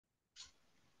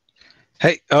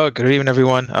Hey, good evening,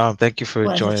 everyone. Thank you for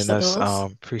Buenas noches joining a us.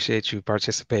 todos. Appreciate you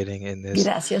participating in this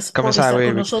Gracias Cummins por estar Highway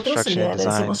con nosotros. Le Reconstruction and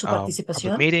agradecemos Design su public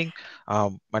participación meeting.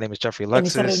 My name is Jeffrey en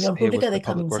esta Alexis, reunión here with pública the de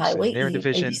Public Cummins Works Highway Engineering y el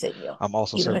Division. diseño I'm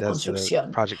also y served as the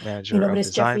reconstrucción. project Mi manager nombre of es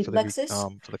design Jeffrey Alexis,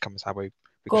 for the Cummins Highway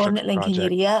con Reconstruction la project.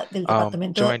 ingeniería del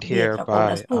Departamento Joined de here Obras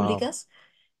by Públicas.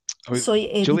 Soy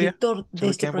Julia, director de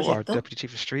Julia este Campbell, our proyecto Deputy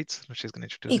Chief of Streets. She's going to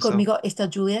introduce y herself. conmigo está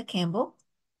Julia Campbell,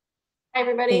 Hi,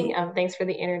 everybody. eh, Thanks for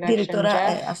the introduction, directora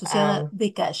Jeff. asociada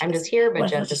de I'm just calles. here, but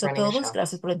Buenas Jeff is noches a running the todos. show.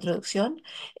 Gracias por la introducción.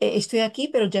 Estoy aquí,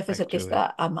 pero Jeff es Thank el you, que Julia.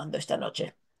 está amando esta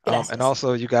noche. And Gracias.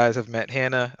 also, you guys have met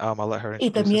Hannah. I'll let her Y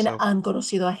introduce también herself han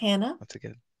conocido a Hannah. once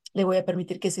again. Le voy a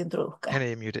permitir que se introduzca. Hannah,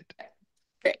 you're muted.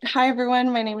 Great. Hi,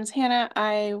 everyone. My name is Hannah.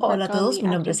 I Hola a work on todos, the mi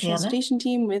nombre active es Hannah. transportation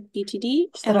team with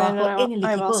BTD, and then Trabajo en el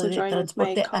I've equipo also de joined with my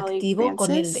transporte colleague activo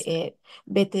con el Francis.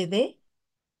 BTD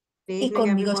Good y evening,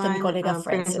 conmigo está mi everyone. colega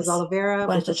Francis Frances. Oliveira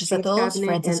Buenas with the noches a Streets todos, Cabinet,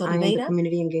 Frances and I am the Oliveira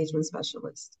Community Engagement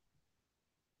Specialist.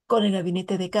 con el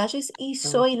gabinete de calles y So,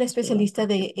 soy la just read off especialista that.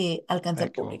 de alcance al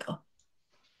Thank you all. público.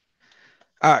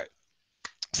 All right.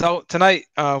 So tonight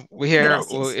we're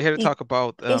Gracias. here to Y talk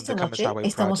about esta the Cummins noche Highway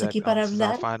estamos project. aquí para This is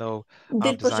our hablar final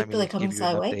del design proyecto de meeting to give Cummins you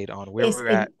an Highway. update on where Es we're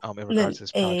at in regards to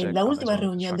this project la as última we're in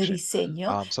reunión de construction.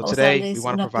 diseño. So Vamos a today we darles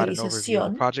want to una provide an overview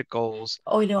of the actualización. project goals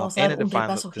Hoy le vamos a and dar a un defined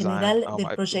repaso design. general del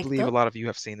I believe a proyecto lot of you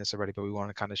have seen this already, but we want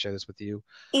to kind of share this with you.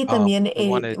 y también We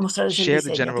want to mostrarles el share the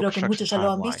diseño. general Creo que construction muchos ya lo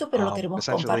han timeline. visto, pero lo queremos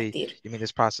Essentially, compartir.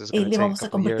 this process is going to Le take a vamos a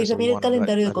couple of compartir years, so we también el want to let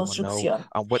calendario de everyone know construcción.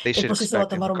 what they El should proceso va a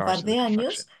expect in tomar un regards par to the de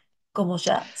construction. años, como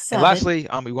ya And saben, lastly,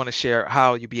 we want to share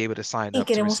how you'll be able to sign y up to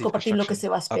queremos receive compartir lo que construction se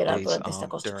va a esperar updates durante esta during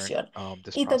construcción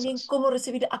this y también process. cómo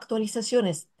recibir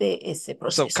actualizaciones de ese So,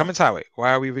 proceso. Cummins Highway. Why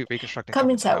are we reconstructing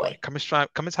Cummins Cummins Highway? Highway,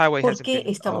 Cummins Highway ¿por hasn't qué been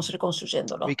estamos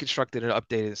reconstruyéndolo? reconstructed and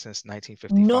updated since No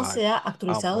 1955 se ha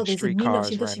actualizado when desde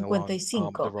streetcars ran along the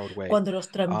 1955, roadway. cuando los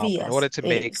In order tranvías to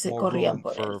make se more corrían room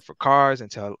por él, for cars and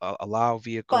to allow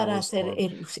para vehicles hacer or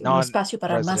un espacio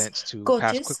para más non-residents to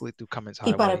pass coches quickly through Cummins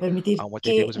y para Highway, permitir what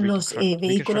they did que was los reconstruct the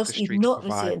vehículos y street to no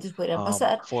provide residentes pudieran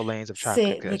pasar, 4 lanes of se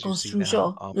traffic as you see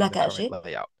now reconstruyó in la the current calle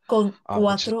layout, con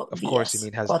which cuatro of course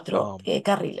vías, has cuatro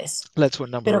carriles. led to a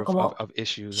number Pero como of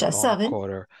issues ya along the saben,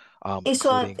 corridor,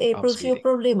 eso ha including producido speeding.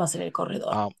 problemas en el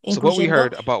corredor, So what we incluyendo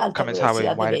heard about alta Cummins Highway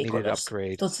velocidad and de why it needed an vehículos.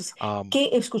 upgrade. Entonces, ¿qué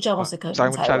escuchamos de Sorry,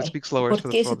 I'm Cummins going to try to Highway? speak slower ¿Por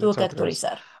qué for se the tuvo que interpreters.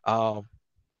 actualizar?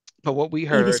 But what we Y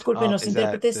heard disculpen los is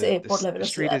that intérpretes por la the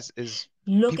street velocidad. is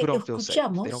Lo people que don't feel safe.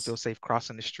 They don't feel escuchamos safe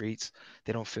crossing the streets.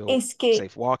 They don't feel es que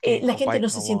safe walking la or gente no biking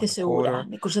se siente along the corridor. segura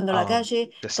ni cruzando la calle,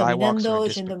 The sidewalks are in caminando,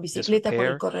 yendo en bicicleta por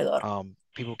el disrepair. corredor.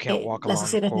 People can't walk Las along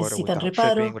the aceras corridor necesitan without tripping,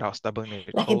 reparo, without stubbling their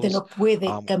la gente toes. no puede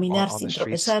caminar On the sin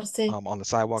streets, tropezarse, on the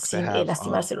sidewalks that sin have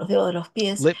lastimarse los dedos de los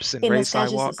pies. lips and En las raised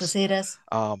calles, las sidewalks. aceras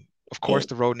Of course,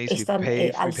 the road needs to be están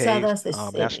repaved. alzadas,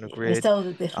 National en Grid estado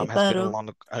de desreparo.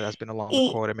 has been along the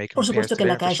Y corridor making por repairs supuesto to que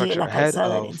their la calle, infrastructure la ahead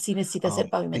calzada en of sí necesita ser these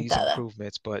pavimentada.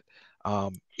 improvements. But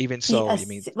even Y so,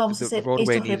 vamos a the hacer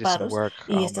roadway estos needed some reparos work,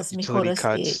 y estas utility mejoras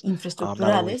cuts, not only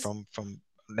infraestructurales, from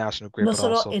National Grid, no but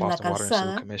solo also en la Boston Water and Sewer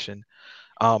calzada, Commission.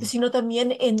 Um, sino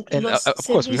también en and los of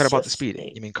course, we heard about the servicios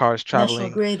speeding. de Cars National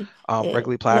traveling Grid,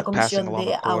 regularly la passing Comisión along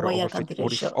the de corridor Agua y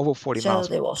Alcantarillado over 40 miles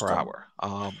de per Boston. hour.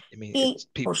 Y,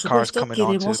 por Cars supuesto, coming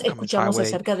onto Cummins escuchamos Highway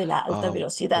acerca de la alta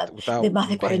velocidad de without más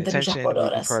de even paying 40 millas attention. por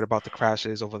hora. We've heard about the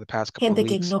crashes over the past couple of Gente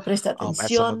que weeks no presta at some of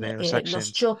atención, the los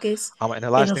intersections. choques And the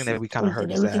last thing that we en heard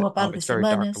is el that último par de it's very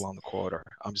dark semanas. along the corridor.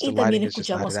 Just the Y también lighting is just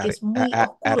not escuchamos que es muy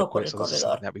oscuro por adequate. el So this is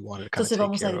something corredor. that we wanted to kind of Entonces take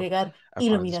vamos a care of agregar as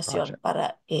part of this iluminación project.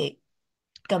 para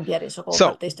cambiar eso como So,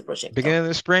 parte de este proyecto. beginning of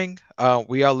the spring,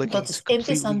 we are looking to Entonces,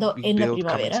 completely empezando en la rebuild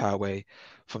Cummins primavera, Highway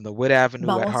from the Wood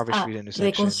Avenue at vamos Harvard a Street intersection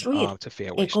reconstruir to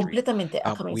Fairway Street. completamente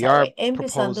a Cummins We are Highway,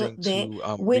 empezando proposing de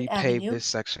to Wood repave Avenue this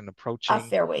section a approaching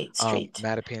Fairway Street.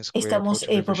 Mattapan Square, Estamos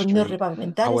approaching River proponiendo Street.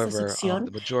 repavimentar esta However, the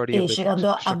sección, majority of the llegando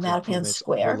a constructive Mattapan improvements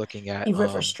we're Square looking at y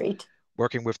River Street.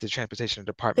 working with the transportation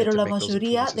department Pero to la make those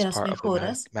mayoría improvements de as las part of the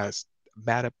mejoras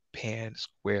Mattapan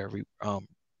Square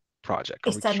project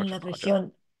or están en reconstruction la project.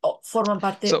 región o forman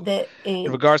parte So, de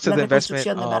in regards to la the investment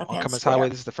reconstrucción de on Mattapan Cummins Highway, Square.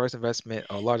 this is the first investment,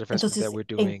 a large investment that Entonces, we're en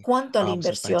doing cuanto a la since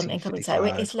inversión en Cummins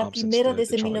Highway, 1955, es la since primera the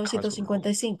desde trolley cars were removed.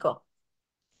 1955,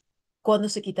 cuando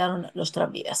se quitaron los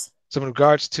tranvías. So, in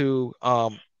regards to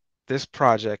this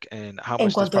project and how En much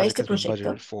this cuanto a project este has been budgeted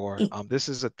proyecto for, y this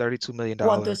is a $32 million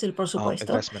cuánto es el presupuesto,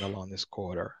 investment along this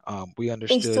corridor. We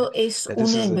understood esto es that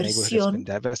this una is a neighborhood that's been inversión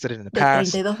divested in the de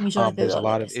past. 32 millones de There's a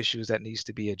lot of dólares. issues that needs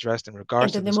to be addressed in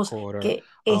regards to this Entendemos corridor, que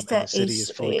and esta the city is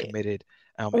fully committed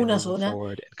and una moving zona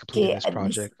forward and completing que, this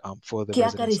project for the que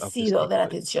ha residents of this carecido de la neighborhood.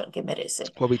 atención que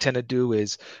merece. What we tend to do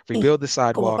is Y rebuild the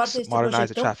como parte sidewalks, de este modernize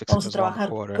the proyecto, traffic vamos a signals along the trabajar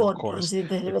corridor, and of con los course,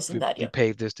 residentes del vecindario.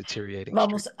 repave this deteriorating street.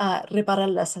 Vamos a reparar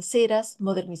las aceras,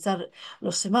 modernizar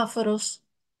los semáforos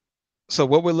So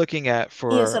what we're looking at y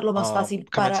for hacerlo más fácil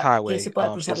Cummins para que Highway se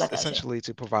pueda cruzar la is calle. essentially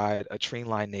to provide a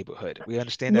tree-lined neighborhood. We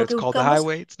understand that Lo it's que called the buscamos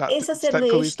highway. It's es hacer de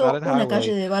technically it's not esto a una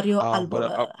calle highway, de barrio but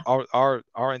alborotadada,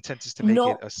 our intent is to make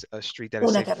it no a street that is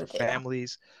una safe for carretera.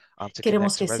 families, to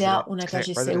Queremos connect to que sea una connect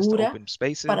calle residents to segura open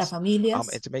para spaces, familias,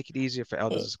 and to make it easier for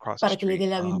elders across the para que le street. dé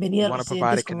la We bienvenida a want los to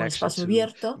provide a residentes como un connection espacio to,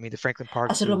 abierto, the Franklin Park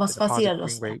hacerlo Zoo más and the fácil a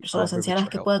Positive Green las personas River ancianas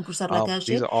que Trail. puedan cruzar la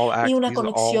These calle are all y una these are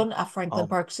all conexión a Franklin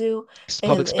Park Zoo,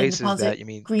 public el spaces that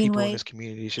people in Greenway this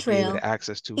community should be able Trail to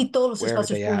access to y todos los wherever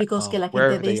espacios they at, públicos que la gente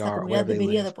wherever de they esta are, comunidad wherever they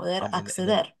debería live, de poder in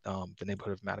acceder the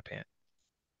neighborhood of Mattapan.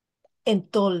 en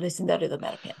todo el vecindario de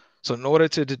Mattapan. So in order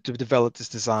to develop this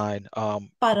design,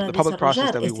 Para the public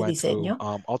process desarrollar that we este went through,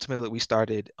 diseño, ultimately we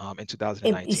started in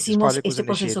 2019. This hicimos project was este initiated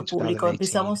proceso in público. 2018.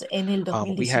 Empezamos en el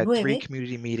We had 3 2019,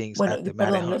 community meetings bueno, at the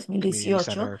perdón, Mattapan Community 2018,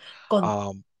 Center con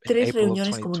in 3 April of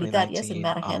reuniones comunitarias en 2019.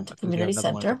 Mattapan I believe we had Community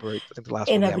another one in Center February. I think the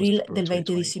last en one we had was abril February del 2020.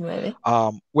 2019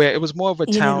 Where it was more of a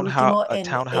y en el último en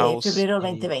townhouse, febrero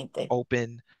del 2020.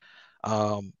 open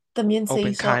También se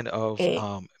open kind hizo of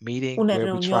meeting una where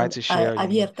we tried reunión to share,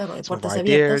 abierta, de some of puertas our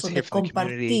abiertas, ideas, hear donde from the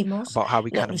community compartimos about how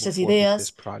we kind of move nuestras forward with this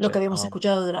ideas, lo que project. habíamos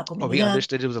escuchado de la Well, we comunidad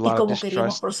understood there was a y lot of cómo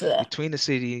queríamos distrust proceder. between the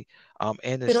city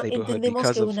and this Pero neighborhood entendemos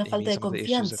because que hay of, una falta de some of the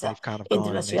issues that confianza they've kind of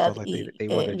entre gone la and they felt ciudad like y they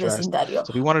weren't el addressed. vecindario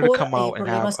So we wanted to por come out and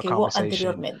have problemas a que hubo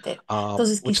conversation, anteriormente.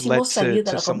 Entonces which led quisimos salir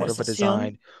de to la somewhat of a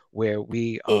design conversación where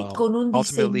we con un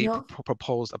ultimately diseño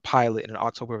proposed a pilot in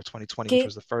October of 2020, which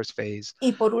was que, the first phase,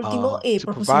 y por último, to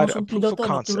provide propusimos a un proof of piloto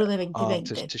en octubre de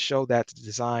concept, 2020 to show that the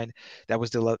design that was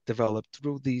developed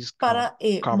through these para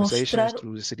conversations, mostrar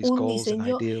through the city's un goals and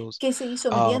diseño ideals, que se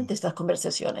hizo mediante estas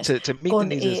conversaciones to meet the con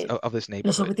needs of this los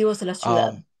neighborhood. objetivos de la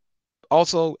ciudad.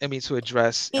 Also, to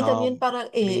address Y también para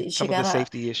some of the llegar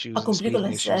safety issues a and cumplir con speeding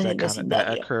las issues necesidades del that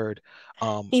vecindario occurred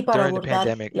y para during the abordar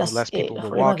pandemic. los Less people were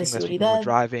problemas de walking, less people were seguridad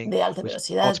driving, de alta which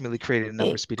velocidad, ultimately created a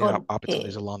number of speeding con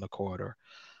opportunities along the corridor.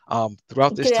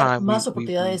 Throughout this crear time, más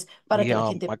oportunidades para que la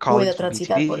gente my pueda colleagues from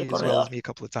transitar por el BTD, as well as corredor. me a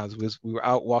couple of times, we were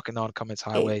out walking on Cummins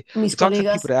Highway. Mis We talked to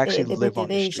people colegas that actually de live on BTD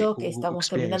the y street, yo, que who estamos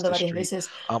experience caminando the varias street, veces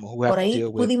who have por to ahí,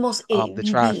 deal with pudimos the vivir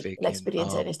traffic la and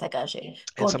experiencia en esta calle,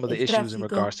 and con some of the el issues in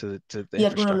regards tráfico to the y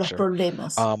algunos de los infrastructure.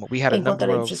 problemas We had a en cuanto a number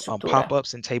la of infraestructura.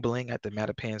 pop-ups and tabling at the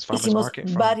Mattapan's Farmers Hicimos Market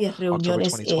from varias October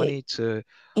reuniones 2020 to the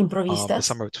improvistas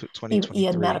summer of y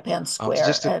en 2023. Mattapan So Square,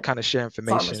 just to kind of share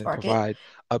information Farmers and Market, provide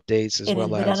updates, as en el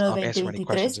well as verano de answer any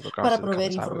questions 2023 in regards para to the proveer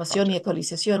Cummins Highway información y project.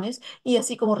 actualizaciones y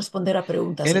así como responder a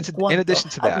preguntas en In cuanto addition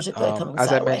to al that, proyecto de Cummins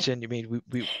as I Highway. mentioned,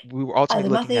 we were ultimately Además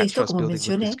looking de at esto, trust como building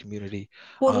with this mencioné, community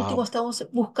por último estamos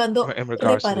buscando in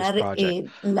regards to this reparar project.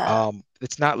 la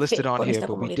It's not listed fe on con here, esta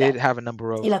but we did comunidad have a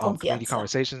number y of la community confianza.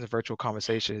 conversations and virtual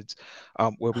conversations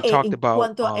where we talked En about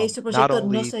cuanto a este not proyecto, no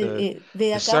only se ve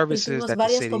the acá, pero services tuvimos that the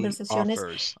varias city conversaciones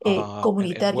offers and what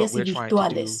comunitarias y we're trying to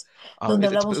do. virtuales, donde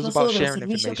It hablamos was no about solo de los sharing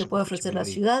servicios que information with puede the ofrecer la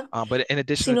community, ciudad, but in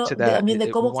addition sino to that, también de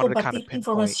we cómo wanted to kind of compartir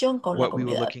pinpoint información con la what we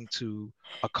were comunidad. looking to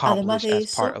Además accomplish de as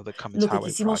part eso, of the Cummins lo que Highway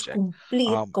quisimos project.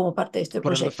 cumplir como parte de este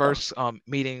One of the proyecto. first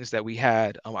meetings that we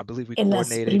had, I believe we En las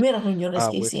coordinated primeras reuniones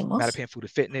que with hicimos, Mattapan Food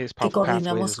and Fitness, que Powerful Pathways,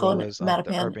 coordinamos as well con as the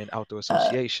Mattapan Urban Outdoor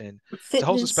Association, to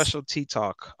host a Fitness, special tea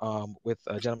talk with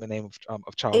a gentleman named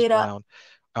of Charles era Brown.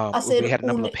 We hacer had a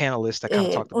number of panelists that kind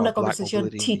of talked una about Black conversación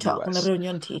mobility in Tea the Talk, una U.S.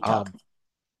 reunión Tea Talk,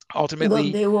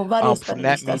 Ultimately, donde hubo varios from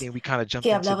that panelistas meeting, we kind of jumped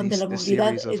que into hablaban de la this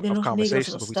movilidad series de of los negros en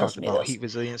conversations los where we Estados talked about Unidos. heat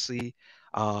resiliency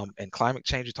and climate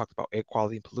change. We talked about air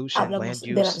quality and pollution, Hablamos land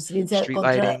de la use, resiliencia street contra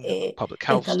lighting, public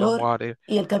el health, calor stormwater,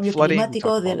 y el cambio flooding. We climático,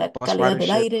 talked de about la bus calidad del ridership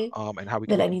aire, and how we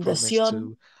de can la make improvements inundación,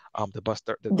 to the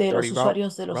de 30 los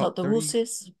usuarios de los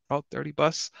autobuses, Route 30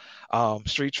 bus,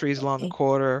 street trees along the eh,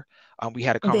 corridor. We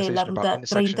had a de la conversation about ruta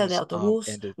 30 de intersections autobús,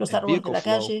 los and árboles de vehicle la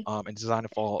flow calle, and design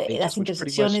for all las ages, which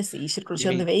pretty much, intersecciones y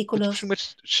circulación de vehículos,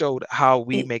 showed how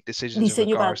we make decisions in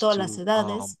diseño para regards todas las to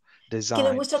edades, que design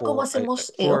demuestra cómo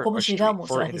hacemos o cómo a street,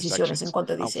 llegamos a for las decisiones en intersections,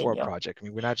 cuanto a for a diseño project. I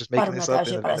mean, we're not just para making una this up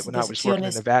calle, and para las we're not just working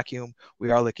in a intersecciones. vacuum.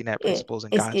 We are looking at principles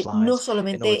and Es que no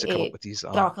guidelines in order to come up solamente with these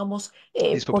trabajamos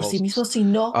por sí proposals. mismos,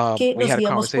 sino que We nos had a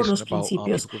guiamos por conversation los about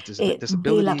principios people with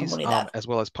de la disabilities comunidad. as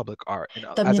well as public art. And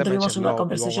as También I tuvimos mentioned, una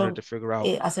we all wanted to conversación figure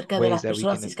out acerca de ways las that we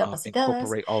personas can discapacitadas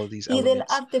incorporate all of these y del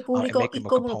elements arte and público make y them a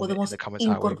cómo lo component in podemos the Cummins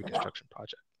Highway incorporar. reconstruction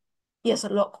project. y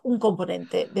hacerlo un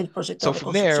componente del proyecto So de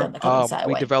from there, reconstrucción de Cummins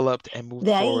we Highway. developed and moved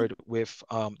De ahí forward with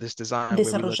this design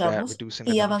where we looked at desarrollamos reducing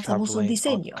the y number of travel avanzamos un lanes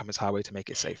on diseño Cummins Highway to make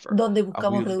it safer. donde We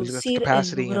buscamos looked at the reducir el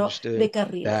capacity and número de understood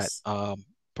that carriles y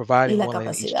providing la one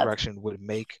lane in each capacidad, direction would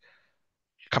make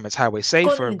Cummins Highway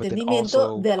con safer, el but then entendimiento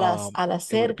also de al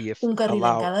it would hacer be un carril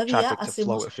en allow cada vía, traffic to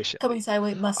flow hacemos efficiently. Cummins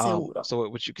Highway más seguro. So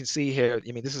what you can see here,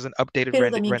 I mean, this is an updated Pero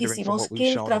también rendering from quisimos what we've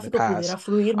que el shown in the tráfico pudiera past,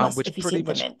 fluir más which pretty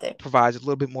much eficientemente. provides a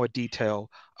little bit more detail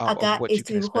of Acá what you este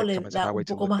can dibujo expect le Cummins da Highway un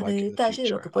to poco look más de like in the detalle de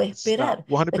lo future. que puede This is not esperar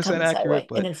de 100% Cummins accurate, Highway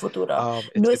but en el futuro.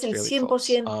 it's, No es it's el fairly close.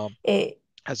 100%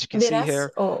 As you can see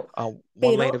here,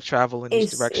 one lane of pero travel in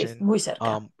each es direction, muy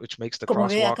cerca. which makes the Como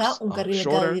ve acá, crosswalks un carril en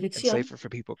cada shorter and dirección. safer for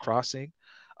people crossing.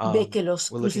 Ve que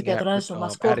los We're cruces looking at peatonales son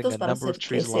más adding cortos a para number of hacer que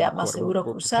trees along sea the más corridor. seguro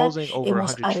We're cruzar. proposing over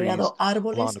Hemos 100 trees agregado along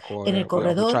árboles the en corridor. el We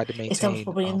corredor. tried to Estamos maintain, I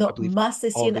proponiendo believe, más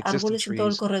de all 100 the existing árboles en todo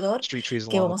el trees, corredor street trees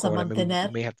que along the vamos a corridor. Maybe we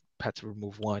mantener. may have to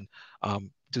remove one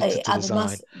to design.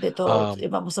 Además de todo,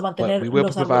 vamos a But we mantener will be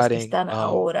los árboles que providing están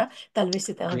ahora. Tal vez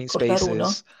se tengan que green cortar uno.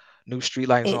 spaces, new street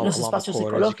lights Los along the espacios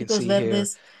corridor. As you can ecológicos see here,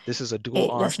 verdes, this is a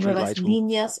dual arm las nuevas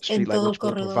líneas en street light todo el which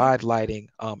will corredor provide lighting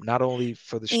not only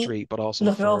for the y street but also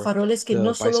los nuevos for faroles que the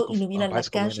no solo iluminan la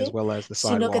bicycle lane as calle, well as the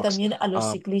sino que sidewalks. también a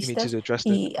los I mean, to ciclistas address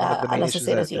y one of the a main las issues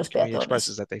aceras y that los the community expressed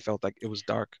is peatones, that they felt like it was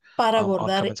dark para on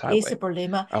abordar Cummins ese Highway.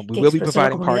 problema We que will be expresó la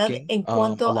providing comunidad parking en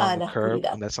cuanto along a the la curb.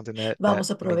 oscuridad. That's something that Vamos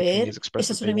a I mean, the community has proveer expressed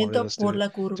that they wanted estacionamiento us por la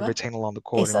to curva. retain along the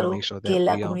corridor, Es and we make algo sure que that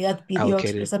la we comunidad pidió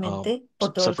allocated expresamente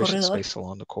por todo el sufficient corredor. space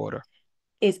along the corridor.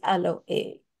 Es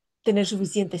tener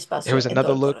suficiente Here espacio is en todo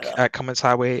another el look corredor. at Cummins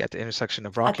Highway at the intersection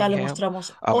of Acá le Rockingham.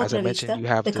 mostramos As I otra mentioned, vista you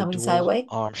have de the Cummins dual Highway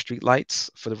street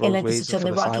lights for the en la roadways and intersección for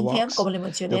de the Rockingham, sidewalks. como le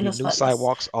mencioné, There'll be los new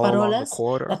sidewalks all along the farolas,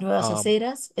 corridor. las nuevas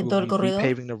aceras en We'll todo el be corredor.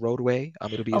 repaving the roadway.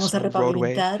 It'll be a Vamos a smooth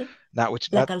roadway, repavimentar not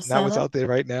la what's calzada out there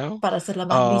right now. para hacerla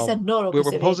más lisa, no lo que We're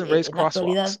se ve proposing raised en la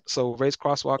actualidad. crosswalks. So raised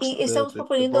crosswalks, Y estamos the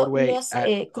proponiendo roadway los at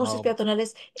cruces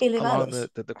peatonales along elevados.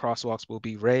 the crosswalks will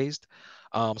be raised.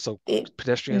 So Eh,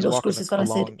 pedestrians los walking cruces van a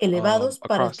ser along elevados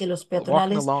para across que los walking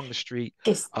peatonales along the street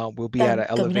que will be at están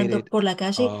an caminando por la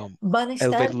calle van a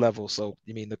elevated estar level. So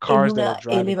you mean the en cars that are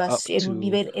una driving up elevación, en un to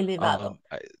nivel elevado.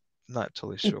 I'm not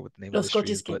totally Y sure what the name of the los street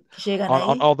is, coches but que llegan on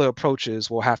ahí all the approaches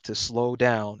will have to slow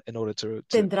down in order to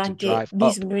tendrán que drive up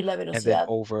disminuir la and then velocidad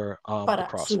over the para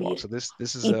crosswalk. So subir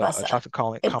this is y a pasar traffic el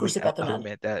calming cruce peatonal.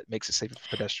 element that makes it safer for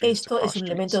pedestrians to Esto es cross un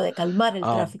elemento streets. de calmar el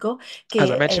tráfico As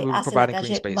I que mentioned, we were hace la providing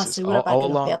green calle más spaces segura para all que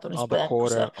los along peatones the puedan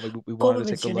corridor. cruzar. We wanted Como to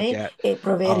take a look mencioné, at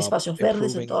proveer espacios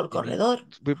verdes en improving. todo el corredor.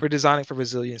 We're designing for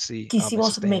resiliency and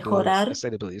Quisimos sustainability. mejorar It's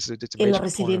a la major component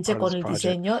resiliencia part of con this el project.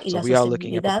 diseño y So la we are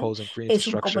looking at sostenibilidad proposing green es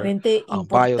un infrastructure, componente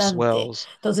importante. bioswales,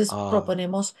 Entonces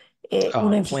proponemos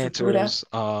una infraestructura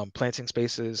planters, planting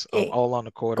spaces all along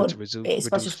the corridor to con reduce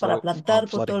espacios para plantar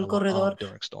por todo flooding el corredor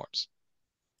during storms.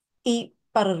 y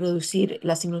para reducir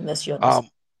las inundaciones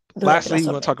durante Lastly, las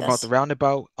we want to talk about the tormentas.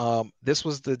 roundabout. This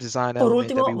was the design Por element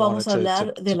that we último, wanted vamos a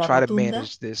hablar de to la try to rotunda.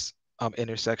 manage this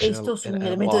intersection Esto es in un a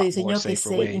elemento de more diseño que safer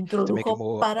se way to make it introdujo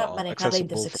more para manejar la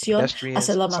accessible for intersección, pedestrians,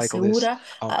 hacerla más cyclists, segura,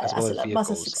 as well as hacerla más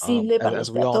vehicles. accesible para los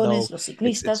As we all know, peatones, los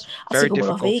ciclistas, it's así very como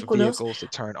los difficult for vehículos. vehicles to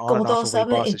turn on Como and off todos of Wade saben,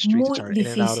 Boston es Street, to muy turn in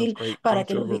and out of difícil para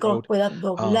que los Greenfield vehículos Road. puedan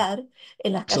doblar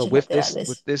en las So calles with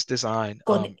laterales. this design,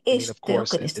 Con I mean, of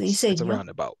course, con este it's a diseño,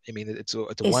 roundabout. I mean, it's a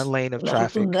one es lane of una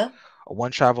traffic, rotunda, a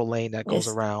one travel lane that goes es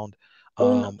around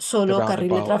un the solo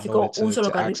carril de roundabout in order tráfico, un solo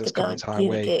to carril access que Cummins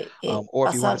tiene Highway, que or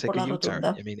if you want pasar to por take a la U-turn.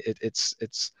 rotunda. I mean,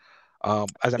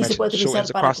 as I Y se mentioned, puede utilizar shortens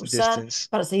the para crossing cruzar, distance.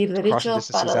 para seguir Crossing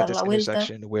derecho, para distances at dar this la vuelta,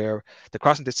 intersection where the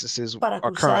crossing distances para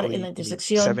are cruzar en la currently, I mean,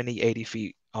 intersección 70, 80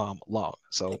 feet long.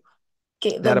 So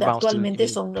that donde amounts to, I actualmente mean,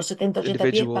 son unos 70-80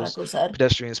 pies para individuals, cruzar.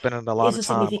 pedestrians spending a lot of Eso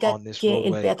time significa on this que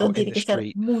el roadway or peatón in tiene the que estar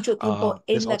street. mucho tiempo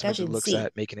This en la calle ultimately en looks sí.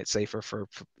 at making it safer for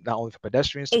not only for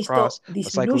pedestrians to cross, Esto for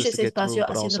disminuye cyclists to ese get through, espacio,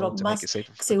 but also haciéndolo to make más it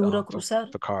safer seguro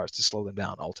cruzar for cars to slow them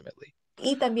down ultimately.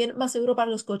 y también más seguro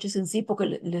para los coches en sí porque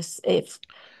les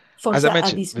As I forza a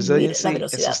mentioned, disminuir la resiliency and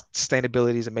velocidad.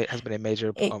 sustainability has been a major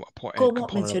important Como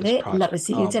component of this mencioné, la project.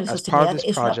 resiliencia y la As part of sostenibilidad this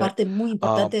es una project, parte muy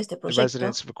importante de este the proyecto.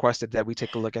 residents requested that we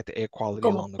take a look at the air quality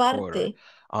along Como the corridor.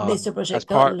 parte de este As proyecto,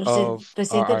 part los of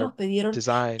residentes our nos pidieron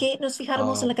design, que nos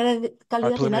fijáramos en la our calidad del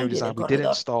preliminary aire del design, we did corredor.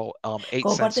 install 8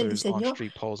 Como parte del sensors on diseño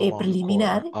street poles along the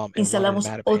preliminar, corridor, and one in instalamos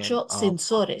 8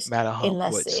 sensores Mattahunt en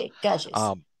las Woods. calles,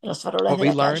 en los faroles What de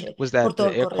we la learned calle, was por that todo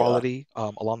the el air corredor. quality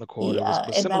along the Y corridor was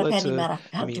en similar Mattapan y to,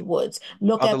 I Markham mean, Woods.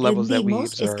 Lo que other levels that we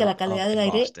aprendimos es que observed la calidad del in aire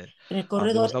Boston. en el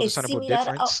There was corredor no es discernible similar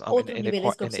a difference otros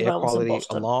niveles que in the air observamos en quality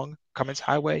Boston. along Cummins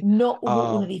Highway. No hubo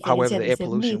una However, diferencia the air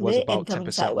pollution was discernible en about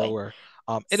Cummins 10% Highway. lower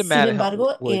in a Sin manner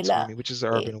embargo, woods, la which is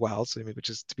urban wilds, which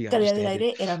is to be calidad del understood.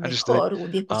 aire era mejor,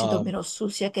 un 10% menos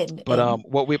sucia que But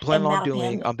what we plan on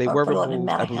doing, Maryland, they were perdón, en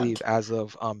removed, I believe, Maryland as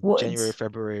of January, Woods.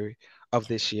 February of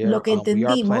this Lo year. que We are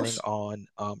planning entendimos on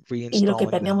y lo que reinstalling them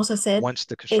planeamos hacer once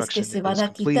the es que construction se van is a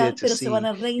completed quitar, to pero se van see,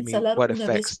 a reinstalar what una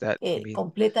effects vez that,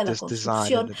 completa la this design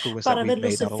and construcción improvements that para we've ver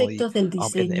los made, not only efectos del in the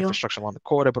diseño infrastructure along the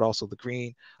corridor, but also the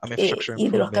green infrastructure y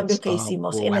de los improvements cambios que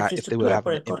hicimos will en la have, if they will infraestructura have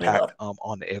por an el impact corredor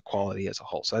on the air quality as a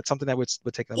whole. So that's something that we're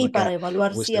taking a y look para at.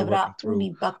 evaluar We're si still working habrá un through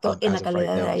impacto en la as of right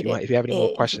calidad del now. If aire you have any more en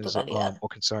su questions totalidad. or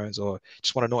concerns, or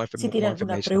just want to know Si tiene more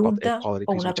alguna information about the air pregunta quality,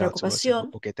 o please una reach out to us and preocupación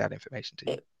we'll get that information to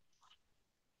you.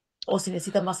 O si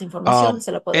necesitan más información,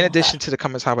 se la In podemos addition dar. to the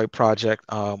Cummins Highway project,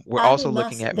 we're also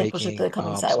looking Además at del proyecto making de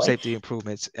Cummins some Highway, safety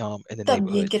improvements in the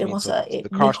también neighborhoods. queremos The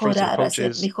cross streets and mejorar, hacer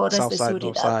approaches, mejoras south de side,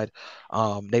 north seguridad. side,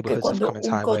 Que neighborhoods of cuando Cummins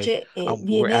un Highway. coche We're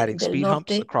viene adding del speed humps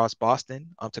norte across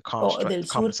Boston to o del sur,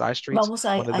 compensate streets. vamos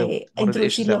a One of the issues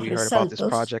introducir that los we heard about this resaltos.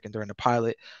 project and during the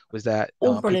pilot was that Un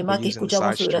people were problema que using the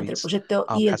side escuchamos durante el streets proyecto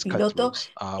y el as cut piloto throughs.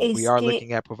 We es are que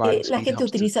looking at providing la speed gente humps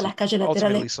utiliza las calles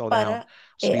ultimately laterales slow down para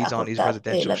speeds on these acortar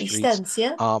residential la streets.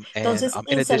 distancia. And Entonces in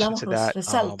addition instalamos to los that,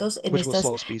 resaltos en which will estas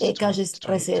slow speeds to 20 calles to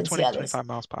 25 residenciales.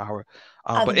 miles per hour.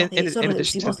 But Además de eso, in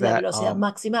addition to reducimos la that, velocidad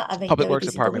máxima a 20 Public a Works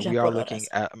 25 Department, we millas are por looking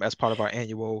hora. at, as part of our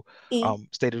annual Y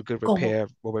State of Good como, Repair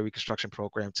Roadway Reconstruction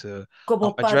Program, to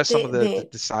como address some of parte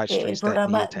the side del streets that need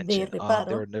programa de attention. There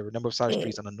reparo are a number of side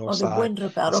streets on the north o de side buen and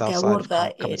reparo que south side of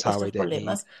aborda Cummins Highway estos that need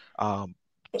problemas,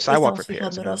 sidewalk estamos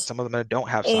repairs. fijándonos Some of them don't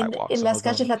have sidewalks. en Some las of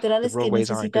calles them, the laterales que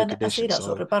roadways aren't in good necesitan condition, aceras o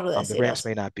so reparo de the ramps aceras.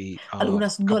 may not be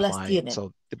Algunas no las compliant. tienen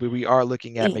So we are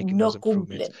looking at y making those no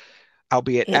improvements, cumplen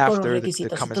albeit con los after the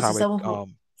requisitos. Cummins Entonces Highway estamos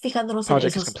fijándonos en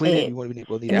project is completed. We'll need en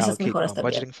to esas allocate mejoras también.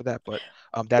 budgeting for that, but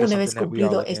that is Una vez something that we are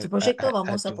cumplido looking este proyecto, at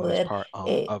vamos a doing as poder part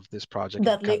of this project, and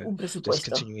darle kind of un just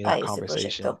presupuesto continuing a that este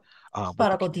conversation proyecto with the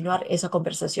para community. continuar esa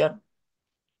conversación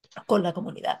con la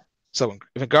comunidad. So in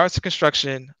regards to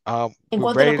construction, En we're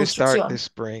cuanto a la ready to start construcción, this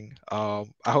spring.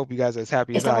 I hope you guys are as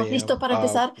happy as I estamos listos am. para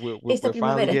empezar esta We're finally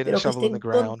primavera. getting a Espero que shovel in the estén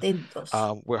ground.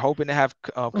 contentos. We're hoping to have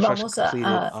construction Vamos completed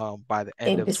a by the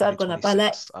end of empezar con la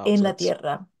pala 2026. en So la it's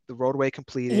tierra the roadway y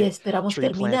completed, esperamos tree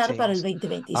terminar para el plantings,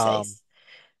 2026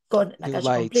 con la new calle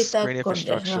lights, green completa, con las nuevas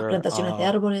infrastructure. plantaciones de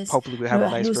árboles, Hopefully we'll have a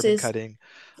nuevas nice ribbon luces, cutting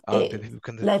that people la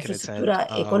can attend. infraestructura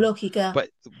ecológica But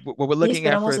what we're y looking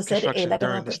at esperamos for hacer construction la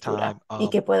gran during this time, apertura y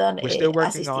que puedan we're still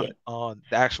working asistir. on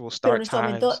the actual Pero en start este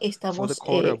momento times for the estamos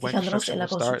quarter of when fijándonos construction en will la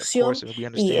start. Of course,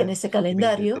 construcción we y en understand, ese the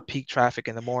calendario peak traffic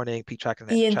in the morning, peak traffic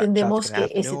y traffic entendemos in the que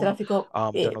ese afternoon, tráfico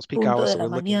during those peak punto hours. de So la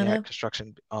we're looking at mañana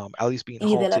construction at least being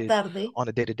y de la halted tarde, on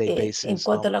a day-to-day en basis,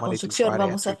 cuanto a la Monday through construcción, Friday at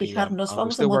vamos a 3 p.m. fijarnos, We're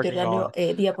vamos a still working monitorearlo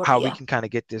on día por how we día can kind of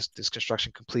get this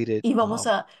construction completed y vamos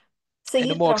a in a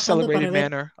seguir more trabajando para accelerated ver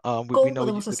manner. We cómo know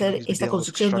podemos the hacer community's been esta dealing with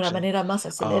construcción de una construction manera más for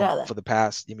acelerada. the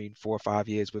past, 4 or 5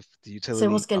 years with the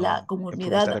Sabemos utility que la improvements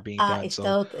that are comunidad being ha done. So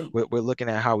estado we're looking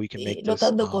at how we can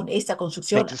notando con esta make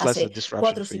construcción this less of a hace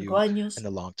disruption 4 o for 5 you in años the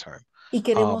long term. y Um,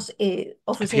 queremos if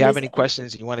you have ofrecerles any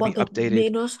questions and you want to be cuanto updated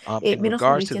in menos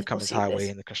regards to the molestias Cummins Highway posibles.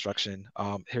 and the construction,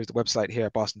 here's the website here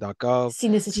at boston.gov Si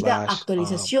necesita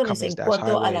actualizaciones en cuanto a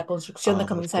Cummins-Highway. la construcción de And of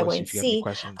Cummins course, Highway en if you have any sí,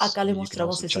 questions, acá le you can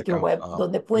mostramos also el check sitio out, web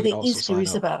donde you can puede also sign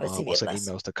inscribirse up para or send recibirlas.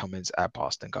 emails to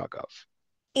cummins@boston.gov.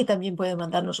 Y también puede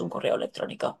mandarnos un correo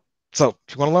electrónico. So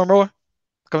if you want to learn more,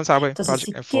 Cummins Highway Entonces, project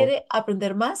si info. quiere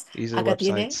aprender más, These are the acá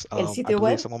tiene websites. el I sitio believe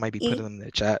web someone might be putting y them in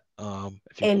the chat.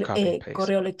 If you can el copy and paste.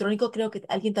 correo electrónico. Creo que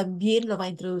alguien también lo va a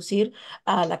introducir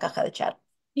a la caja de chat.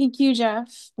 Thank you, Jeff.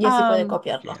 Y así puede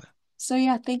copiarlo. Yeah. So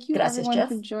yeah, thank you Gracias, everyone Jeff.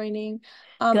 for joining.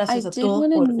 Gracias I a did todos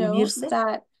want to por note unirse.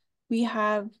 that we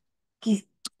have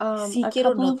Sí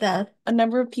quiero notar a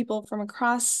number of people from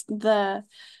across the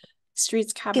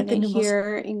Streets que cabinet tenemos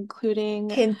here, including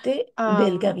gente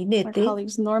del my gabinete,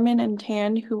 colleagues Norman and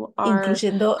Tan, who are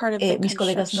incluyendo part of the mis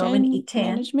colegas Norman y construction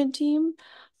Tan, management team.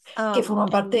 que forman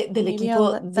parte And del maybe I'll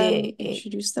equipo let de them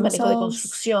introduce manejo de themselves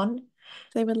construcción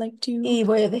if they would like to. y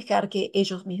voy a dejar que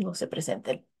ellos mismos se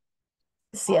presenten,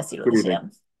 si así lo Good evening.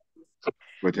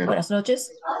 desean. Buenas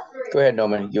noches. Go ahead,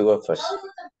 Norman. You go first.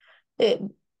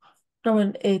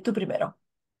 Norman, tú primero.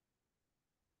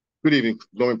 Good evening.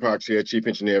 Norman Parks here, Chief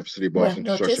Engineer for City of Buenas Boston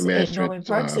noches, Construction Management. Norman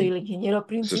Park, soy el ingeniero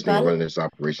Assisting in principal running this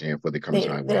operation here for the Cummins de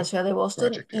la Highway ciudad de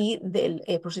Boston project. y del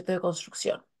proyecto de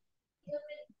construcción.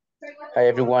 Hi,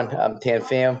 everyone. I'm Tan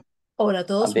Pham. Hola a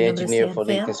todos, I'm mi the nombre es engineer Ian for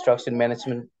the Pham. construction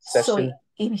management section. Soy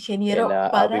ingeniero And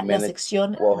I'll para be la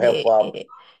sección help out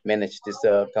manage this de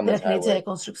la Cummins gerencia de Highway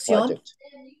construcción project.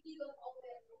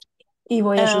 y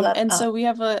voy a ayudar And a so we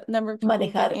have a number of people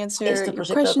who can manejar answer este your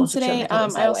proyecto de questions construcción today. de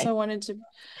Cummins I also Highway. wanted to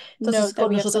Entonces, note that con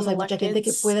we have nosotros some hay mucha gente que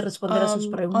electeds puede responder a sus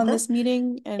on preguntas. this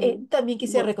meeting, and También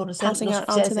quisiera we're reconocer passing los out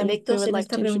on to oficiales them if they electos would en like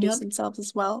esta to introduce reunión. themselves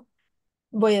as well.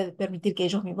 Voy a permitir que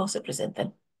ellos mismos se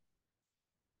presenten.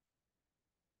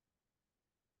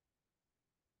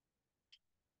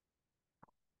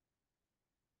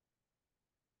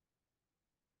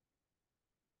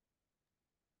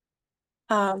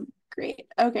 Great.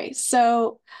 Okay,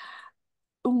 so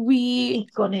Y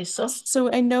con eso,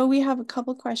 I know we have a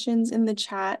couple questions in the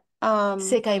chat.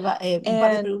 sé que hay un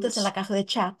par de preguntas en la caja de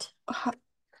chat.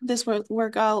 This will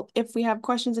work out. If we have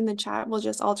questions in the chat, we'll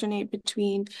just alternate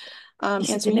between Y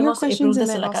si answering your tenemos questions, and preguntas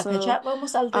en then la caja de also chat,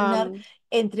 vamos a alternar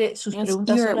entre sus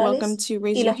preguntas you're welcome orales to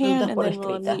raise y your las hand, preguntas and por then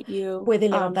we'll escrita. unmute you Puede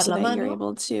levantar so la that you're mano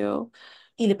able to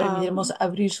y le permitiremos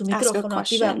abrir su ask a micrófono,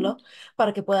 question. activarlo,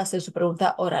 para que pueda hacer su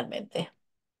pregunta oralmente.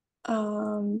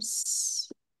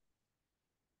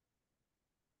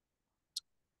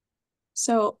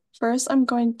 So first I'm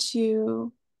going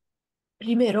to,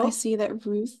 Primero, I see that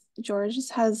Ruth George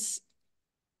has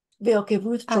veo que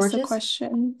Ruth asked a Georges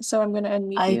question, so I'm going to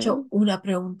unmute ha you. hecho una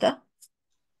pregunta.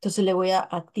 Entonces le voy a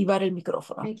activar el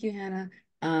micrófono. Thank you, Hannah.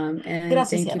 And Gracias,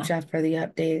 thank you, Hannah. Jeff, for the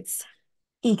updates.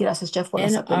 Y gracias, Jeff, por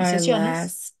las In our actualizaciones.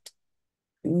 last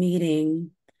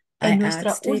meeting, I En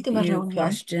nuestra asked a última few reunión,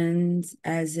 questions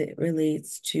as it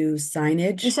relates to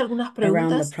signage hice algunas around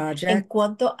the preguntas en project,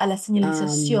 cuanto a la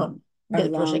señalización del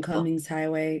along proyecto Cummins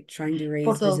Highway, trying to por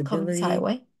raise todo el Cummins visibility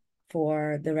Highway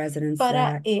for the residents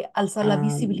para that alzar la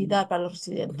visibilidad para los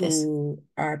residentes. who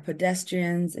are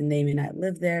pedestrians and they may not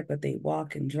live there, but they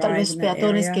walk and Tal drive vez in that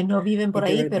peatones que area. no viven por If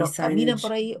there ahí, would be pero caminan por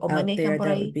signage ahí o out manejan there por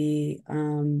that would ahí. be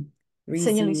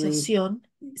reasonably Señalización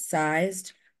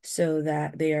sized so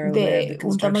that they are aware of the de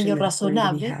un tamaño construction that's going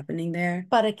to be razonable happening there.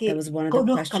 para That que was one of the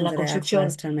conozcan questions la that I asked construcción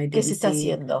last time. I que se didn't está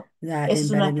see haciendo. that Esas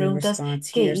son las embedded in the preguntas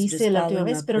response que here. So hice just la última following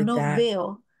vez, up pero with no that,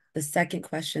 veo the second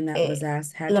question that was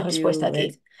asked had la to do respuesta aquí.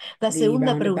 with La the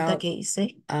segunda pregunta roundabout, que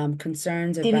hice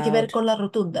concerns tiene que ver about con la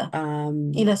rotunda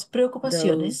y las those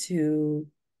preocupaciones who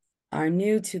are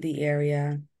new to the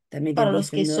area that may para be los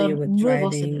que familiar son with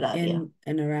nuevos en el driving área, in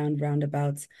and around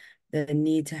roundabouts, the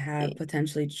need to have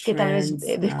potentially que tal vez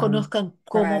desconozcan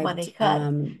cómo manejar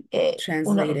una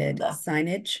translated rotunda,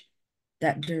 signage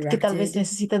that que tal vez directed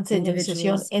necesitan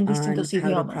señalización individuals en on distintos how to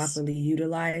idiomas properly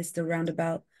utilize the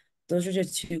roundabout. Those are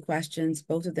just two questions.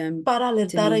 Both of them para to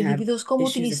alertar a me have individuos cómo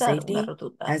issues of utilizar una safety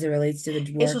rotunda. as it relates to the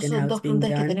work Esas and son how it's dos being preguntas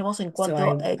que done. tenemos en So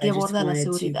cuanto I que just aborda la wanted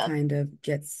to seguridad. kind of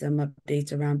get some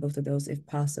updates around both of those if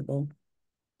possible.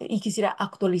 Y quisiera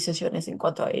actualizaciones en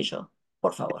cuanto a ello,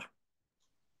 por favor.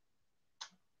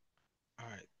 All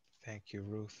right. Thank you,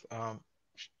 Ruth. Quick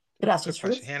Gracias, question.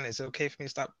 Ruth. Hannah, is it okay for me to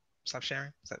stop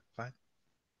sharing? Is that fine?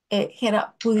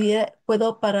 Hannah,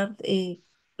 ¿puedo parar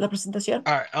la presentación?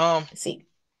 All right. Sí.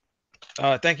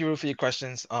 Thank you, Ruth, for your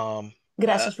questions.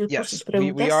 Gracias, Ruth, por Yes, sus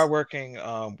we are preguntas. working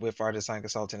with our design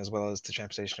consultant as well as the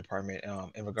transportation department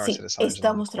in regards to Sí, the signage along the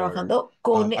estamos corridor. trabajando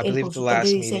con I el believe at the consultor de last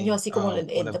diseño, meeting, así como one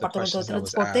el of the departamento de questions that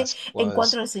was transporte, asked en cuanto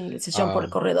was a la señalización por el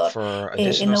corredor. for En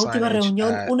additional la última signage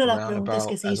reunión, at una de the las preguntas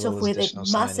que roundabout se as hizo well as fue de additional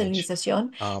más signage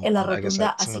señalización en la I guess rotunda,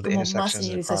 at some así of the como más intersections and crossings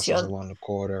señalización along the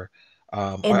corridor.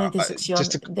 en la intersección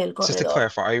del Just to corredor,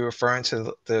 clarify, are you referring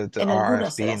to the en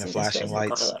algunas de RFB and las the flashing intersecciones del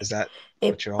lights? corredor. Is that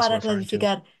what you're also Para referring to?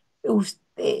 clarificar, usted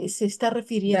se está That would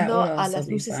refiriendo a also las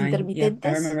be luces fine. Yeah, I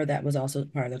intermitentes. remember that was also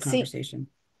part of the Sí, conversation.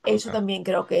 eso Okay. también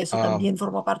creo que eso también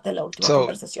formó parte de la última So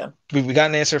conversación. we got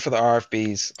an answer for the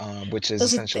RFBs, which is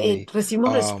Entonces, essentially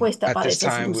recibimos respuesta at para this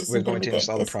esas time luces we're going to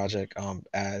install the intermitentes. project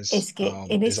as Es que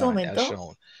en este designed, as momento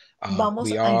shown. vamos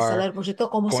We a instalar are el proyecto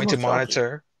como se going to mostró aquí.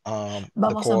 monitor the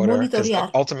Vamos a corridor because monitorear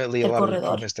ultimately a el lot of the corredor,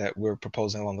 improvements that we're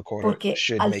proposing along the corridor porque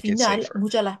should al make it final safer.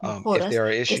 muchas de las If mejoras there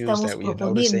are que issues estamos that we're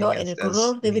noticing, proponiendo en el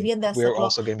corredor deberían de we're hacerlo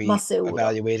also going to be más seguro.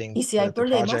 evaluating Y si hay the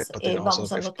project, problemas, but then also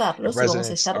vamos a if notarlos y vamos a residents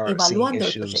estar are seeing evaluando el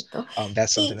issues, proyecto.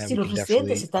 that's something Y that si we los can residentes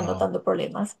definitely están notando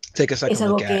problemas, take a es second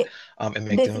algo look at que and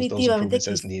make those definitivamente improvements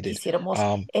as needed. quisiéramos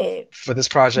For this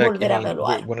project, I volver a mean,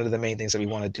 evaluar. one of the main things that we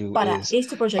want to do Para is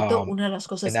este proyecto, una de las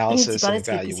cosas analysis and principales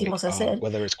que evaluate, quisimos hacer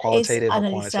whether it's es qualitative or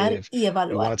analizar quantitative. y We want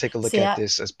evaluar, to take a look at sea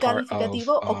this as part of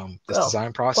calificativo o this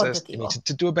design process. I mean, cuantitativo,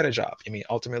 to do a better job. I mean,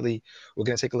 ultimately, we're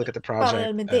going to take a look at the para project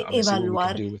realmente and see what we can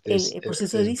evaluar do with this, el if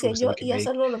proceso de there's improvements that diseño we can y make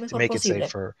hacerlo lo to mejor make it posible.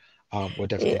 safer. We'll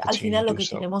definitely Al continue final to lo do que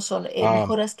so. queremos son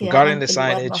mejoras que Regarding hagan the el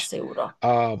lugar más signage, seguro.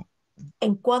 um,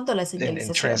 En cuanto a la and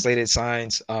señalización translated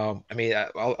signs, I mean,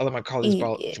 all of my colleagues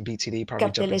y from BTD probably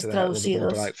jump carteles into that a little bit more,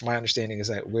 but traducidos, like, from my understanding is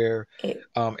that we're eh,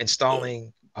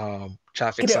 installing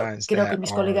traffic signs Creo que that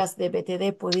mis are colegas de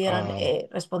BTD pudieran that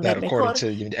responder according mejor, to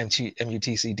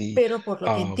MUTCD pero por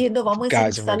lo que entiendo vamos a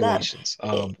guides and instalar regulations.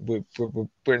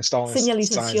 We're installing signs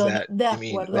señalización that de that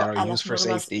acuerdo are a used las for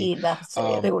normas safety. y las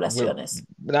We're regulaciones.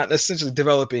 not essentially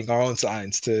developing our own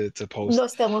signs to No post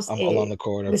estamos along the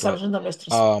corridor, but desarrollando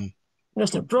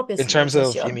nuestra propia in terms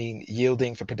of, señalización,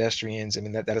 yielding for pedestrians,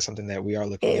 that is something that we are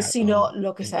looking at sino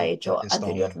lo que se ha in hecho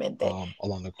installing anteriormente.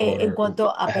 along the En corridor cuanto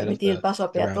a ahead of permitir el paso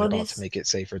a the roundabout to peatones, make it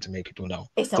safer, to make people know,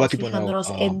 to let estamos people know fijándonos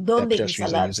en that dónde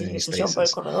pedestrians are instalar using these señalización por el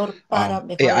spaces. corredor para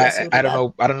mejorar la Yeah,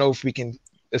 seguridad I don't know if we can,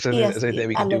 if y there's anything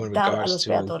we can do in alertar a regards los to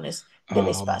peatones del um,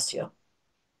 espacio.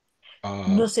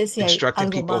 No sé si hay instructing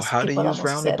algo people más how que to use podamos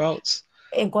hacer roundabouts.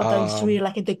 en cuanto a instruir a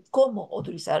la gente cómo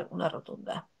utilizar una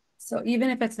rotunda. So even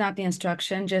if it's not the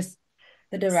instruction, just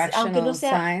the Aunque no directional sea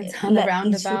signs on the la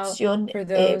roundabout instrucción for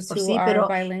those por who sí, are pero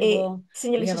bilingual.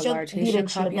 We have a señalización large Haitian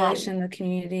direccional population in the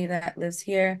community that lives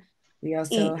here. We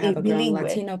also y have a growing bilingüe.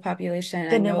 Latino population.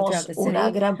 I know throughout Tenemos the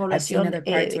una city, gran I've seen población other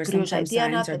parts where criolla sometimes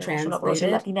haitiana, signs are tenemos una población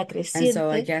translated. latina And so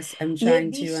I creciente guess I'm y he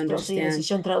trying to visto understand,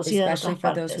 señalización traducida en especially otras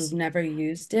for those who've partes. never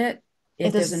used it,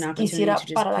 if there's an Entonces, opportunity to quisiera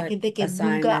just para la put gente que a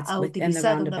sign nunca that's ha within the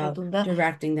utilizado una roundabout, rotunda,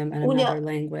 directing them in una, another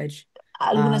language.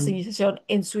 alguna señalización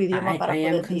en su idioma I para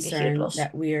am poder concerned dirigirlos.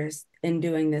 that we're in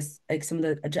doing this, like some of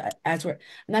the, as we're,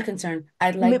 I'm not concerned.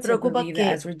 I'd Me like to preocupa believe that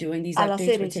que as we're doing these al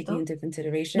updates, hacer we're taking esto, into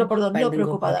consideration no, perdón, no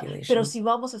bilingual preocupada, pero populations. si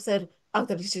vamos a hacer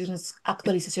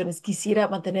actualizaciones, quisiera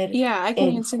mantener Yeah, I can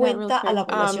en answer that real cuenta a quick. la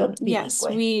población Yes,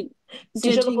 bilingüe. we Si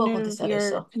did yo lo take puedo note of contestar your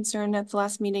eso. concern at the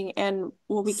last meeting, and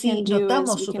what we Sí, can do is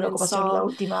notamos we su can preocupación en la install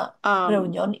última um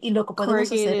reunión y lo que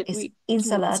podemos hacer corrugated, es we can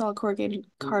instalar install corrugated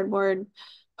cardboard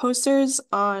posters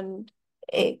on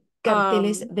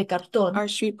carteles de cartón our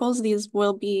street poles. These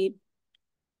will be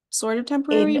sort of en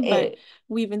temporary, but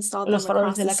we've installed los them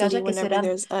faroles across de the la city calle que whenever serán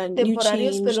there's a new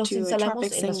temporarios, pero change los to a instalamos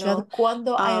traffic en la ciudad signal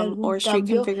cuando hay algún or street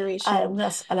cambio configuration.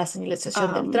 a la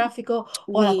señalización del tráfico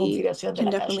o a la We configuración de can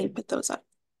la definitely calle. put those up.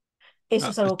 Eso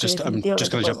es algo que I'm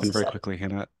just definitivamente going to jump podemos in very hacer. quickly,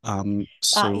 Hannah. Y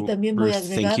So también voy a Ruth,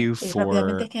 thank agregar you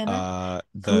rápidamente, for Hannah.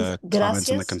 the Ruth, comments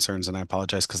and the gracias concerns, and I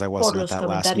apologize because I por wasn't at los that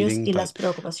last comentarios meeting. y las But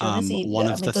preocupaciones y one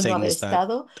of the lamento no haber things that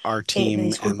estado. our Me team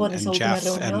disculpo en esa and última Jeff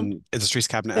reunión, and the Streets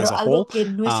Cabinet as pero a algo whole que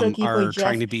nuestro equipo y are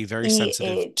trying Jeff to be very y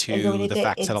sensitive el to the gabinete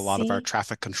fact that en a lot of our sí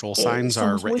traffic control signs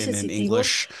are somos muy written in sensitivos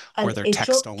English or al they're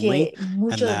text hecho only, que and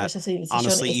mucho de that nuestra civilización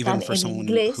honestly, even están for en someone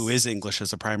who is inglés English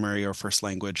as a primary or first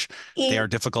language, they are y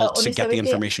difficult to get the honestamente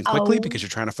information quickly because aún you're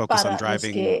trying to focus on para los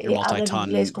driving your que hablan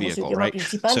inglés multi-ton como su vehicle, idioma right?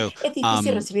 principal So es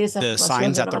difícil recibir esa the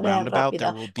información signs de at una the manera roundabout,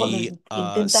 there rápida will cuando be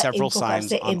intenta several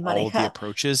signs enfocarse on en all of the manejar.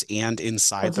 approaches and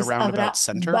inside the Entonces roundabout habrá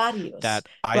center that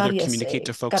either varios communicate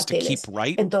to folks to keep carteles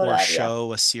right en toda el or área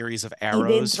show a series of y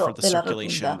arrows for dentro the de la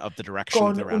circulation rotunda of the direction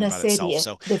of con the una roundabout itself. serie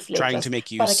So de trying to flechas make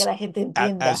para que use, la gente as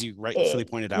entienda you rightfully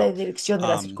pointed la out, dirección de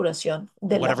la circulación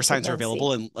de la whatever signs rotunda are en sí.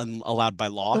 available and allowed by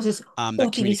law Entonces,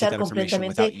 that communicate utilizar that information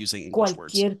without completamente using English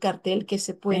words. cualquier cartel que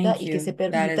se pueda Thank y que se you.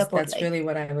 permita por That's ley. really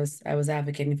what I was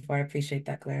advocating for. I appreciate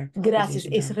that Gracias,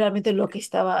 clarification, es Tom. realmente lo que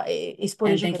estaba, es por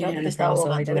And ello que thank you, realmente Hannah, for estaba also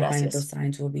abogando. identifying that those Gracias.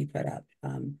 signs will be put up.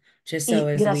 Just so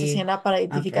Y as gracias, we, Ana, para for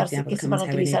identificarse example, que the se van Cummins a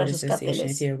Highway utilizar Neighborhood esos Association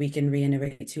is carteles here. We can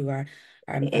reiterate to our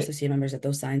associate members that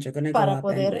those signs are going to go para up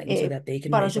poder, and so that they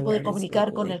can para raise yo poder awareness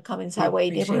comunicar con el locally. Cummins We Highway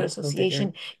Neighborhood appreciate both of your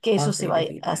Association que eso se offering va the a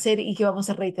feedback. hacer y que vamos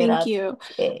a Thank reiterar you.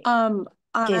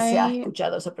 que se ha I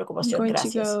escuchado esa I'm preocupación. going to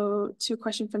Gracias. go to a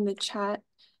question from the chat.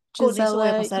 Con eso voy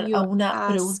a Gisela, pasar a you una asked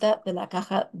pregunta de la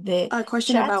caja de a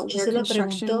question chat. about where Gisela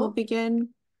construction will preguntó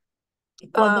begin.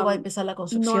 cuándo va a empezar la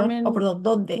construcción, o Norman, perdón,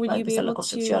 dónde would va a you be empezar la able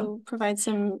construcción. to provide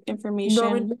some Norman,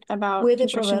 information about ¿puede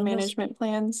construction proveernos management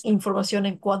plans? información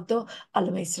en cuanto a la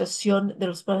administración de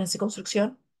los planes de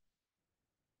construcción?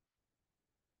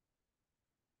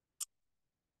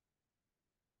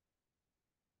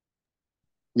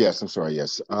 Yes, I'm sorry,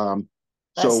 yes.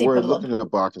 So Sí, we're perdón. looking to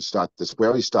embark and start this. We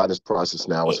already started this process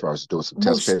now as far as doing some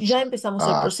test pits Ya empezamos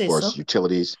el for proceso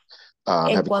utilities,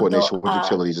 en having cuanto coordination with a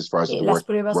utilities as far as the las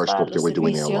pruebas work para scope that los we're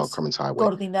doing there along servicios, Cummins Highway.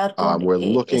 coordinar con We're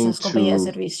looking esas compañías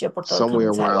de to servicio por todo el somewhere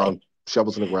Cummins Highway. around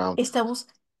shovels in the ground, Estamos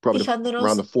probably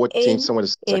around the fijándonos 14th, en somewhere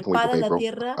the second week of para la April.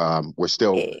 tierra We're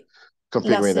still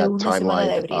la configuring that segunda semana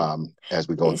de timeline abril. as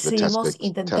we go into the test Seguimos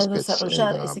intentando pits and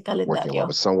desarrollar ese working along. calendario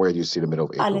But somewhere you see the middle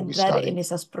of al April, we'll be entrar starting en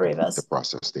esas the pruebas,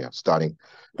 process there. Starting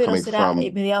pero coming será from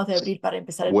mediados de abril para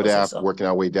empezar el Wood Ave, proceso. working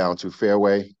our way down to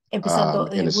Fairway, Empezando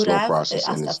in de a Wood slow Ave process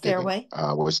in hasta this digging. Fairway,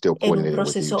 We're still en un coordinating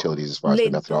with the proceso utilities as far as the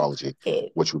lento, methodology,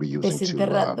 which we'll be using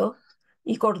desenterrando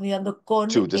y coordinando con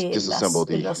to disassemble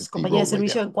las the compañías de roadway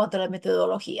servicio there. en cuanto a la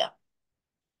metodología.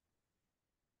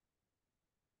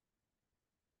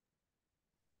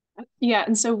 Yeah,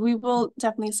 and so we will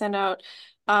definitely send out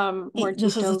more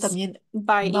nosotros details también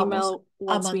by vamos email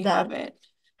a once we have mandar it.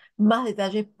 más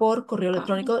detalles por correo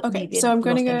electrónico ni Okay, bien so I'm los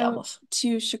gonna go tengamos. to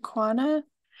Shaquana.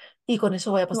 Y con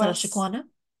eso voy a pasar a Wes, Shaquana.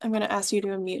 I'm gonna ask you to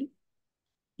unmute.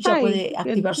 Ya Hi, puede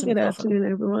activar su good micrófono.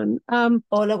 afternoon, everyone.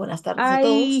 Hola, buenas tardes a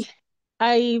todos.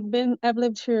 I've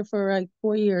lived here for like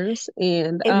 4 years,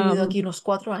 and He vivido aquí unos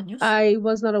 4 años I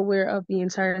was not aware of the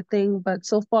entire thing, but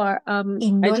so far, y I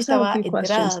no just have a estaba few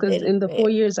questions enterada because del in the 4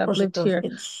 years I've lived proyecto here,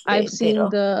 I've seen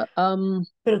entero,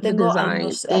 pero the tengo design,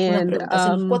 algunas and preguntas.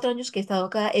 En los 4 años que he estado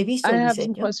acá he visto I el have some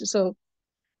diseño questions. So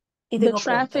y the tengo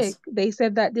traffic, preguntas. they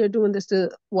said that they're doing this to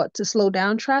slow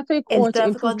down traffic El or to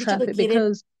tráfico, improve han dicho que traffic? quieren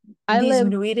Because I live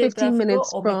disminuir el 15 tráfico minutes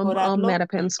o from mejorarlo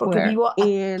Mattapan porque Square, vivo a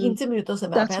and 15 minutos de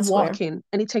that's Mattapan Square. walking,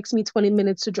 and it takes me 20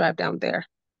 minutes to drive down there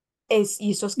Y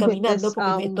eso es caminando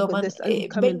porque me with toman this 20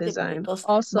 coming design. minutos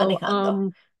Also,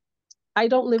 manejando. I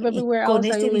don't live Y everywhere con else. I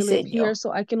este only live here, diseño,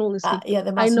 so I can only speak. y I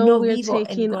además know no we're vivo en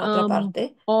taking ninguna otra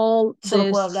parte, all solo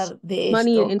puedo this hablar de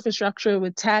money and esto. infrastructure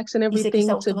with tax and Y sé que everything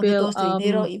estamos to tomando todo build este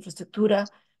dinero, infraestructura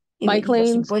y bike los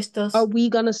lanes. impuestos Are we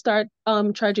gonna start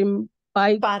charging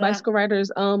para bicycle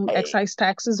riders excise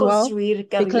tax as well? construir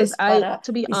Because carriles para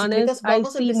to be honest, bicicletas. I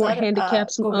Vamos a see more empezar a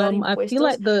handicaps. cobrar I feel impuestos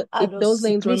like a if los those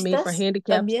lanes were made for ciclistas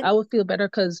handicaps, I también, would feel better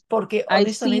because porque I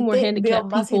see more honestamente veo handicapped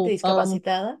más gente people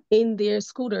discapacitada in their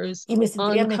scooters y me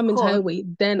sentiría on Cummins mejor Highway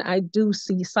than I do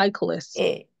see cyclists.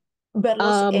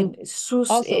 verlos en sus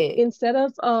Also, instead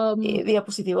of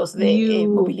diapositivos de you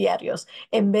mobiliarios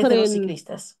en vez de los putting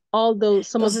ciclistas.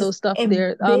 some of Entonces, those stuff en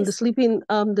there, vez the sleeping de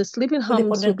humps poner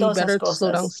would be todas esas better to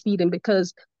slow down cosas, speeding,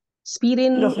 because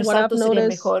speeding, los what I've resaltos serían noticed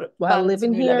mejor while para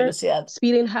living disminuir la here, velocidad,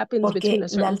 speeding happens between porque a la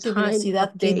certain alta time of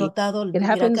velocidad que he day. notado al It vivir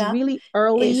happens acá really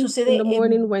early in sucede the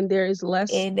morning when there is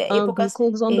less en épocas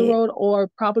vehicles on the road, or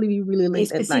probably really late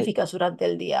at night. específicas durante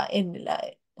el día, en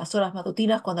las horas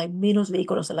matutinas cuando hay menos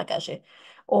vehículos en la calle,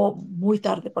 o muy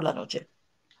tarde por la noche.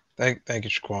 Thank you,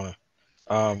 Shaquana.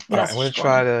 All right, I'm Gracias, going to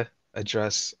try Shaquana. to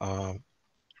address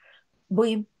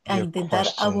Voy a your intentar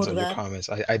questions or your abordar comments.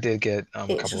 I did get a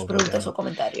couple sus of them preguntas o down.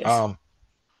 comentarios.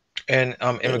 And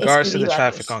in regards to Escribí the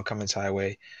traffic varios. on Cummins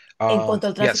Highway, En cuanto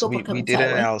al yes, tráfico por we Cummins did an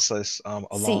Highway, analysis sí,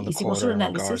 along the hicimos corridor un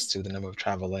in regards análisis to the number of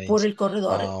travel por lanes, el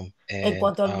corredor en and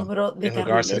cuanto al número de in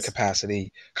regards to the carriles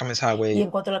capacity, Cummins y Highway,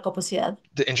 en cuanto a la capacidad.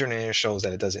 the engineer shows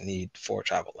that it doesn't need 4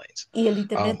 travel lanes. Y el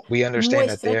internet We understand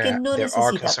that muestra que no there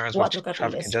are necesita concerns with 4 traffic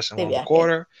carriles congestion de along the viaje.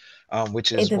 corridor,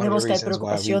 which is one of the Entendemos que hay reasons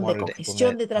why we preocupación de wanted to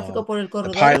congestión implement de tráfico por el the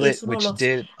corredor y pilot, es uno de which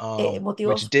los which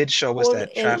motivos did show us por that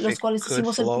los traffic cuales could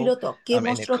hicimos el flow, piloto, que and it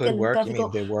mostró que could el work. I mean,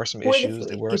 tráfico there were some puede issues,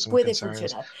 there fluir, were que some puede concerns,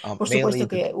 funcionar. Por mainly supuesto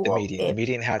que the hubo median. The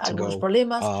median had to algunos go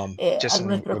problemas, just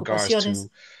algunas in regards preocupaciones, to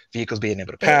vehicles being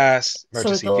able to pass,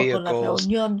 sobre emergency todo con la vehicles,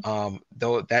 reunión,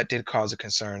 though that did cause a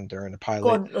concern during the pilot,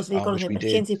 con los vehículos de which we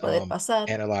did emergencia y poder pasar,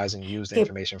 analyze and use the que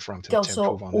information from to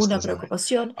causó improve on this una design.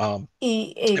 preocupación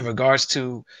y In regards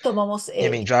to, tomamos I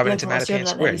mean, driving la into información, Mattapan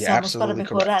la Square, you're analizamos para absolutely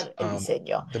correct. mejorar el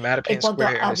diseño. The En Mattapan cuanto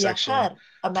Square a intersection viajar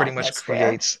a pretty Mattapan much Square,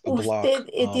 creates a block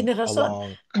usted tiene razón.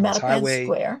 along Cummins Mattapan Highway,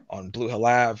 Square, on Blue Hill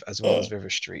Ave, as well as River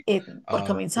Street, por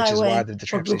Cummins which is why Highway, the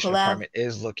por Blue Transportation Hill Ave, Department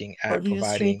is looking por at River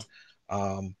providing Street.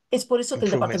 Es por eso que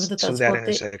el improvements Departamento de to that Transporte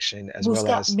intersection, as well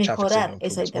busca as traffic signal mejorar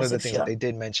esa improvements. One of the things that they intersección,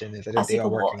 did mention is that así they are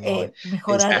como working on is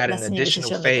mejorar add la an additional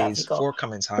señalización de phase tráfico. for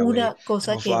Cummins Highway Una to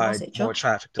cosa que hemos provide hecho more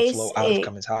traffic to flow es out of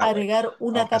Cummins Highway. agregar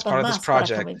una As capa part of this más para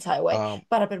project, Cummins Highway,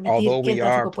 para although permitir que el we are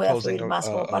tráfico pueda proposing fluir más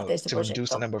como parte de este to reduce the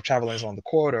proyecto. number of travel lanes along the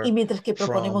corridor Y mientras que from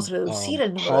proponemos reducir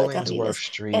el número de Hollingsworth carriles en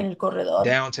Street el corredor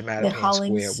down to de Mattapan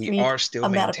Hollins Square, we Street are still a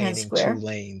Mattapan maintaining 2 Square,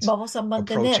 lanes vamos a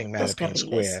mantener approaching 2 Mattapan carriles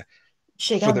Square for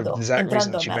the llegando, exact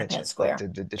reason entrando a that you Mattapan mentioned. Like Square,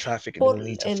 the traffic por will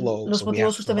need to flow, los so we have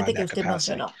motivos to justamente provide que that usted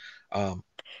capacity. mencionó,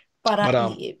 para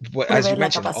As you proveer la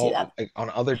mentioned, capacidad. on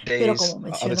other Pero days, como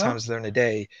other mencionó, times during the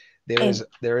day,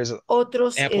 there is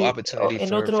otros, ample opportunity en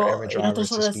for errant en drivers otras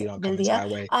to horas speed on del Cummins día,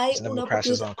 Highway. hay There's a number una of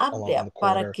crashes oportunidad along amplia the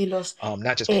para corridor, que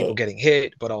not just people getting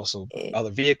hit, but also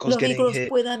other vehicles getting vehículos hit,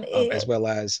 puedan as well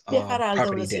as viajar a alta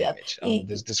property velocidad. damage. Y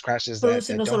There's crashes that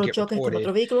producen no don't solo get choques con reported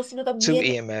otros vehículos, sino to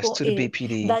también EMS, to the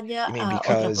BPD. daña I mean, a otra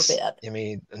because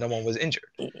propiedad. no one was injured.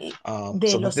 De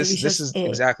So los this servicios is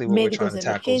exactly what we're trying médicos to de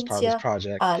tackle as part of this emergencia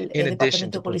project. al In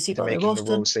addition Departamento to Policíaco de making the road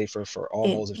Boston. safer for all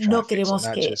modes of No traffic, so queremos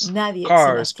not que just nadie se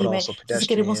cars, but lastime, also entonces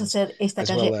queremos pedestrians, hacer esta as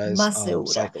well calle as más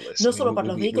segura, cyclists. no I mean, solo para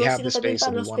los we vehículos, have sino the también space, so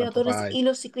para we los want to peatones provide y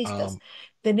los ciclistas.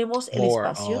 Tenemos el more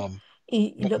espacio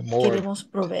y lo more queremos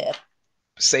proveer.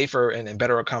 safer and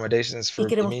better accommodations Y for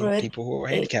queremos proveer people who are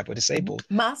handicapped or disabled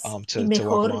más y to walk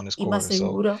mejor along this y más corridor. So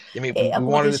seguro, I mean, we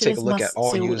wanted to take a acomodaciones look at más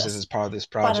all users as seguras part of this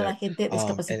para la project, gente and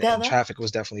discapacitada traffic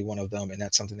was definitely one of them, and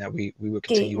that's something that we will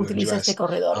que continue to utiliza este address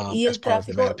corredor. Y as el part of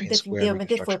the tráfico Mattapan Square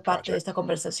definitivamente fue reconstruction parte de project. esta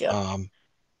conversación.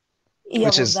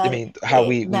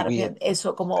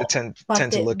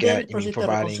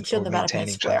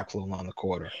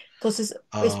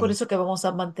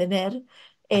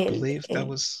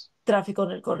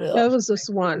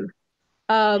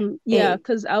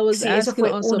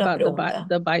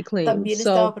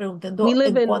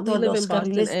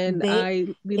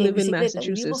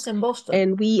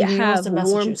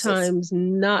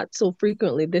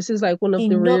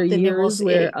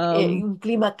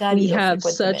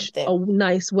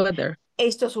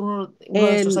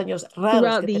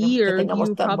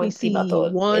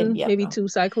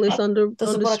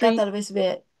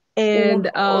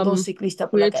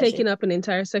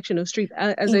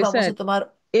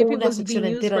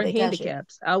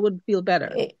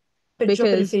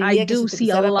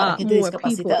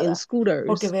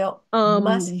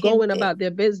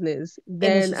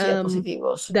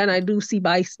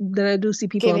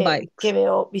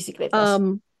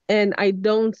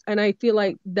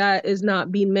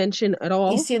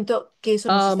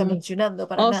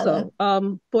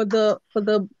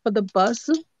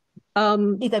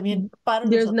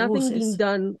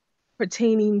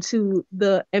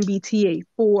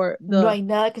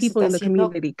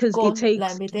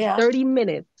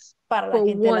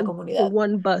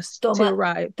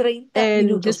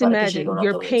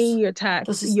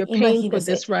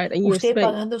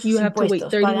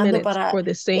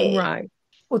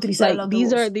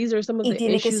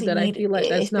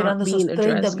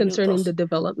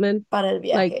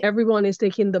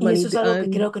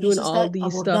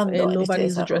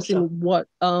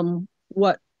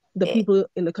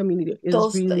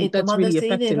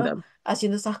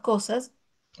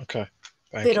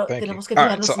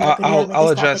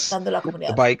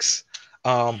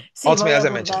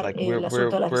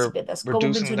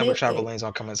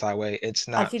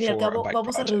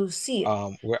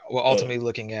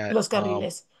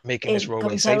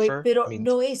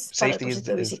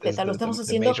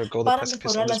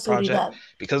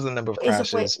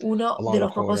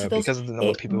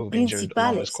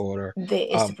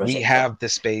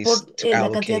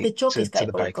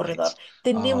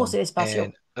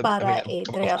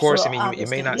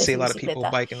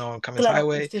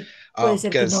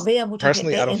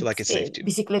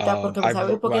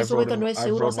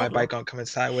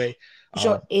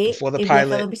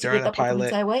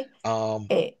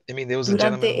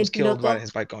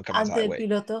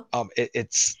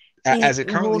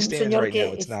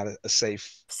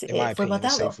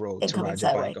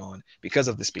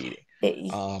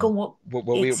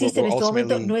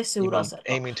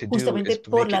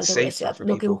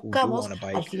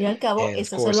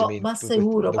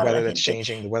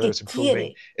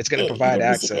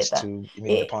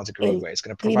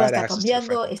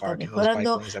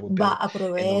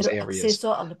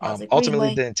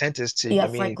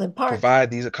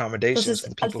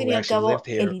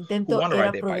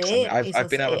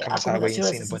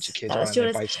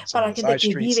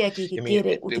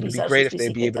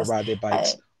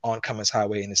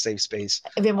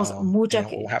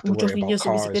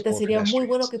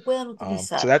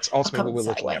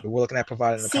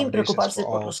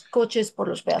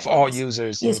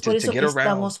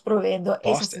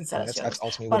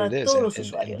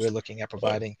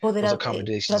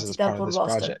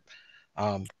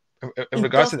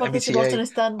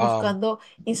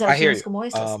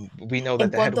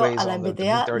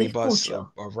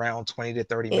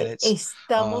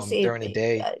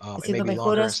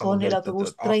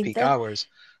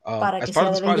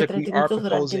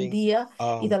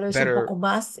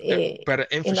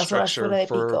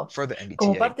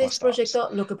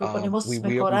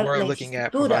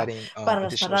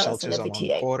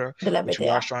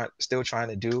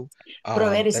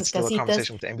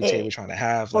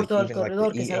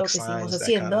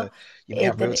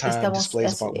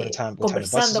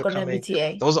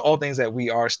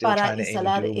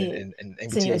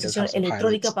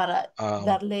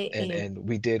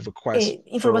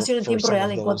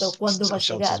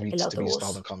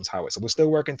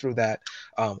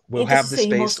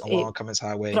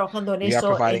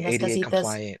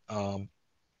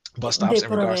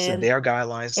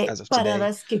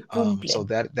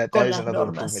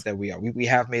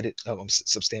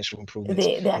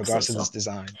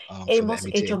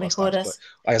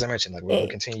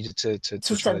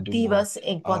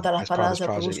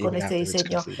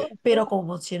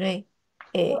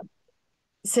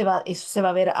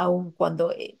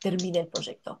 termine el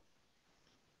proyecto.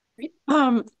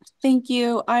 Thank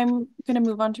you. I'm gonna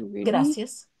move on to Rudy.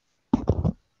 Gracias.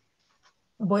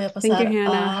 Voy a Thank you, pasar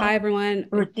Hannah. a Hi, everyone.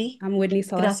 Rudy. I'm Whitney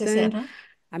Gracias, Celestin. Ana.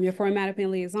 I'm your foreign Mattapan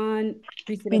liaison,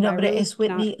 Mi preceded by nombre Ruth, es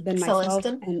Whitney then myself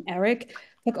Celestin. and Eric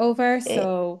took over.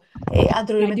 So I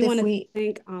do Anteriormente want to fui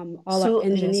thank all our su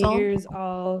liaison engineers,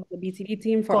 all the BTD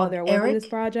team for all con their work on this Eric.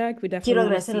 project. We Quiero definitely want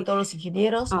to agradecer a see todos los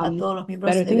ingenieros, a todos los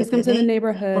miembros better de things come to the BTD por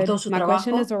neighborhood. todo su My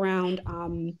question trabajo. is around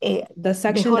the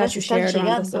section Mejoras that you están shared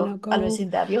around the llegando al Sunoco.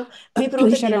 vecindario. Mi You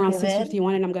pregunta shared tiene around que ver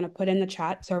 651, and I'm going to put in the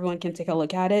chat so everyone can take a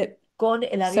look at it. con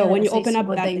el área So de when la you open up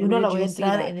that 651. La image, voy a you'll see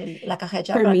entrar that. en la caja de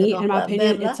chat For para que me, todos in my puedan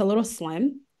opinion, verla. it's a little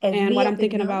slim. En And mi what I'm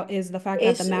thinking opinión, about is the fact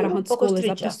that the es un Matterhorn poco School is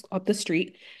estrecha. up the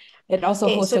street. It also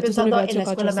hosts Estoy the Tucson pensando en la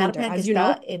Cultural escuela Center. Marpen, que As you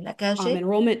está know, en la calle,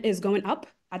 enrollment is going up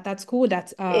at that school.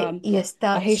 That's y a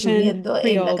está Haitian subiendo en la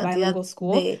Creole cantidad bilingual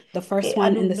school, de the first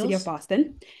one in the city of alumnos.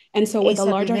 Boston. And so with the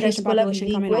Esa larger primera Haitian escuela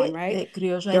population coming on, bilingüe right? de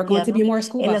criollo There are going to be haitiano more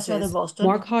school en la ciudad de buses, Boston.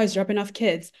 more cars dropping off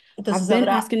kids. Entonces I've been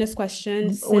habrá asking this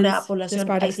question una since this población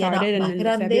project haitiana started and más in the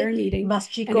February grande, meeting. más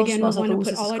And chicos, again, we más want to put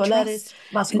autobuses all our escolares, trust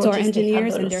más into our coches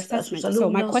engineers dejando and their a sus assessment. So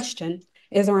my alumnos. question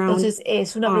is around Entonces,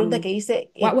 es una pregunta que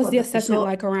hice what was the cuando assessment empezó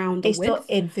like around the esto width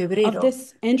en of febrero.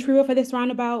 this entry for this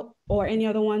roundabout or any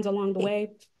other ones along the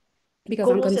way? Because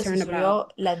I'm ¿Cómo se concerned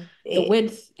about asesoró the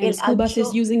width and el school buses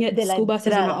ancho using it. de la School buses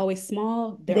are not entrada always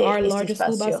small. There de are este larger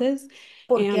school espacio? buses.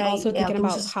 Porque And hay also thinking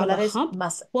about autobuses how the escolares hump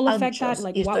más will affect that. anchos.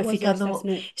 Like, Y what was your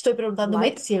assessment estoy preguntándome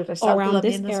like si el resalto around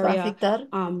this también nos va a area, afectar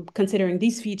considering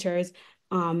these features,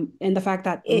 and the fact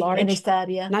that en esta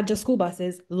área. not just school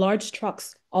buses, large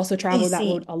trucks also Y travel that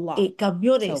road sí, a lot.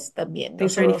 camiones So también, no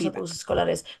thanks for solo any los feedback. autobuses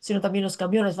escolares, sino también los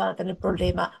camiones van a tener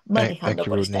problema Thank manejando you,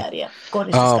 por esta Rodney. área con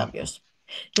estos cambios.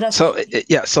 Gracias. So Whitney.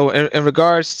 yeah, so in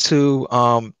regards to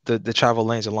the travel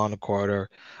lanes along the corridor,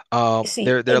 Sí,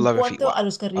 they're en 11 feet cuanto a wide.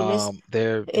 los carriles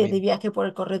They're de viaje por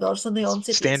el corredor son de 11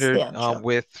 pies de standard ancho,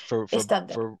 width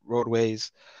estándar for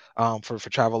roadways, for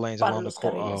travel lanes para along los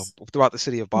carriles throughout the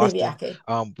city of de Boston. viaje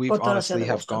We've por toda la ciudad honestly de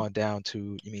have Boston. gone down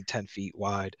to 10 feet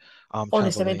wide travel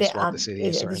lanes Honestamente, throughout the han city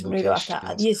in certain disminuido hasta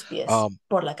a locations. 10 pies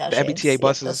por la The calle en MBTA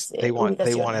buses, ciertas they want at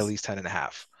ubicaciones. least 10 and a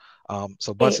half.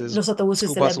 So Los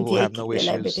autobuses school de la buses will have MTA, no de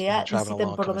la issues MBTA traveling necesitan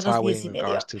along por lo Cummins menos Highway 10 in y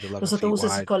regards medio. to the Los 11 feet autobuses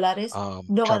wide escolares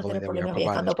no van a travel lane tener that we are problema providing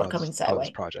viajando as por part of Cummins this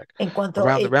Highway. project. En cuanto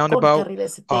Around the con roundabout,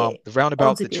 carriles de the roundabout,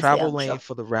 11 the pies de travel lane ancho.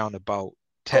 for the roundabout,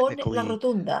 Con la technically,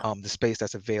 rotunda, the space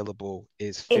that's available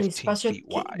is el 15 espacio feet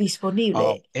wide.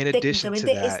 disponible In addition to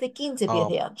técnicamente es that, de 15 pies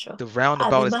de ancho. the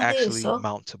roundabout is Además de actually eso,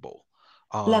 mountable.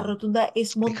 la rotunda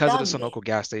es Because of the montable. Sunoco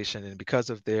gas station and because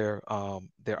of their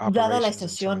Dada la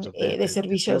operations in terms estación of de the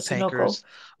servicio fuel Sunoco tankers,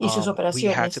 y sus we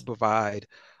had to operaciones provide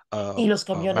y los a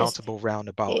camiones mountable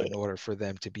roundabout in eh, order for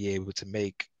them to be able to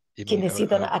make, que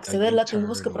necesitan a accederla,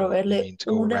 tuvimos que U-turn, or proveerle to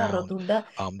go una around rotunda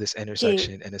this que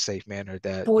intersection in a safe manner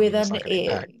that it's puedan not going to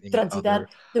impact transitar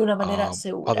de una manera other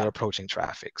segura approaching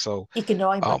traffic. So y que no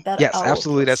va a impactar yes, a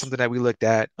absolutely, that's otros something that we looked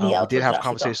at. ni a We did otro have tráfico.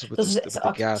 conversations with Entonces,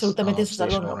 the gas absolutamente eso es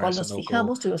algo station en lo owner at cual nos Sunoco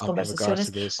fijamos, tuvimos in regards to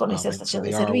conversaciones this, con esa and so estación de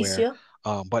they are aware. servicio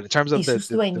But in terms y of the sus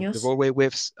dueños roadway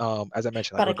widths, as I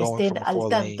mentioned, like para we're que going estén from a al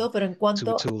 4-lane tanto, pero en to a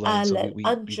cuanto 2-lane, so al we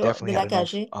ancho de definitely have la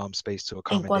enough calle, space to en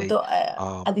accommodate cuanto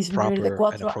a disminuir de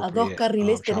proper and 4 a 2 appropriate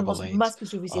carriles, travel tenemos lanes más que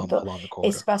suficiente along the corridor.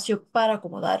 espacio para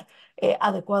acomodar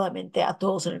adecuadamente a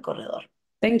todos en el corredor.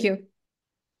 Thank you.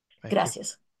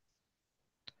 Gracias.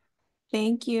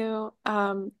 Thank you.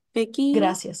 Vicky,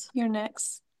 Gracias. you're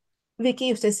next.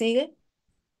 Vicky, ¿usted sigue?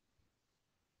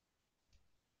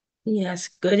 Yes,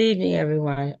 good evening,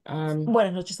 everyone.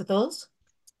 Buenas noches a todos.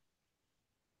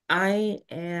 I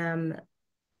am,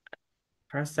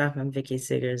 first off, I'm Vicky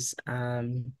Siggers,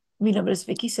 Mi nombre es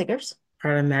Vicky Siggers,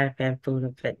 part of Mattapan Food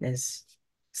and Fitness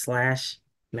 /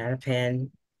 Mattapan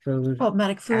Food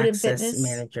Problematic Food and Access Fitness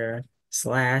Manager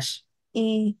 /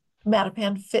 y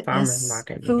Mattapan Farmers Fitness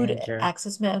Market Food Manager.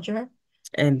 Access Manager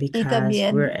And y because we're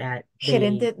también at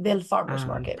gerente the del Farmers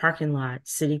Market. parking lot,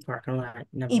 city parking lot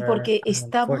Y number porque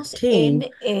estamos 14, en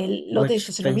el lote de which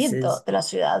estacionamiento faces de la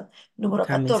ciudad número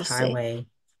Cummins 14, Highway.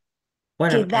 What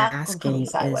que I'm da con asking Cummins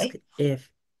is Highway,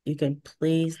 if you can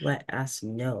please let us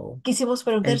know quisimos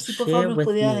preguntar and si por favor share nos with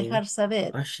pudiera me dejar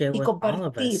saber or share y with all of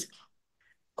compartir us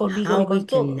conmigo how y we con can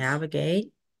todos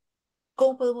navigate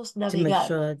cómo podemos to make navegar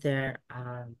sure that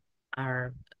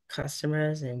our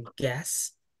customers and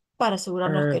guests para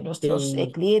asegurarnos are que nuestros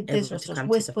being clientes, able to nuestros come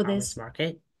to the farmers huéspedes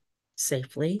market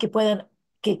safely. que puedan,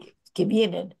 que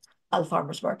vienen al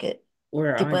Farmers Market,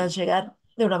 We're que puedan on llegar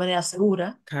de una manera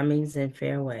segura. Cummins and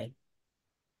Fairway.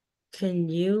 Can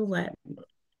you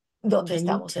 ¿Dónde can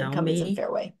you estamos en tell Cummins and me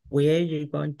Fairway? where you're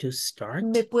going to start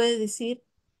 ¿Me puede decir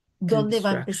dónde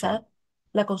va a construction? empezar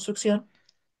la construcción?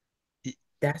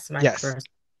 That's my Yes, first.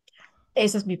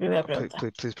 Esa es mi primera pregunta.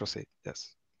 please proceed.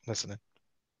 Yes, listening.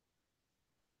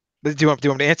 Do you want me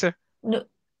to answer? No,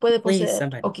 ¿Puede Please, proceder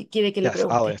somebody. o quiere que le Yes, I'll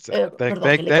pregunte? answer.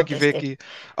 Perdón, que le Thank you, conteste. Vicky.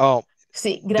 Um,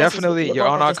 Sí, gracias, definitely, Vicky. Le you're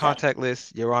puedo on our contestar. contact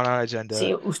list. You're on our agenda.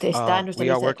 Sí, usted está en nuestra We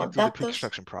are lista de working through the contactos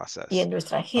pre-construction y process. en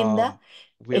nuestra agenda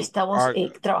We estamos are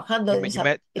trabajando you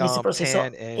met en ese proceso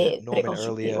Tan and Norman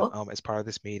earlier preconstructivo. as part of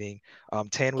this meeting.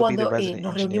 Tan would be the Cuando resident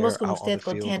nos engineer reunimos con out on the usted,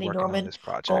 con field Tan y working on Norman, this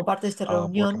como project, parte de esta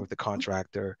working reunión, with the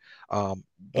contractor.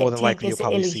 More than Tan, likely, que you'll es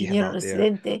probably el see him ingeniero out there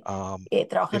residente, if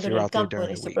trabajando en you're el out there campo en during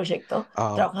the este week. proyecto,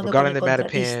 trabajando con Regarding el the Mattapan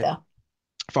contratista.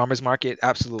 Farmers Market,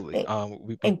 absolutely.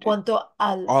 En cuanto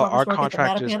al All Farmers our Market de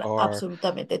contractors Mattapan, are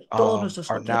absolutamente todos nuestros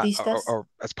are not contratistas, or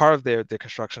as part of their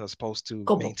construction are supposed to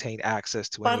como maintain access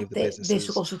to any of the parte de su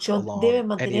businesses construcción, along deben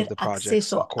any of mantener the projects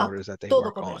acceso a corridors that they todo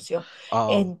work on. comercio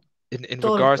Um, en in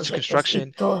todos los regards to proyectos y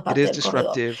construction, toda it parte is del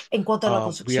corredor. disruptive. En cuanto a la We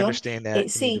construcción, understand that the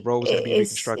sí, road is going to be es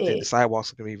reconstructed, the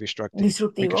sidewalks are going to be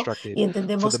disruptivo reconstructed. y For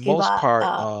entendemos the que most va part,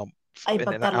 a and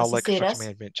impactar I'll las let construction aceras,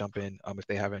 management jump in if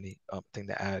they have any thing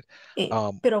to add.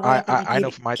 pero voy a I know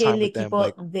permitir from my que time el with them, equipo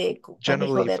like de manejo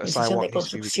generally, de if a administración sidewalk de needs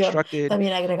to be construcción reconstructed,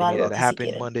 también agrega they need algo that to aquí si happen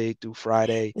quieren. Monday through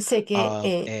Friday. Sé que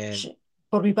And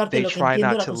por mi parte they lo que try entiendo,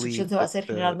 not la to leave construcción se va a hacer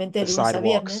generalmente de the lunes a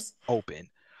sidewalks viernes open.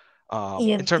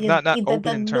 y In terms not open in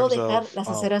intentan no terms dejar of las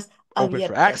aceras open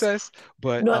for abiertas, access,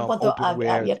 but no en cuanto open a where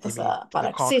abiertas the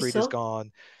para concrete is acceso,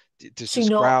 gone, there's just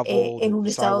sino gravel, en un the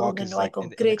estado sidewalk donde is no hay like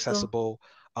concreto, inaccessible.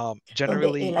 donde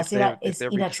Generally, la acera if es they're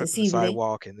reconstructing the inaccesible.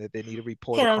 sidewalk and they need to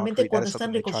repour the Generalmente concrete, that cuando is están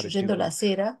something they try to reconstruyendo la do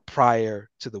acera, prior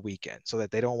to the weekend, so that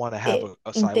they don't want to have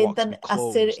a sidewalk to be intentan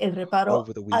hacer closed el reparo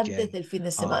over the antes weekend, del fin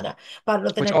de semana, para no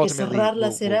which tener que ultimately cerrar la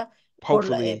will acera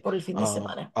hopefully por el fin de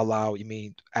semana. allow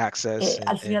access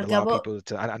Al fin y and al allow cabo, people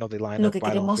to. I know they line lo up que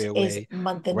right on queremos es Fairway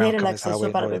mantener around el Cummins Highway acceso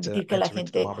in para order to permitir que la enter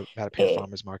into the gente Mattapan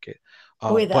Farmers Market.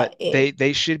 pueda But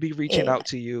they should be reaching out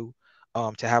to you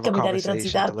to have a caminar y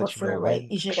conversation to transitar por let you know Fairway when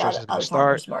y llegar construction is going to al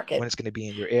start, Farmers when Market. it's going to be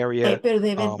in your area. Pero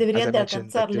As I deberían de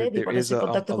mentioned, like alcanzarle, de there is ponerse en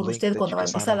contacto a con link usted that cuando you va a can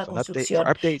sign empezar up la for for construcción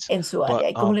updates, en su but área.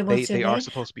 Y como le they are mencioné,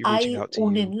 supposed to be reaching hay out to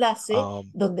un you enlace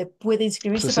donde puede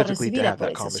inscribirse para specifically to recibir have that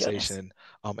actualizaciones. conversation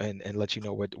and let you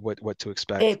know what to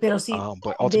expect. Pero sí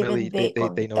But deben ultimately, de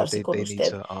they know conectarse con they need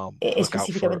usted to look out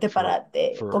específicamente para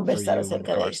for conversar you in acerca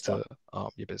de regards to esto.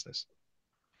 your business.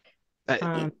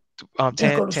 Um, Y con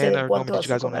Tan usted en or Norman, cuanto did a you su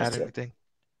guys want to add comercio. anything?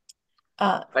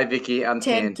 Hi, Vicky. I'm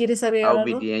Tan, Tan. ¿quieres agregar I'll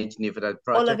be algo? the engineer for that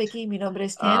Hola project. Becky, mi nombre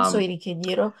es Tan, soy el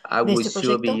ingeniero I de will este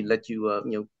surely proyecto. let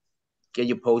you, get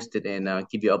you posted and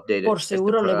keep you updated Por as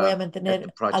seguro le voy a as the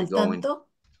mantener project al going. tanto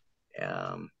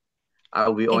I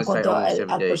will be en on site cuanto almost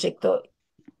every al day. proyecto.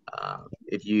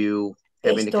 If you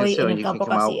have any Estoy en concern, el you can campo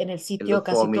come out en el and sitio look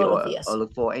for casi me todos los or días.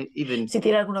 look for even Si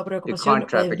tiene alguna the preocupación,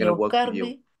 puede contractor venir a going to work with you.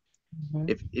 buscarme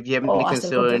If you have o any hasta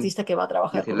el concern, contratista que va a you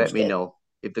trabajar can con let me usted. know.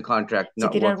 If the contract Si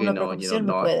not tiene alguna working or preocupación, me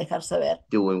not puede dejar saber.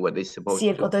 doing what they're supposed Si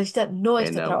to el do, contratista no and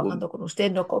está trabajando con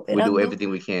usted, no we'll do cooperando, everything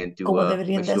we can to como make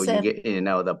deberían de sure you hacer, get in and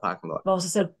out of the parking lot. vamos a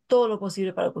hacer todo lo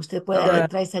posible para que usted pueda All right.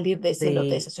 entrar y salir de ese lote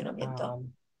de estacionamiento.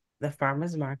 The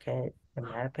farmers market, the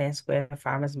Mattapan Square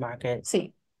Farmers Market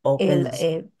Sí, el opens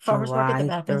Farmers Market de July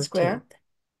Mattapan Square 13th.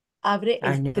 abre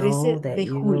I el know 13 that de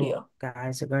you julio.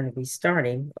 guys are going to be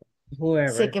starting, Sé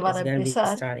whoever que van is a going to be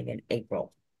empezar starting in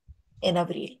April. en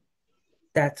abril.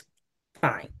 That's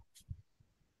fine.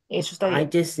 Eso está I bien.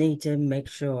 just need to make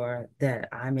sure that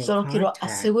I'm in Solo quiero contact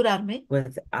asegurarme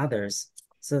with others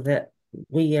so that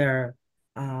we are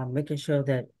making sure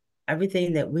that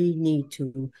everything that we need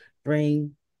to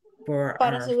bring for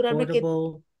para our asegurarme que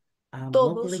affordable, locally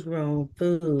todos grown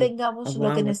food, tengamos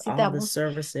lo que along with all the necesitamos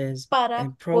services para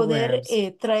and poder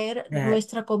programs traer that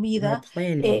nuestra we're comida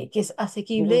planning que es will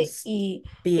asequible y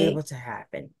be able to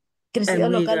happen. crecida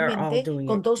And we are all localmente doing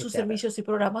con it todos sus together. servicios y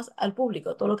programas al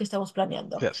público, todo lo que estamos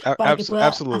planeando, Yes, para que pueda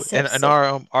absolutely. And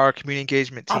hacerse. our community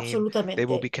engagement team, they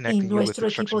will be Absolutamente. Y connecting you with the nuestro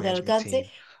construction equipo de management alcance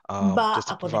team, va just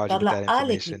to a provide you with that conectarla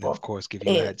al information and of equipo course give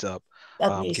you a heads up, give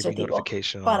you administrativo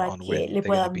notification para on que when le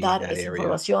they're going to puedan be in dar that esa area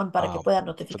información, para que puedan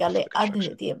for the notificarle antes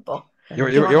de construction. tiempo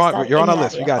que van a You're estar on en our el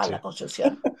list. We área got para you. la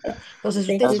construcción. Entonces,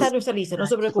 Thank usted you está en so nuestra lista, no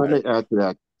se much. If I may preocupe. add to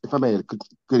that, if I may,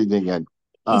 good evening again.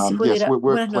 Y si Yes, pudiera, we're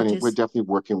buenas planning, we're noches. definitely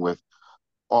working with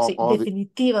Sí, all of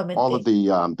definitivamente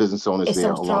the business owners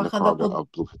there estamos along the trabajando corridor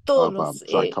con todos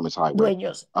los Cummins Highway.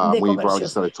 dueños de We've already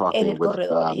comercios started en talking el with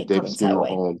corredor y en Davis Cummins Funeral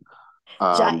Highway. Home,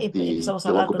 Ya empezamos a the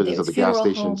hablar local con business of David's the gas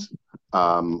Funeral Home,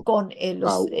 stations. con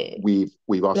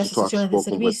We've also las estaciones de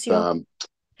spoken with servicio.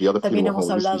 the other También funeral home. hemos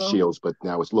It used to be hablado Shields, but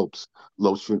now it's Lopes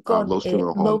con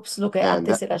Funeral Home. Lopes, lo que And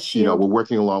antes that, era you know, Shield, we're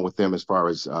working along with them as far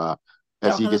as he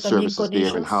trabajando gets también services con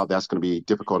there and how ellos that's going to be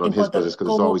difficult on en his cuanto business a because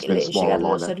it's cómo always been small llegar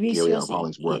along los that area servicios of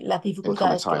Hollingsworth y las and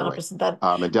Cummins dificultades que van a Highway. presentar And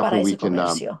para definitely ese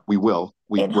comercio we will.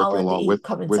 We're en working Holland along y with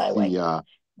Cummins Highway.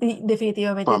 the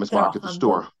Definitivamente farmers market, the trabajando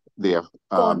store,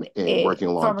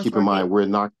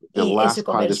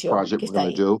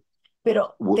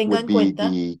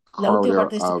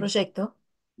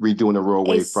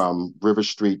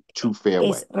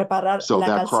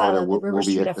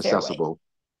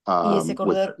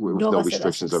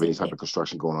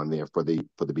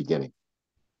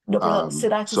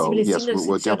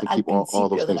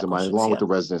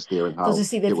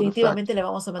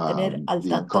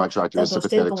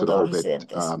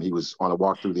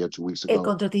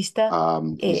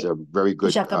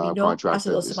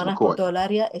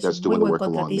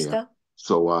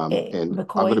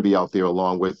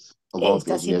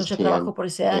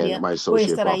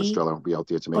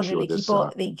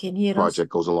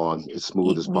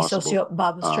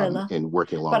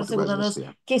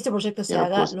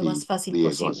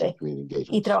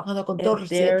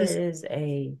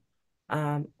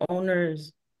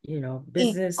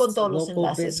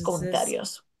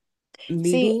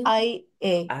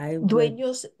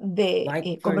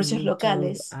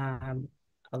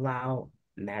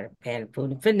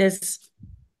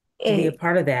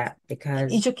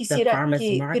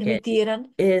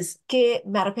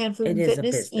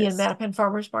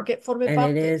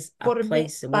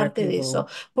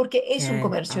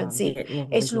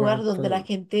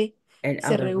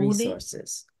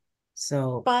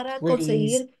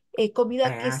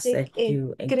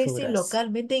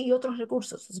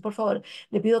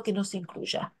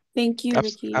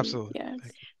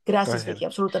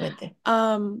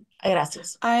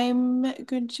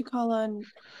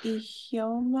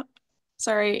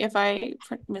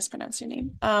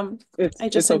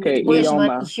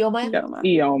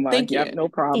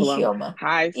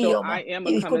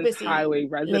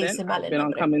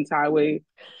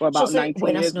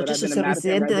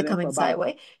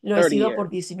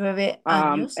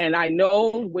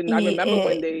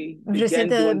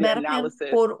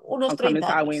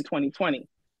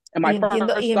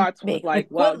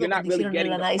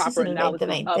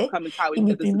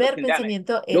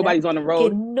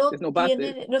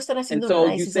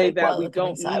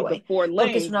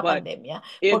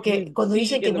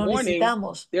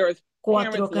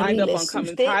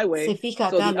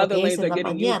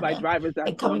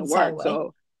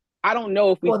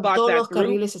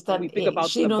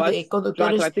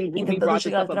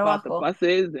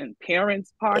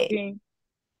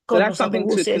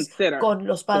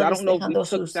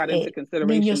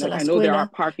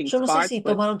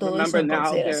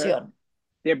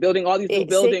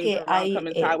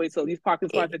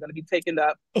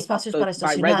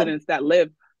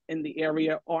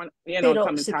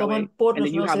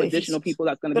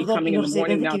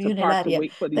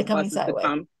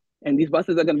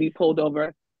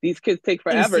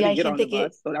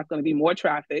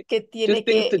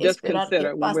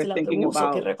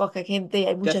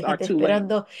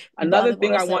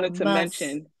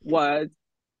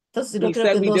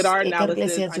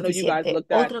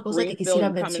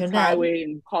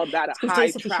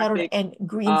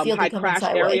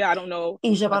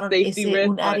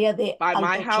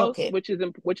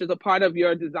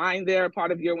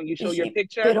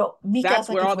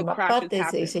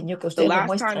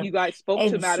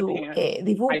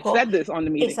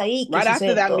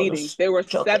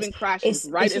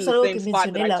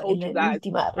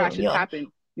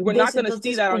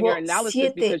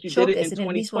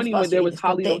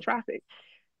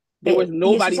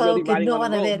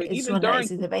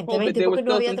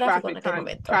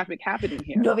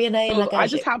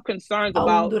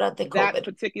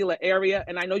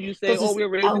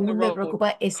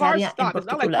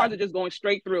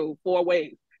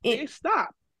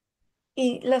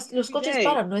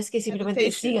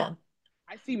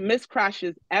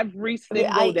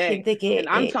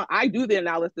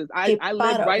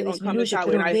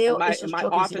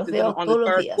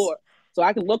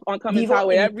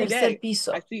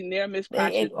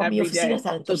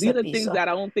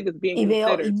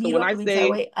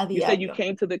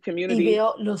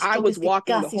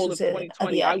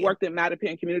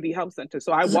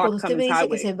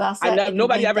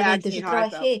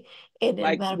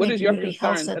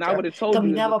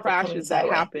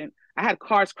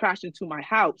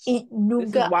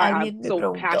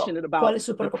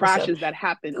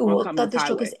 Cummins tantos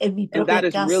Highway. choques en mi And that propia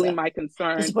is really casa. my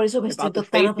concern Entonces, por eso me about siento the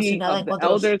tan safety apasionada en of the cuanto a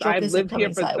los elders. I've choques en lived here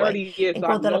Cummins for Highway, 30 years, en so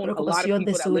I've cuanto a la known a lot of preocupación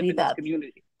de people that live in this seguridad.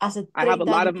 community. Hace I have a 30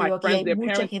 lot años of que my vivo aquí, hay friends, their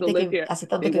mucha parents still gente live que here. hace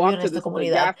tanto They que vive walk en to esta the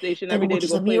comunidad. gas station Tengo every day to muchos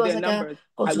go play amigos their acá numbers.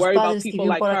 con I sus worry about padres que people viven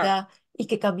like por her. acá y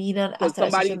que caminan Because hasta la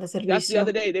estación somebody de just the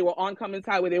other servicio day, they were on Cummins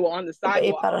Highway, they were on the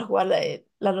sidewalk. para jugar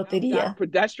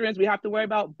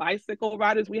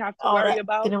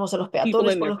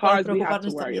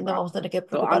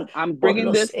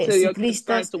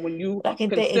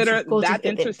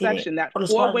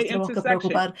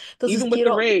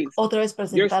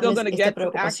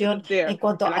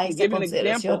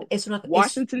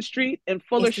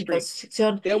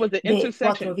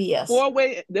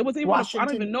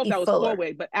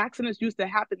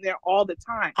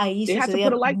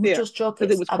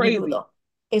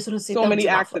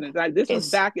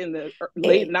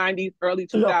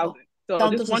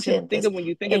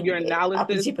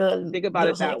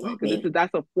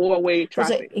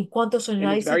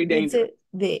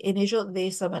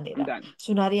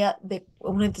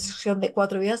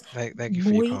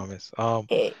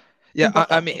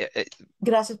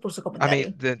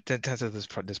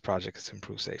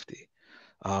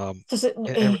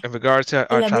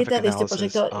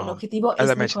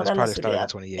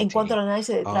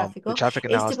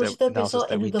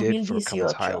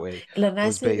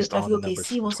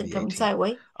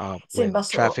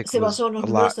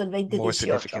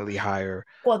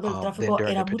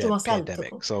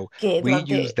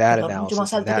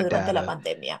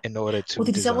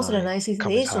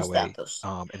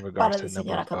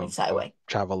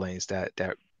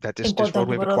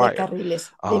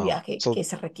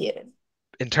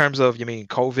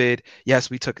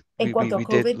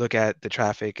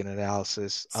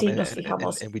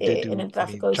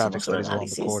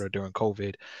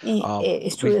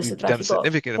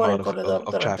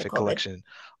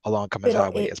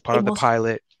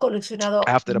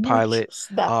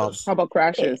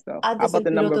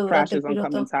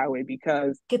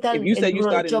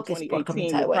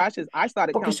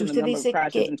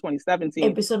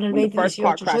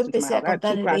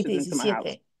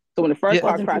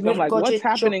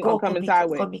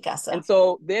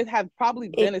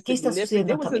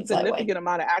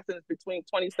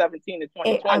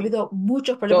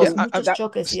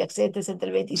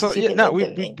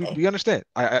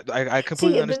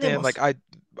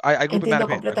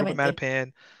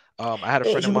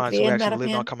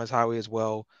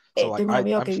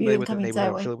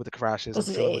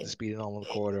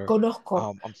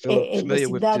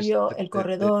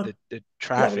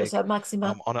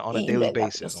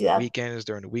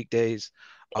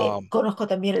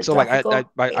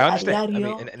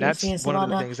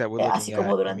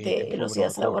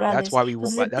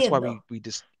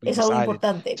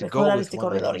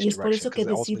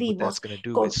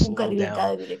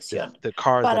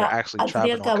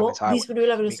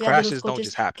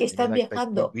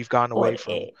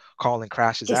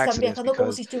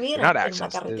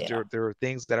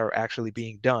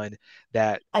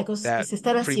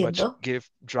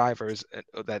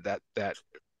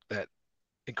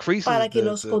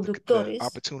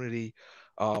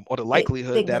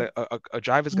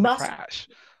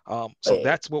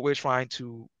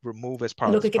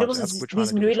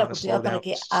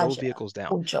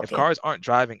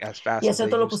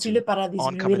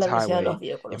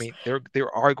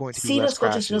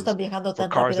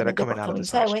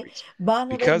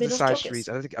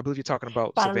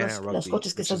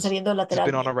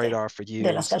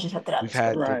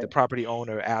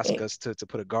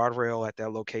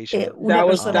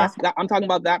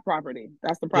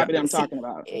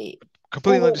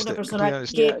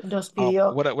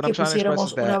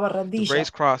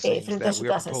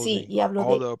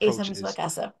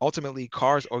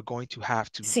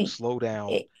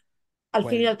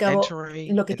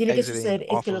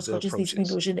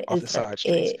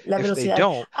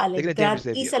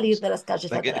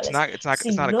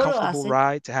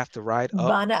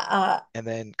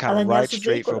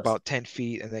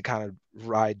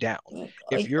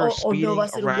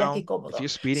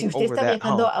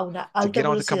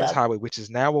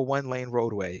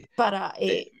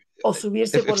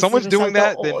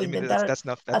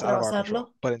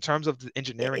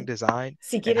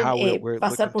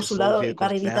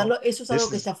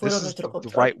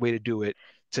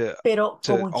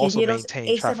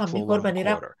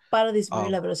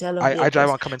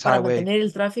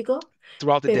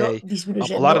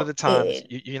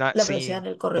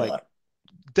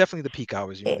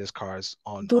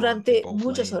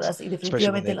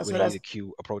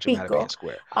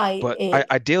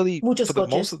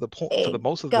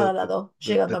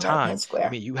time, Times Square.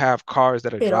 you have cars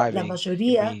that are Pero la driving,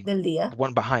 mayoría del día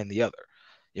one behind the other.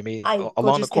 hay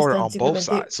Along the coches que corner están on both simplemente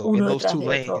sides. So in uno those detrás two de otro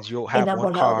lanes, you'll en have one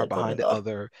ambos lados car del behind the corredor.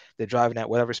 other. They're driving at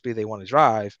whatever speed they want to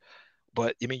drive.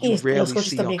 But you Los rarely coches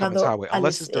see están on Cummins viajando Highway,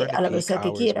 unless it's during a the la peak velocidad que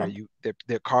hours where quieran.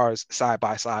 they're cars side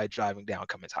by side driving down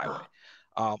Cummins Highway.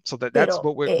 So that's pero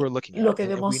what we're looking lo at. que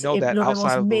And we vemos, know that lo vemos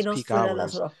outside of those menos peak fuera de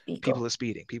las hours, horas people pico. are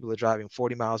speeding. People are driving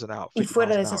 40 miles an hour, Y 50 fuera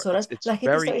miles de an hour. esas horas, It's la gente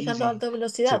very está viajando a easy alta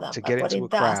velocidad, to a get into a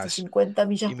 40, hasta crash. 50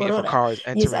 millas por If a hora. car is Y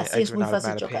entering así es muy out of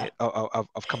fácil chocar.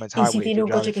 of Cummins Y si Highway if tiene you're un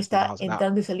driving coche que 50 está miles an hour.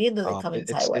 entrando y saliendo de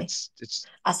Cummins Highway It's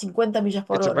a 50 millas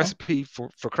por a hora, recipe for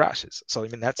crashes. So I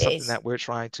mean that's something that es, we're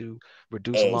trying to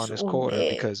reduce along this corridor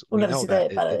because we una know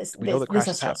receta that we know the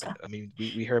crashes happen. desastrosa. I mean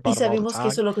we hear Y about them all the sabemos que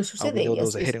eso time. es lo que We sucede know y there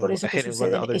was a es por eso que hit and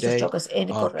run the suceden other esos day choques en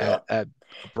el corredor. at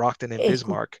Brockton and Escu-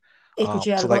 Bismarck.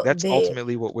 Escuché So algo like that's de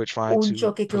ultimately what we're trying un to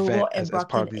choque que prevent hubo en as part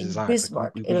Brockton, of these en designs. Like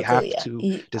Bismarck we el otro have día. to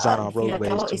Y design our al fin y al roadways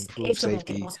cabo to es improve eso lo que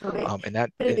safety. queremos prever, And that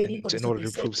prevenir por in esos order to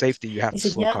improve principios. safety, you have to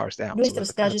slow Diseñar cars down. So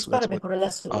nuestras calles para that's what mejorar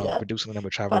la seguridad, reducing the number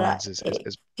of travel para lanes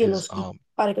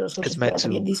para que los coches meant puedan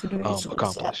también to disminuir su velocidad.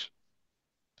 accomplish.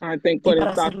 I think Y putting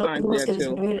para stop hacerlo signs tuvimos there que too.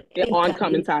 disminuir Yeah, el on carril,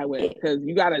 Cummins Highway, because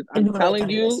you gotta. el I'm número de telling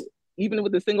carriles. you, even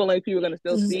with the single lane, people are gonna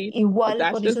still Entonces, speed. But igual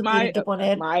that's con just eso tienen que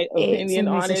poner my opinion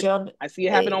on it. señalización I see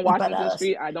it happen on y Washington paradas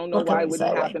Street. I don't know por why it Cummins wouldn't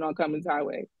Highway. happen on Cummins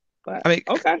Highway. But I mean,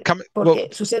 okay. Porque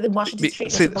sucede en Washington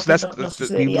Street, no sé por qué no we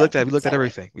sucedería looked en at Cummins Highway.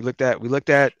 everything. We looked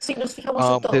at Sí, nos fijamos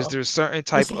en todo. there's certain Nos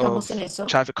type fijamos of en eso.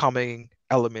 traffic calming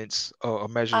elements or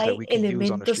measures that Hay we can use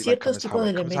on a elementos, street like ciertos Cummins tipos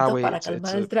de Highway. Cummins elementos Highway, para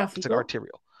calmar el it's tráfico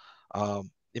arterial.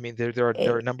 I mean, there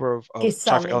are a number of que traffic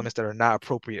salen elements that are not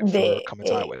appropriate for de Cummins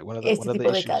Highway. One of este the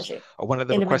tipo de issues calle. or one of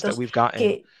the requests that Elementos we've gotten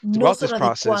que no throughout son this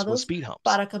process was adecuados speed humps.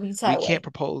 para Cummins We Highway can't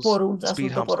propose por un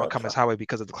speed asunto humps por on Cummins otro. Highway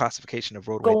because of the classification of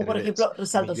roadway Como that por it is. ejemplo, I mean,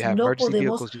 resaltos. you have No emergency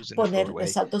podemos vehicles using this poner roadway.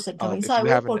 resaltos en Cummins If you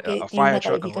Highway have porque a tiene fire una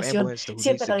truck or an calificación, ambulance who needs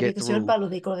cierta to get calificación through, para los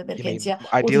vehículos de I mean, emergencia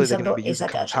ideally they're going to utilizando be using esa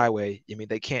Cummins calle. Highway. I mean,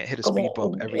 they can't hit a Como speed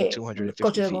bump un every coche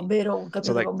 250 de feet. bombero, un So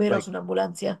camión de bomberos, una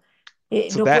ambulancia.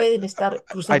 so No that pueden estar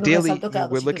cruzando un ideally, resalto I mean, cada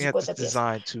we're looking at this 250 pies.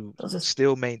 design to Entonces,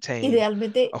 still maintain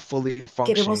idealmente a fully queremos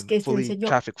functioning, que este fully diseño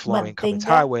traffic flowing Cummins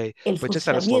mantenga Highway, el but just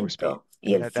at a slower speed. funcionamiento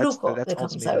y I mean, el flujo that's de Cummins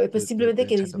ultimately Highway, pues simplemente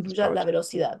que intent of this disminuya la project.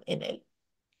 velocidad en él.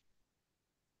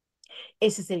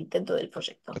 Ese es el intento del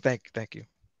proyecto. But thank you.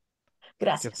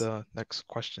 Gracias. Give the next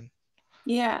question.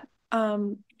 Yeah.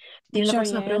 ¿Tiene la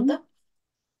próxima Joyanne? pregunta?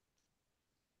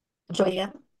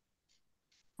 Joyanne.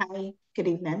 Hi, good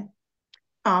evening.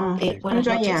 Buenas I'm noches.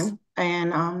 Joyanne,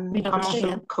 and Mi nombre I'm es also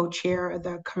Joyanne. co-chair of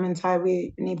the Cummins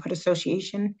Highway Neighborhood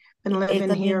Association. Been living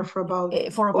here También for about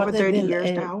formo over parte 30 del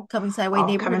years now. Cummins Highway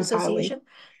Neighborhood Cummins Highway. Association.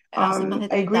 Hace más de I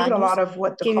 30 agree with a lot años of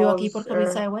what the que vivo aquí por calls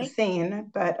Cummins are Highway.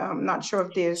 saying, but I'm not sure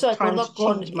if there's Estoy de time to acuerdo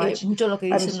con change much. mucho de lo que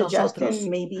I'm dicen nosotros. suggesting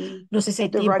maybe No sé si hay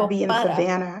the tiempo Rugby and para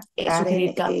Savannah sugerir adding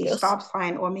a cambios, stop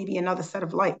sign or maybe another set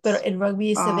of lights. pero en Rugby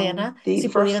y Savannah, The si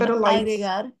first set pudieran of lights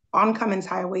agregar on Cummins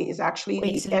Highway is actually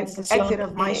the exit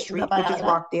of my street, which is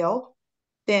Rockdale.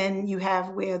 Then you have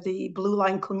where the blue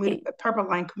line purple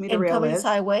line commuter en rail Cummins is.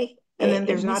 Highway, And then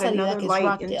there's en mi not salida, another que es light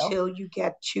Rockdale, until you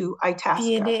get to Itasca.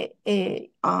 tiene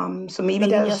So maybe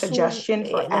la there's línea a suggestion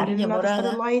azul, for la adding línea another set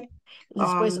of morada, light.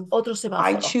 después otro I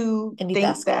semáforo too en think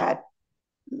Itasca. that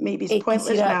maybe it's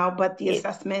pointless Quisiera, now, but the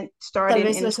assessment tal started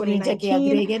vez in la sugerencia que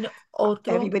 2019. agreguen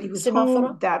otro Everybody was semáforo.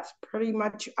 home. That's pretty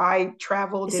much, I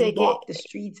traveled Sé and que walked the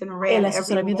streets and el ran every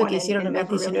asesoramiento que morning hicieron and en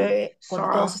never really 2019, cuando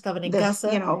todos saw estaban en this,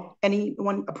 casa, you know,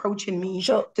 anyone approaching me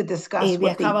yo to discuss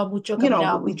what they, viajaba mucho, you know,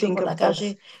 caminaba what we mucho think por la of this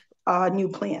calle, new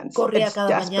plans. corría It's cada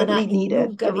mañana desperately y needed.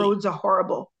 nunca The vi roads are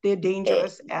horrible. They're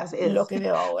dangerous as lo is que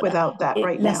veo ahora. without that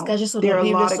right Las now. calles son There are a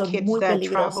lot horribles, of son kids muy that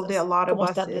travel. There are a peligrosas, lot of como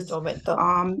están en buses. este momento.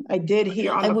 I did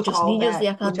hear on Hay the muchos call niños that,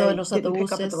 which viajando I en los didn't pick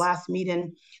up at the autobuses. last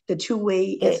meeting, the two-way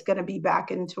is going to be back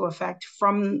into effect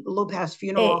from Lopez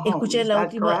Funeral Home. Escuché Is la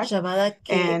that última correct? llamada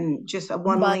que And just a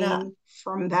one van a, lane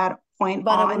from that point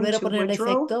van a on volver a to poner en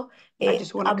Woodrow. efecto I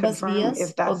just want to ambas confirm vías if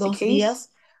o that's the dos case. vías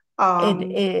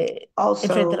enfrente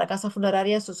de la Also, casa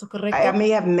funeraria, eso es I correcto.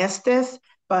 may have missed this,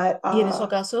 but Y en ese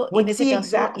caso, what's the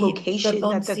exact location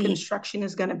that the construction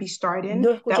is going to be starting? no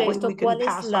That escuché way we esto, can ¿cuál es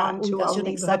pass la on to our ubicación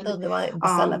exacta neighborhood, donde va a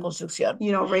empezar la construcción?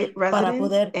 you know, Para residents.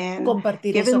 poder And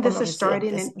compartir given eso con this los is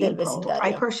starting residentes in del April,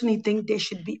 I vecindario. personally think there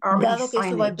should be already Dado que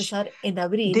eso va a signage, empezar en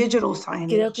abril, digital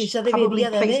creo que signage, ya probably debería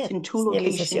de placed haber in two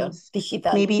señalización locations,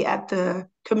 digital maybe at the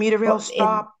commuter rail en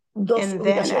stop dos and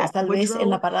then ubicaciones, at tal vez en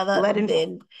la Woodrow, parada letting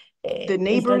del the el tren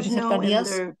neighbors de know and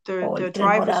cercanías o the el tren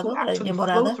drivers who morado, la actually línea flow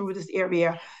morada, through this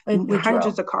area, en Woodrow,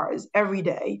 hundreds of cars every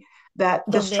day, that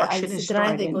donde hay construction is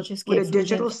centenares de starting coches with que a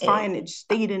digital fluyen signage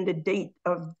stating the date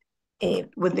of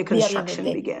when the construction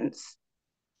diariamente. begins.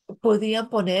 ¿Podrían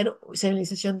poner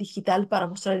señalización digital para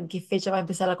mostrar en qué fecha va a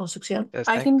empezar la construcción? Yes,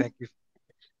 I can, thank you.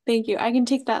 thank you. I can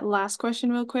take that last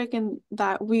question real quick, and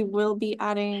that we will be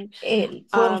adding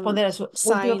Puedo responder a su última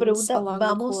signs pregunta. along the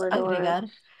Vamos a corridor agregar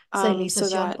so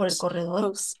señalización por el that corredor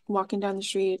folks walking down the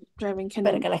street, driving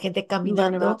para can que la gente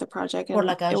learn about caminando the project, por and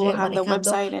la it will calle, have the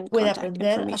manejando, website and puede contact aprender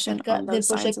information acerca on del those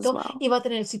signs as proyecto well. y va a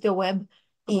tener el sitio web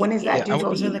When is y that due to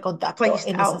información de be contacto placed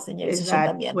en esa out? Is señalización that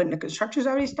también. when the construction's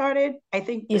already started? I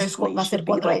think Y eso es personally va a it ser should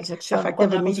be cuando la like construcción, effective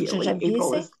cuando la construcción ya immediately.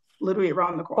 April empiece, is literally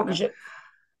around the porque corner. yo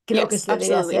creo que Yes, se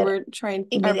debería absolutely. hacer We're trying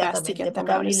our best to inmediatamente, get them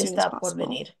porque out as abril soon as está por possible.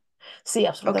 venir. Sí,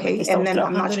 absolutamente. Okay, and Estamos then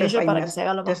I'm not trabajando en sure if ello I para que missed se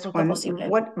haga lo más this pronto one. posible.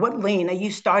 What lane are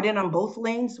you starting on both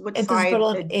lanes? What Entonces, side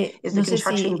perdón, is the no sé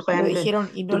construction si lo plan dijeron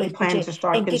y no do lo we plan escuché. to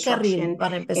start ¿En qué carril construction?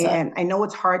 van a empezar? And I know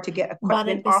it's hard to get Van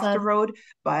a equipment off the empezar road,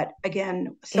 but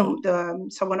again,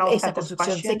 someone else esa had this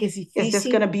construcción. Sé question. que es Is this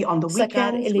going to difícil be on the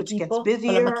sacar weekends, el which gets equipo o la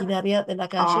busier? maquinaria de la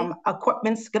calle,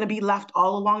 Equipment's going to be left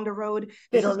all along the road.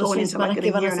 This pero is los going fines de into like semana a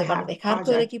que van a year and a hacer, van a half dejar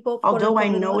todo el project. equipo por el Although I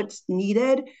know corredor. it's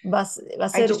needed, Va a I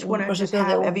ser just un want to just proyecto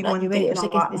de have un año everyone y medio. thinking a Sé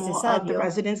que es lot more of the necesario,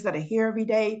 residents that are here every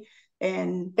day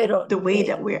and pero the way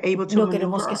that we're able to no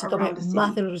queremos que maneuver se around tome the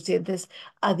más de city. los residentes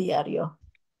a diario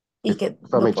y que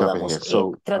If I no may jump in here. podamos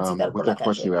So transitar with por la that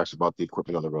question calle. you asked about the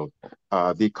equipment on the road,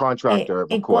 the contractor,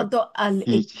 En McCoy, cuanto al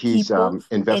he's equipo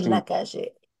en la investing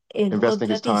calle, el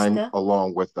his time contratista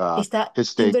along with está his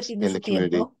stakes invirtiendo in su the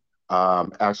community. tiempo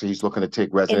Actually, he's looking to take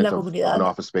en la residents of an comunidad.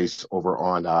 office space over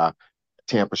on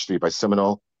Tampa Street by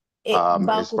Seminole. Va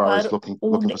a As far as ocupar looking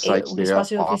for sites un there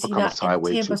espacio de off of oficina Cummins en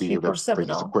Highway to Tampa be Street able por to bring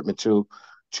his Seminole. equipment to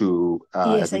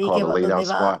Y as es we ahí call que the lay down donde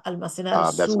va a spot.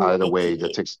 almacenar That's su out of the way.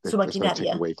 That's su going to take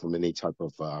maquinaria away from any type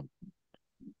of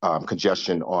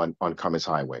congestion on Cummins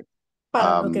Highway.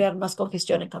 para no crear más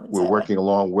congestión en Cummins We're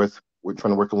Highway. we're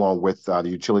trying to work along with the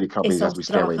utility companies as we Estamos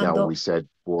stand right now. trabajando We said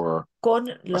for con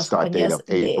a las start date of compañías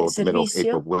de April, the middle of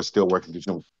April. servicio We're still working through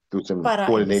some para empezar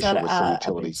coordination with some a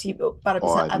utilities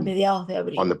mediados de on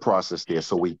abril. the process there,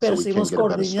 so we Pero can seguimos get a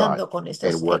better start coordinando con and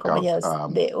estas work out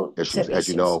compañías de issues. As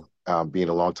you servicios. know, being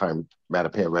a longtime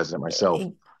Mattapan resident myself,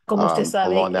 Como usted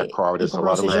sabe, along that corridor, y there's a como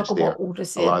lo lot of sé yo ledge como there, un a lot of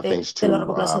residente things del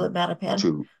largo plazo de Mattapan,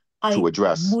 to hay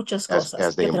address muchas as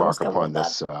cosas they que tenemos embark que upon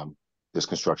abordar this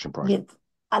construction project.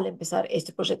 al empezar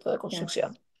este proyecto de Yes.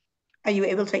 construcción. Are you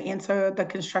able to answer the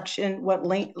construction, what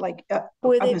lane, like, I'm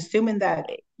 ¿Puede assuming that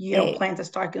you don't eh, plan to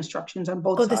start constructions on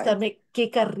both sides contestarme qué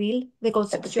carril de at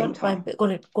the same construcción va a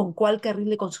time? con cuál carril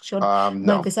de construcción va a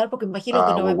No, empezar? Porque imagino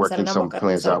que no va a we're empezar working en ambos some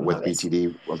plans carriles a la out misma with vez.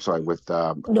 BTD. I'm sorry, with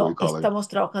what do No, we call it? estamos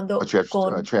trabajando A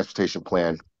con transportation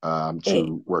plan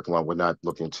to work along. We're not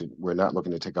looking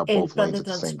to take out el both plan lanes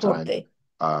de at the same time. transporte.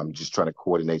 Just trying to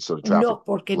coordinate so the traffic No,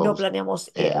 porque no flows planeamos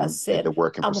and hacer the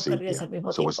work can ambos proceed carriles there. al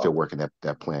mismo So we're still tiempo. working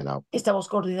that plan out. Estamos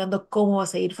coordinando cómo va a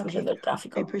seguir Okay, fluyendo el I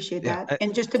tráfico. appreciate Yeah, that.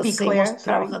 And just to be Entonces seguimos clear,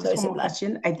 sorry, trabajando just ese one more plan.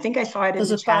 question. I think I saw it in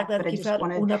the Entonces, para chat, but I just clarificar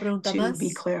wanted una pregunta to be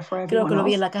más, clear for creo que everyone lo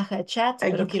vi en else. la caja de chat, Are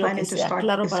pero you quiero que planning to sea start,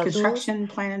 claro is para todos construction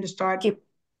planning to start que at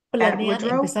planean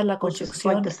Woodrow, empezar la which is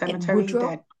like construcción the en cemetery Woodrow,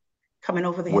 that coming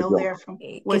over the hill Woodrow, there from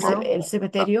que es Woodrow? el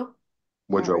cementerio.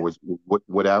 Woodrow All was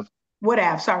Wood Ave. Wood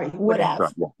Ave, sorry, Wood Wood Ave.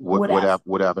 Ave. Yeah, Wood Ave.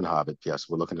 Wood Ave and Hobbit. Yes,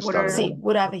 we're looking to Wood start it Ave. Sí,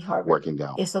 Wood Ave y Harvard. working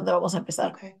down. Es donde vamos a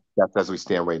empezar. Okay. That's as we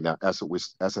stand right now. That's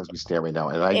as we stand right now.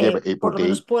 And I gave an April Por lo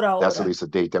menos date. por That's at ahora. least a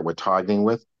date that we're targeting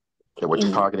with.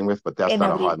 But that's En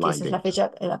not a abril, hard que line esa es la date.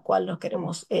 fecha en la cual nos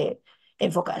queremos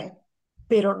enfocar. Okay.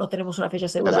 Pero no tenemos una fecha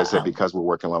As segura I said, aún. because we're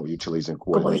working along with utilities and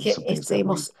Como coordinating dije, some things that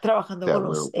seguimos trabajando con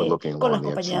we're looking con las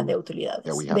along there compañías de that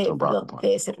utilidades, we have to embark perdón, upon.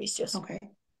 de servicios. Okay.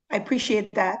 I appreciate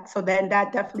that. So then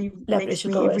that definitely Le makes aprecio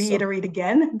me todo eso. reiterate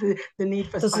again the need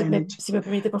for Entonces, signage. si me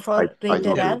permite, por favor, I do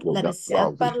reiterar agree with la that,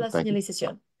 necesidad para la Thank you.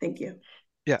 señalización. Thank you.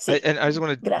 Yeah, Sí, and I just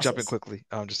want to jump in gracias. quickly,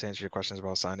 just to answer your questions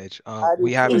about signage. I do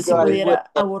We have too, Y si included.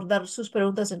 pudiera abordar sus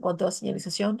preguntas en cuanto a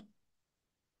señalización.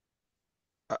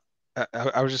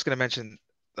 I was just going to mention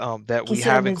that we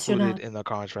Quisiera have included mencionar in the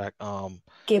contract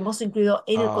que hemos incluido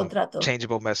en el contrato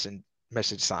changeable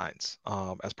message signs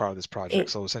as part of this project.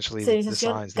 So essentially, the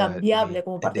señalización signs that cambiable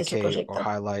como parte de este indicate or proyecto,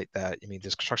 highlight that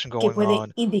there's construction que going puede on,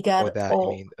 or indicar that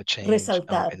o a change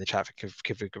resaltar in the traffic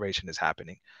configuration is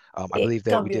happening. I believe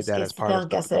that we did cambios that que as se part of tengan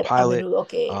que the hacer a pilot.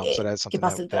 menudo So that's que something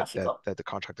pase el tráfico. that the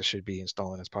contractor should be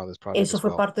installing as part of this project Eso as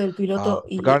fue well. parte del piloto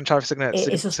y Regarding traffic signal, eso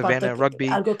es parte Savannah and Rugby,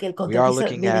 algo que el we are contratista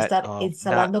looking debe at estar not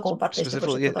instalando como parte de este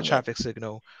specifically proyecto a también. traffic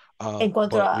signal, En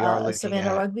cuanto but we are a looking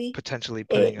Savannah at Rugby, potentially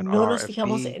putting an no nos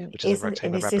fijamos RFB, en which is a ese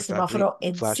rectangular semáforo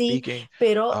en flash sí, beacon,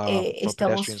 pero for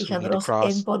estamos pedestrians who need to fijándonos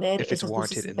en cross poner if it's esas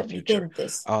luces warranted in the future.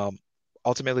 intermitentes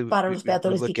Ultimately, para los we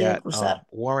peatones que look quieren at cruzar.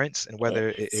 warrants and whether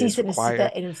it Sí is se necesita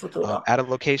required en el futuro. at a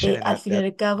location, and Al fin y that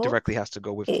al cabo, directly has to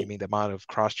go with the amount of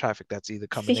cross traffic that's either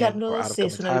coming in or fijarnos out of si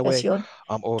es Cummins una Highway, ubicación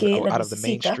or que la out of the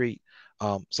main necesita. street.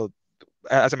 So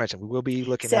as I mentioned, we will be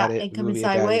looking at sea it. en We will Cummins be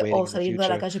Highway evaluating o in the saliendo de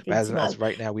la future. calle But as principal.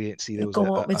 right now, we didn't see there was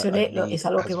Como a mencioné, need es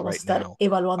algo as que of vamos a right estar now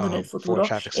evaluando en el for a futuro.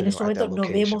 traffic En signal este at that momento no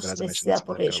location. But vemos as I mentioned, that's necesidad something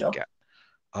por we're going to look ello,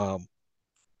 at.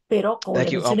 pero como Thank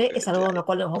le you. mencioné, es algo en lo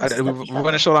cual nos vamos a estar We're running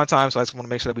fijando. short on time, so I just want to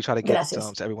make sure that we try to get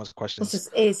Gracias. to everyone's questions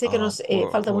Entonces, sé que nos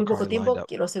falta who muy are poco currently lined tiempo. up.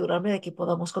 Quiero asegurarme de que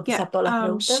podamos contestar todas las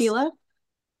preguntas. Sheila.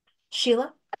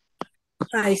 Sheila,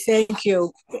 Hi, thank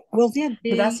you. Will there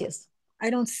be, gracias. I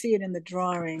don't see it in the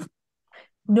drawing,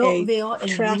 No a veo el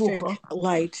traffic dibujo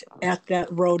light at that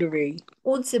rotary.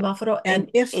 un semáforo And en,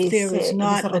 if there is en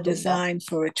not esa a rotunda. design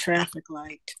for a traffic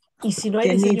light, Y si no hay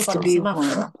there diseño needs para to un be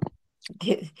semáforo, one.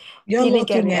 You're tienen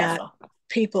que looking at agregarlo.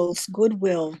 people's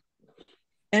goodwill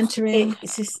entering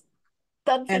Se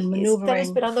están and están maneuvering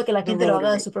esperando que la the gente lo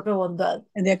haga de rotary. su propia bondad.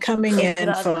 And they're coming in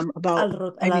Entrar from about a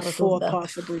la maybe 4, rotunda,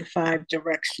 possibly 5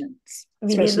 directions,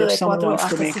 viniendo especially if de someone 4 wants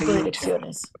to hasta make a 5 U-turn.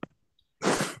 direcciones.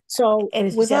 So En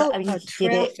especial without alguien a que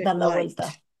quiere traffic dar la light,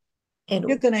 vuelta en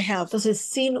you're U. going to have Entonces,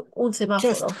 sin un just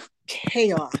semáforo,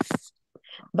 chaos,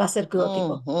 va a ser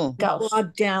caótico, caos.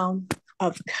 bogged down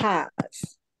of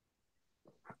cars.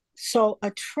 So a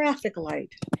traffic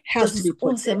light has to Entonces, be un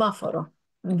put there. semáforo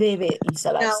debe Now,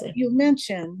 instalarse. you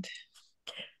mentioned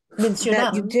that you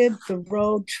Mencionaron did the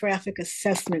road traffic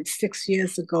assessment 6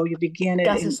 years ago. You began que it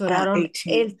in asesoraron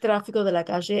 18. el tráfico de la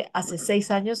calle hace 6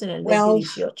 años en el Well,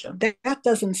 2018. that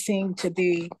doesn't seem to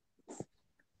be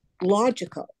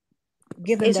logical,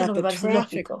 given Eso that no me the parece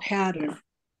traffic lógico, pattern dado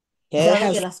que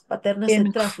has las paternas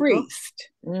de tráfico increased.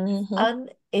 han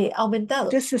aumentado.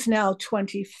 This is now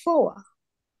 24.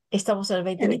 Estamos en el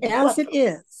And as 2024 it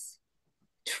is,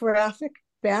 traffic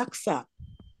backs up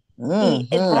y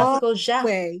el all tráfico the ya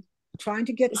way, trying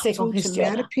to get se through to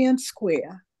congestiona Mattapan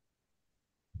Square.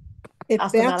 It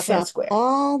hasta backs Mattapan up Square.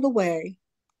 all the way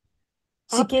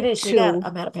Si up quiere llegar to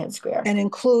a Mattapan Square, and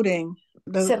including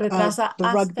se retrasa the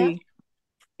hasta rugby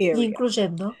y area.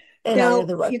 incluyendo el área Now,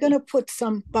 de you're going rugby. to put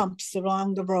some bumps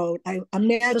along the road. I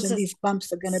imagine Entonces, these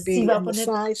bumps are going to si be va a in the poner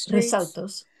side streets.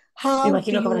 resaltos, me How do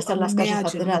imagino que van a you estar las calles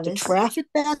imagine with the laterales. traffic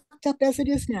backed up as it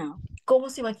is now? ¿Cómo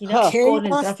se imagina con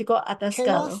el Chaos, tráfico chaos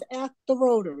atascado, at the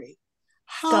rotary.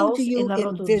 How do caos en you la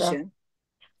rotunda? envision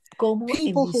 ¿Cómo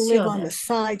people who live on the envisionan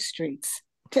side streets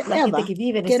to la gente ever que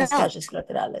vive en get estas out calles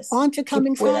laterales onto que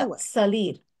Cummins pueda Highway?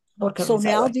 salir por So Cummins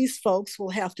now Highway? these folks will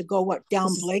have to go down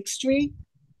Entonces, Blake Street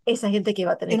esa gente que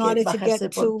va a tener in que order to bajarse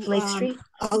get por to Blake Street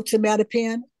out to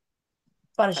Mattapan.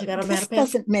 para llegar a This Mattapan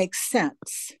doesn't make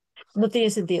sense no tiene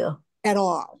sentido at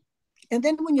all. And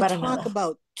then when you para talk nada.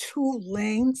 about 2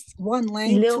 lanes, 1 Y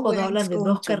lane, luego 2 cuando lanes hablan de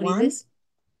going 2 to 1, carriles,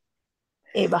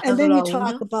 and bajándolo then a you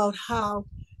talk 1, about how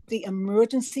the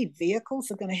emergency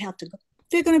vehicles are going to have to go.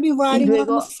 They're going to be y riding on the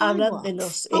luego hablan de sidewalks.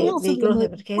 los How else are they vehículos de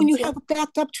going to, when you emergencia have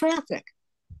backed up traffic?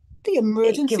 The que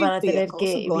emergency van a tener vehicles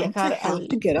are que going to viajar have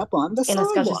to get up on the en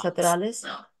las calles sidewalks laterales,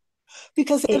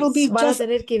 because it'll be van a just,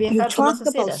 tener que you viajar por las talked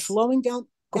about aceras, slowing down.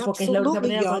 porque es la única Absolutely,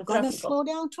 manera con you're el going to tráfico. slow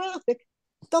down traffic.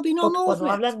 There'll be no Porque cuando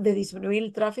movement. hablan de disminuir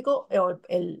el tráfico o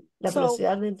la So,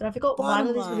 velocidad del tráfico, van a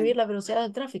bottom disminuir line, la velocidad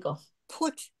del tráfico.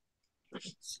 put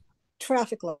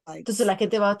traffic Entonces lights la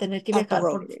gente va a tener que at the viajar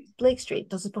por rotary. Blake Street.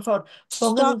 Entonces, por favor,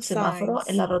 pongan un Stop semáforo en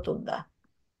signs la rotunda.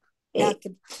 at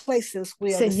the places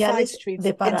where the side Señales streets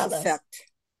de paradas intersect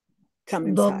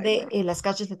Cummins donde Highway. las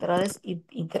calles laterales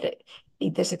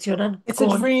interseccionan It's a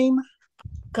con dream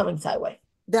Cummins Highway.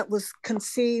 that was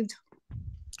conceived,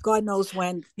 God knows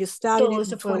when. You started Todo it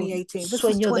eso in fue un 2018. This is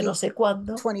sueño de no sé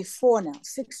cuándo. 2024 now,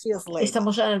 6 years later.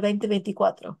 Estamos ya en el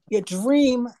 2024 Your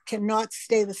dream cannot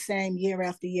stay the same year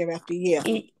after year after year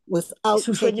y without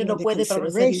su sueño taking no into puede permanecer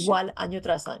consideration igual año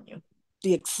tras año.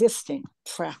 the existing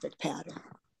traffic pattern.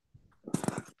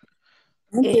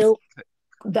 Thank Thank you.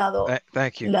 Dado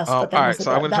Thank you. las All paternas right, de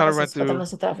so I'm going to try to dadas run las through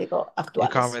paternas de tráfico your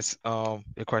actuales. comments,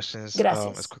 your questions as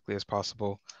Gracias. quickly as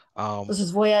possible.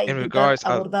 Entonces voy a In intentar regards,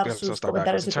 abordar so sus start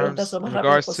backwards. comentarios y preguntas lo In más rápido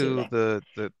regards to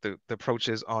posible. the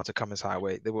approaches onto Cummins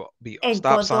Highway, there will be En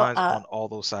stop cuanto signs a on all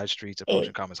those side streets approaching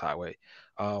eh, Cummins Highway.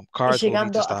 Cars will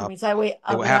need to llegando a stop. Cummins Highway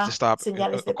They will have to habrá stop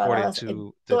señales de according paradas en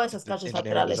to todas esas the calles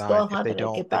engineering laterales. design. Todas If van a they tener que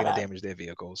don't, they're going to parar. damage their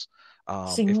vehicles.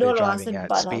 Si If no they're lo driving hacen, at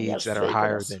van a dañar speeds sus that are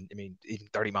higher vehículos. than, even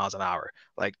 30 miles an hour.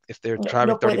 Like if they're No, driving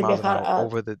no 30 pueden miles an viajar hour a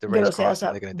over the race velocidades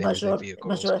crossing, they're going to damage their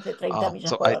vehicles. mayores de 30 millas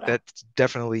So por hora. that's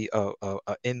definitely a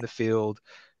in the field Eso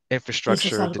es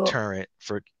infrastructure algo, deterrent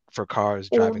for cars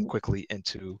driving un, quickly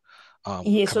into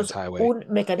y eso Cummins es Highway. un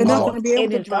They're not mecanismo going to be able en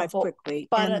to el drive campo quickly,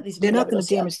 para and they're disminuir la not going to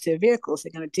velocidad. damage their vehicles.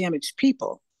 They're going to damage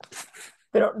people.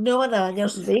 Pero no van a dañar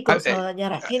sus vehículos, van a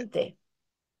dañar a gente.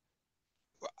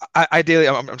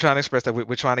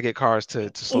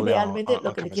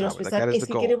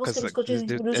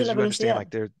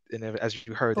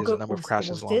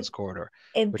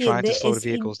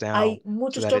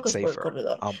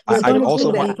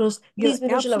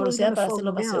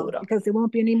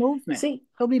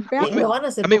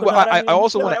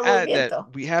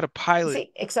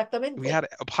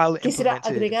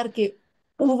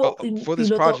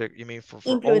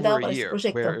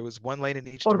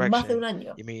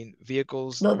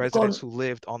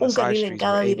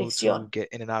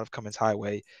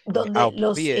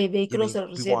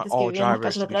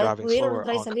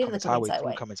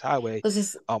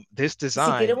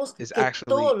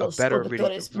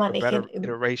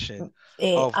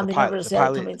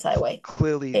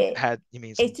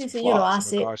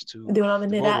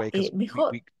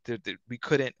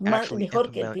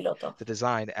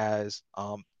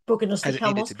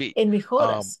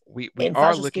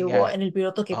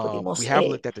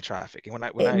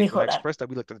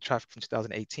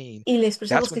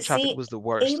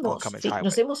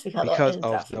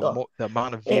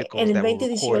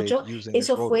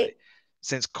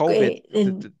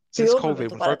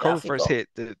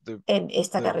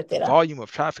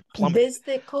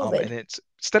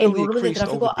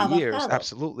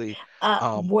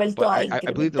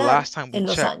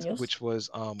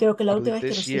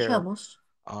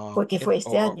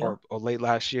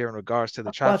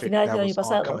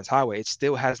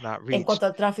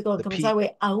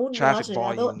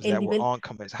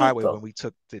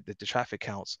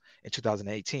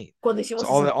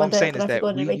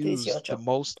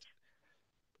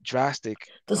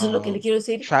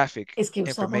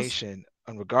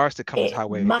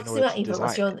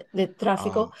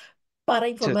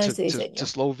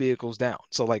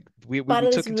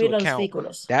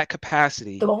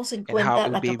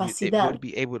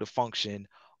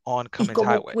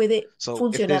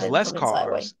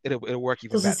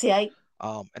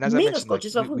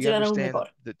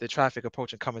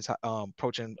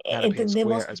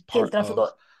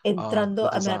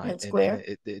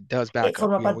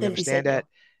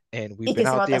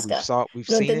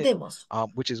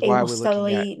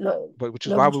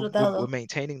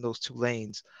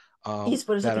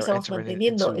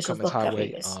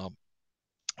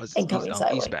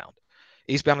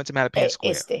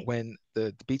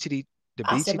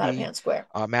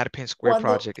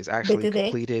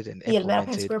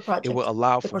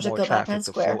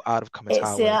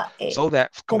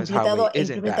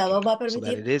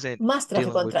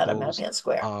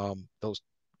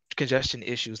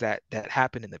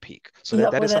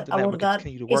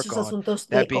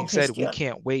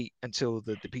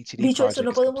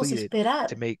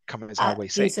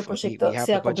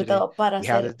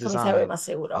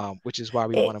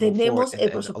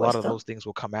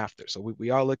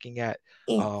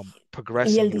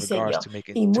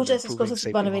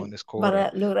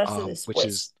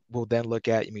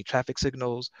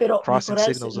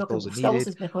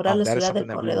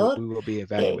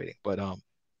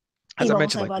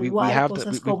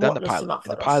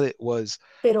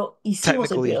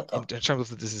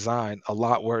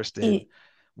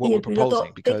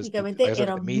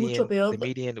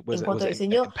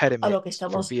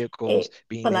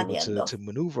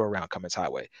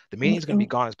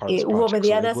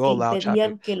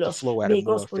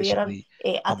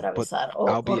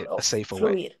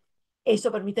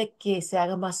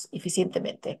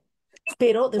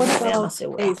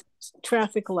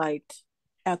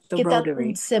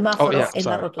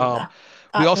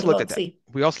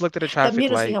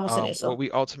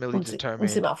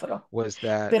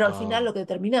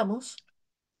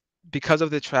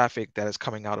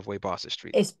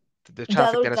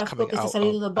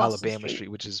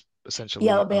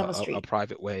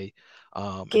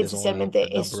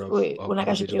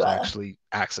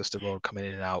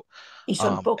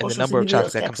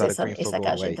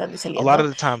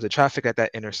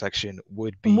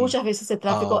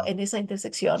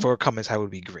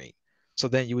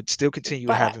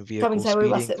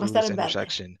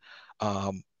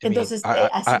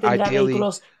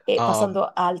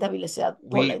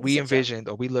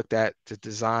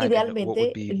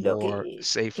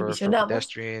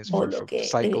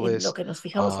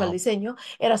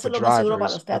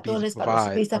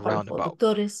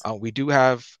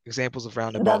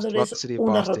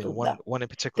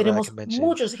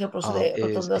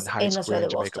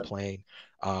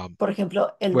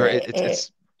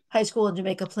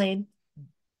 floodplain?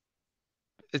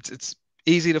 It's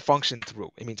easy to function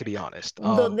through. I mean, to be honest,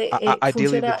 donde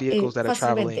ideally the funciona vehicles that are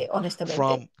traveling fácilmente, honestamente.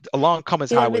 from along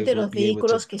Cummins Highway Idealmente will los be able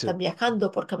vehículos que to están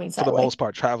viajando por Cummins for the Highway most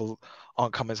part, travel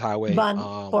on Cummins Highway van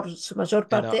por su mayor in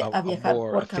parte a a viajar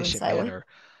more por Cummins efficient Highway manner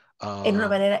en una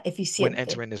manera when eficiente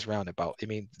entering this roundabout. I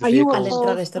mean, the Are you al vehicles. entrar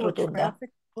a opposed esta to a rotunda.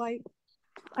 traffic light?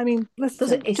 I mean,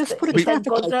 Entonces, listen, just put a We- ¿está en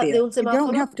traffic light contra de there. un You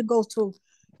don't semáforo? have to go through,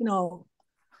 you know,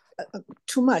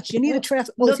 too much. You need a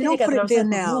traffic. Well, No if you tiene don't que put it there atravesar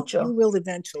por now, mucho, you will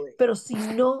eventually. pero si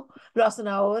no lo hacen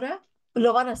ahora,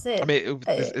 lo van a I hacer mean,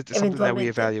 it's something that we eventualmente.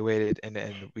 evaluated, and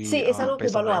we Sí, es algo que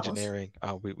based on the evaluamos engineering,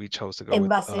 we chose to go en with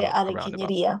base a la a roundabout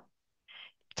ingeniería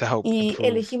to help y improve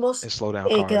elegimos and slow down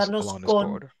cars quedarnos along this con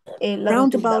corridor. la Roundabout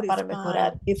rotunda is para fine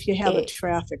mejorar if you have a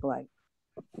traffic light.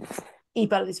 y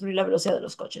para disminuir la velocidad de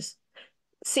los coches.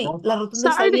 Sí, la rotunda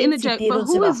está Sorry to bien si interject, tiene but un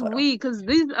who is semáforo. we? Because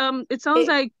these it sounds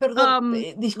like Perdón,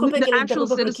 disculpe the que le actual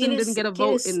interrumpa, pero citizen didn't get a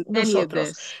vote in any of nosotros?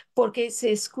 this. Porque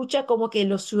se escucha como que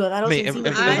los I ciudadanos mean, en sí no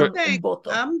if- tuvieron if- un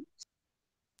voto.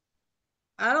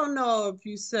 I don't know if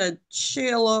you said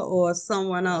Sheila or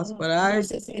someone else, but I No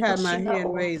sé si dijo had my Sheila hand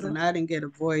o raised otro. and I didn't get a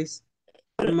voice,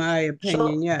 in my Yo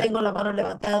opinion, yet. tengo la mano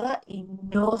levantada y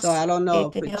no So I don't he know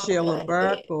if tenido it's la Sheila oportunidad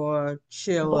Burke de or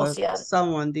Sheila vocear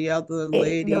someone. The other mi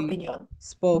lady opinión.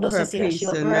 spoke No her sé si era piece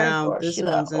Sheila and Burke now o this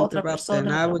Sheila, one's otra interrupting. persona,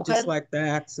 I otra would just mujer like to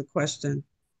ask a question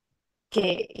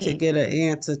que to get an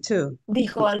answer too.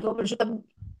 dijo algo, pero yo también.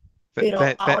 Pero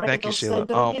ahora que thank you, todos están Sheila.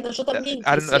 interrumpiendo, yo también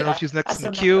I don't know if quisiera she's next in the hacer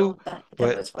una queue, pregunta y tener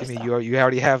but I mean, respuesta. you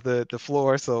already have the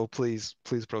floor, so please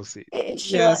proceed. Yeah,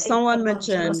 Sheila, someone perdón,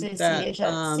 yo no mentioned sé si that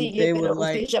ella sigue, they would pero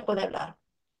usted like ya puede hablar.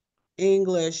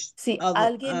 English, Si other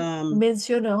alguien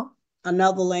mencionó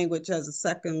another language as a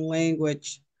second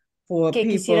language for que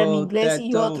quisieran people inglés that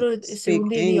y don't otro speak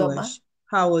segundo idioma English,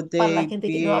 how would para la they gente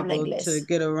que be no habla able to inglés,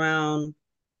 get around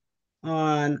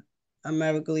on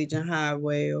American Legion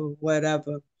Highway or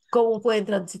whatever? ¿cómo pueden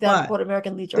transitar But por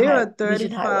American Legion there are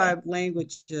Legion Highway? 35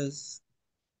 languages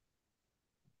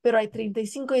Pero hay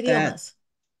 35 that idiomas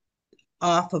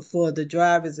offer for the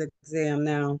driver's exam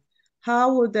now.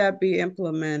 How would that be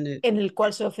implemented? en el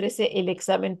cual se ofrece el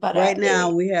examen para Right now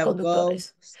we have go,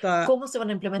 conductores. stop, ¿Cómo se van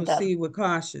a implementar? proceed with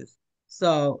caution.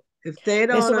 So if they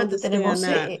En este don't momento tenemos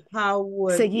understand that, how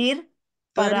would seguir,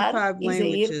 parar 35 y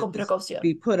seguir languages con precaución.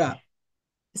 be put up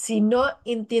Si no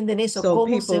entienden eso, so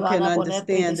 ¿cómo se people van can a poner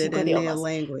understand it 35 in their idiomas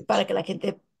language? para que la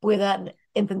gente pueda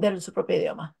entender en su propio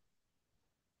idioma?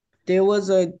 There was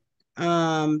the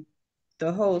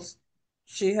host,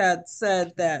 she had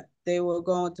said that they were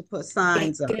going to put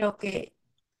signs up Creo que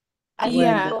when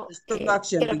Yeah. the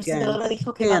construction la presentadora begins.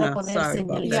 dijo que van a Hannah, poner sorry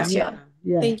about that. señalización Hannah,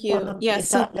 yeah. Thank you. cuando Yeah,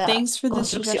 so empieza la thanks for the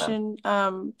construcción.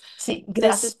 suggestion. Sí, This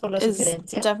gracias por la is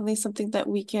sugerencia. definitely something that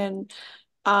we can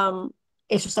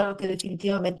Eso es algo que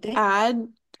definitivamente add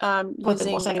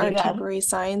podemos using our agregar temporary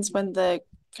signs when the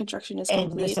construction is en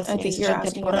complete. nuestra I think you're señalización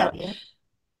asking about temporaria,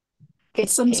 que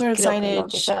some sort of creo que lo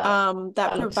que signage está,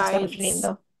 that a lo que se está provides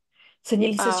refiriendo.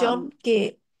 Señalización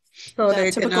que So the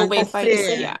they can typical wayfinding.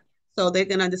 understand, Yeah. so they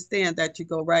can understand that you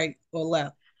go right or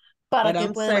left. para But que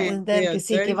I'm puedan saying entender there que are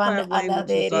sí, que van 35 a la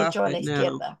languages derecha o a la offered now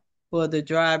izquierda. for the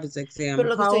driver's exam. Pero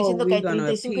lo que How estoy are diciendo que we hay going to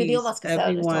 35 appease idiomas que se dan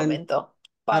en este everyone momento up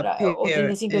para, o here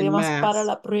 35 in idiomas para mass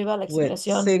la prueba, la with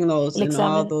examinación, signals el in all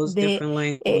examen those de different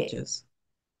languages?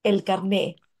 el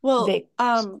carné Well, de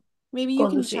maybe you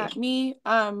can conducir? chat me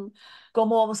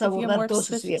 ¿Cómo vamos a if you have abordar more todos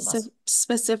esos idiomas?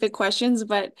 specific questions,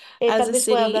 but as Tal a vez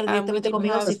pueda city, hablar we directamente do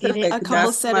conmigo have si tiene a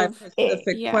couple set my of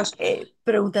specific yeah. question.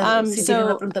 preguntas, si tiene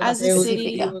una So pregunta más as a You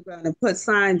específica. were going to put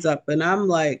signs up, and I'm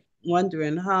like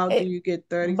wondering, how do you get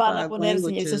Van a 35 poner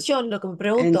languages señalización. Lo que me and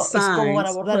pregunto es cómo van a signs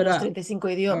abordar put los up 35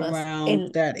 idiomas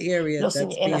around that area that's en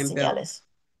las being built? señales,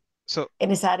 So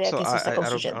en esa área so que se está I don't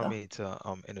construyendo. mean to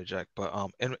interject, but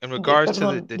in regards to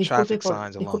Perdón, the traffic discúlpeme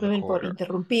signs along the por corridor,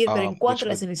 interrumpir, pero en cuanto which a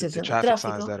la would the señalización de traffic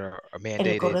signs tráfico that are en el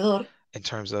mandated corredor, in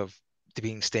terms of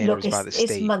being lo standards que by the es state,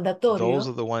 those are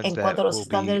mandatorio the ones en that cuanto a los will be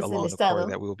estándares del along the corridor that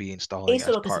Estado, we will be installing eso es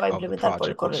as lo que se part va a of the implementar por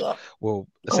el project, which corredor will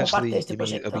como parte de essentially, este I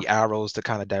mean, it'll be proyecto. arrows to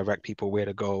kind of direct people where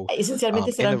to go Esencialmente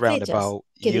in the serán flechas roundabout,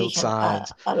 que yield dirijan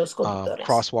signs, a los conductores.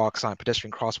 crosswalk sign,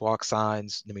 pedestrian crosswalk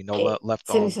signs, I mean, no left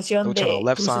Señalización no turn on de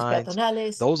left cruces signs.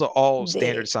 peatonales, Those are all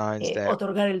standard de signs that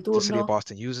otorgar el the city of turno,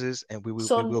 Boston uses, and we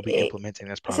son, will be implementing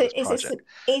as part of this project.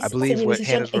 I es believe what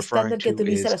señalización Hannah's referring estándar que to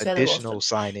utiliza is la ciudad de additional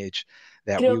Boston. signage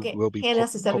that we Creo que will be Hannah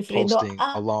se está refiriendo posting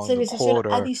a along the señalización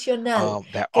corridor adicional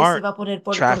that que se aren't va a poner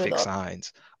por el traffic corredor,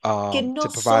 signs que to no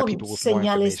provide son people with more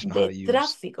señales information on how to de use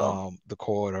tráfico, the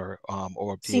corridor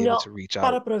or be able sino to reach out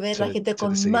para proveer a la gente to the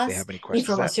con city if they have más any questions. Is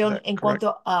información that en correct,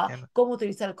 cuanto a Hannah? cómo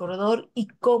utilizar el corredor y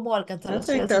cómo alcanzar I la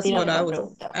ciudad think si that's tienen what I alguna was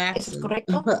pregunta. ¿Eso es asking.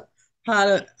 correcto? how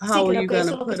are creo you que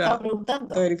eso gonna es lo que put estaba up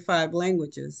preguntando. 35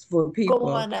 languages for ¿Cómo people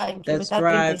van a that's implementar 35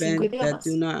 driving that idiomas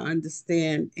do not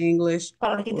understand English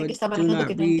para la gente or que está do manejando not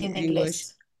que no read entiende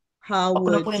English? inglés How o que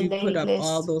no would pueden you leer put up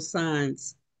all inglés? those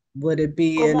signs? Would it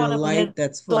be ¿Cómo in a van a light poner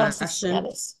that's todas esas flashing,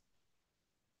 señales?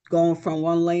 going from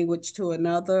one language to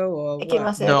another, or Es que va a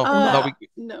what? ser No, no, una...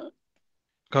 No.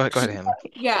 go ahead, Hannah.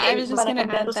 Yeah, I was just van a gonna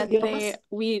cambiar add los that idiomas.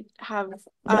 we have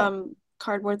No.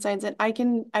 cardboard signs, and I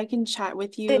can chat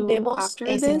with you Tenemos after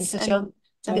esa this iniciación and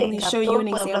de definitely show you captor. an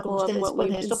Puedo hablar con example of ustedes what después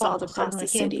de we've esto para installed mostrar across un the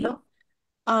city. ejemplo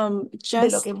de lo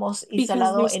Just que hemos because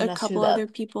instalado there's en a la couple ciudad. other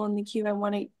people in the queue, I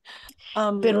want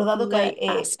to Pero dado que hay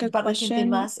ask a un par de gente question.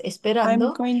 más I'm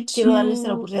esperando, going quiero darles la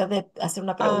to oportunidad de hacer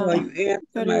una Well, pregunta. you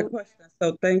answered my question,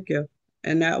 so thank you.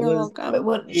 And that You're was welcome.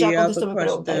 Bueno, the ya other contestó mi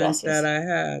pregunta, question that gracias. I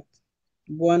had.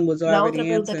 One was La otra already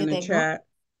pregunta answered que in the tengo, chat,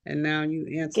 and now you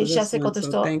que answer ya this se one, so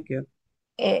contestó thank you.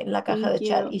 en la caja de Thank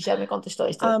chat you. y ya me contestó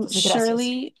esta, entonces gracias.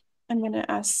 Shirley, I'm going to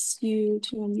ask you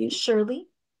to unmute. Shirley,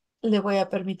 le voy a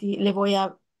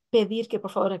pedir que por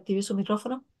favor active su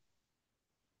micrófono.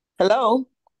 Hello,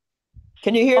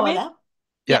 can you hear me? Hola.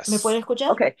 Yes. ¿Me puede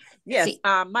escuchar? Okay. Yes. Sí.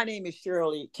 My name is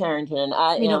Shirley Carrington, and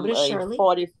I Mi am nombre es a Shirley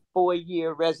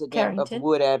 44-year resident Carrington. of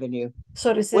Wood Avenue. Soy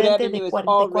Wood residente Avenue de is 44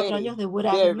 already años de Wood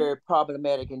very, Avenue. very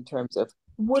problematic in terms of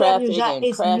Wood Avenue traffic ya and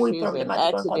es muy crashes and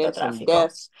problemático en cuanto a accidents and tráfico,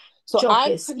 deaths. So I'm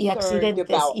choques y concerned accidentes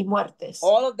about y muertes.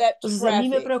 all of that Entonces a mí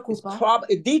me traffic. It's preocupa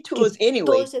detours que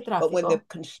todo anyway, ese but when the tráfico,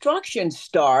 construction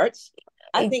starts,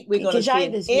 I think we're going que to ya see hay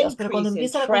an desvíos, pero cuando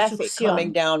increase in empieza la traffic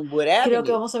coming construcción, down Wood creo que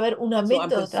Avenue. vamos a ver un So I'm aumento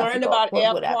de concerned tráfico about por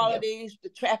air Wood Avenue. quality, the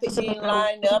traffic Entonces me being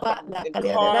lined up preocupa la and calidad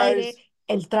del aire, cars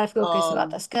el tráfico que se va a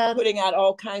atascar, putting out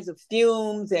all kinds of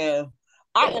fumes, and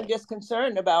I am just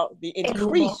concerned about the el humo.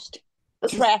 increased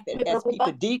Entonces traffic me as people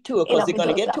preocupa detour, el because they're going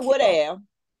aumento to de get to Wood tráfico Ave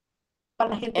para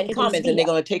la gente and que Cummins, and they're desvía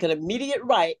going to take an immediate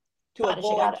right to para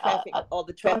avoid llegar traffic, all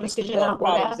the para traffic los que llegan a Wood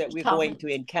problems Ave, that we're going to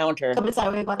encounter Cummins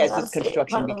Highway van a as this darse,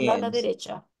 construction van a doblar a la begins.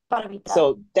 derecha para evitar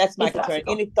So that's my el concern.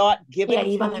 tráfico. Any thought Y given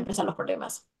ahí van a to empezar los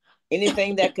problemas.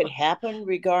 anything that could happen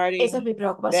regarding Esa es mi that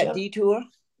preocupación. detour?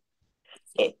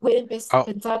 Pueden Oh,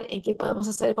 pensar en qué podemos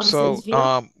hacer con ese so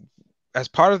desvío. as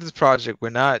part of this project, we're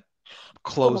not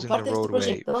Como closing the parte de este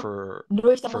roadway proyecto, for no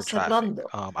estamos traffic. cerrando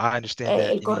I understand that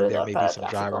el there corredor may para be el some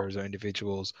tráfico. drivers or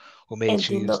individuals who may choose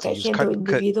Entiendo to que hay use gente o cut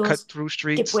individuos through que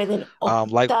streets, pueden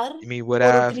like optar Wood por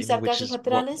Ave, utilizar which calles is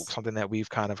laterales. something that we've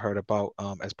kind of heard about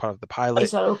as part of the pilot.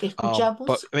 Eso es algo que But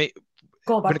escuchamos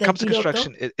como when it parte del comes to piloto,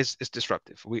 construction, it's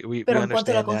disruptive. We pero en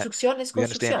cuanto a la understand that. construcción es We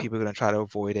understand construcción people are going to try to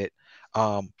avoid it.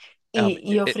 y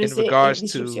In ofrece regards to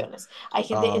disrupciones. Hay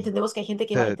gente, entendemos que hay gente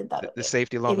que va a intentar the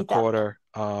safety along the evitarlo. corridor,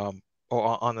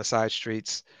 or on the side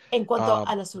streets, En cuanto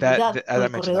a la that seguridad as por I el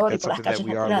mentioned, like corredor y that's por las something that calles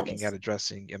we are looking laterales. at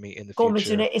addressing. In the Como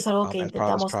future, mencioné, es algo que as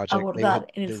part of this intentamos project, abordar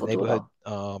en el the neighborhood,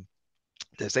 futuro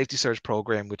the safety surge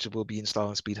program, which will be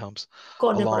installing speed humps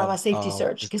con el programa along Safety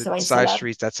Surge que the se va a side instalar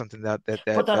streets. That's something that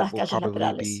por todas las will calles probably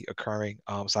laterales. be occurring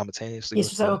simultaneously Y eso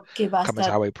with es the algo que va a Cummins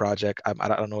estar Highway project. I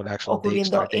don't know the actual ocurriendo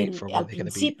start date for when al they're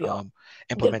going to be principio del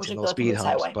implementing proyecto those de speed Cummins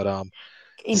humps, Highway, but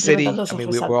the implementando city, esos we're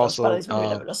resaltos para also disminuir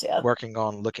la velocidad. working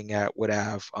on looking at Wood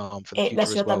Ave for the La future as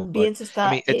ciudad well. But también se está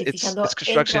fijando it's en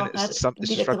construction. trabajar It's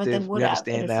directamente en disruptive. We Wood Ave en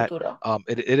understand el that. futuro.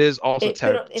 It is also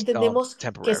Pero entendemos que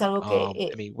es temporary. algo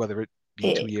que Whether it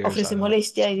be 2 years, ofrece I know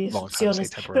molestia y it's a long time to say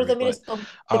disrupciones, pero temporary, también but es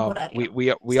temporario.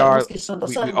 we Sabemos que son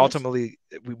 2 años ultimately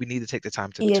we need to take the time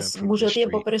to y es improve this mucho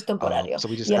tiempo, street. pero es temporario. So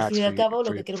we just Y al fin ask y for al cabo,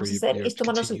 lo que for queremos hacer your es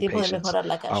tomarnos el continued tiempo de patience mejorar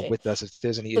la calle. with us. If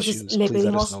there's any Entonces, issues, le please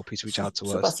let us pedimos know. Please reach out to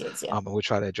su us, paciencia. and we'll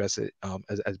try to address it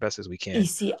as best as we Y can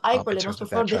si hay in problemas, terms por of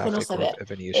that favor, déjenos traffic, or saber.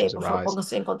 if any issues Por favor, arise.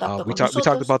 pónganse en contacto We con talked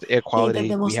nosotros about the air e quality. We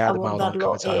intentemos had them out on abordarlo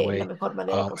Cummins Highway. la mejor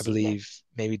manera I posible. believe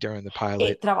maybe during the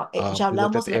pilot, Ya we looked at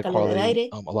hablamos the de air la calidad del quality aire.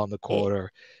 along the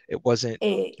corridor. It wasn't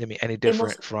any Hemos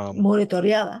different from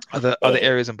monitoreada other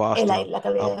areas in Boston. la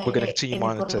calidad We're del going to aire continue en el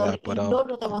monitor corredor that, y but no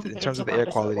notamos in terms diferencia of the con el air resto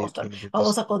de quality, Boston. this,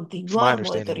 Vamos a from my continuar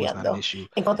understanding, was not an monitoreando issue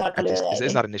en cuanto a la at calidad this. de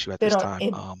It's not aire, an issue at this pero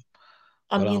time.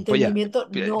 a mi But yeah, entendimiento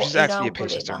no just ask for era your un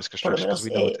patience during problema, this por lo construction, because menos we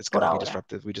know it's por going to be ahora.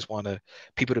 disruptive. We just want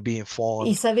people to be Y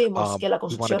informed. sabemos que la We want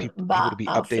construcción people to va be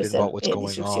a updated about ofrecer what's going on,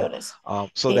 disrupciones.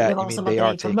 so Le that vamos a they mantener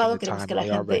are taking informado, the queremos time que and la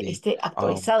they are gente ready esté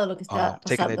actualizada de lo que está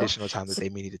taking the pasando additional time that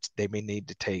they may need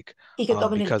to take y que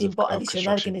tomen el because tiempo of adicional que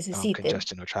construction necesiten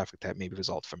congestion or traffic that may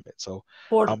result from it. So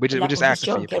por we're la just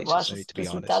asking for congestión your que va a patience, to be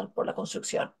honest. resultar por la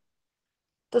construcción.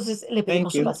 Entonces, le Thank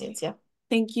pedimos su you. paciencia.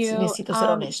 Thank you. Necesito ser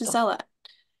honesto. Gisela.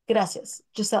 Gracias.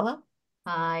 Gisela.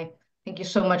 Hi, thank you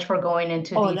so much for going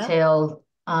into Hola. detail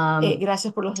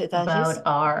Gracias por los detalles. about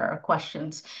our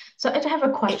questions. So I have a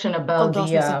question Con about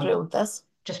todas nuestras preguntas.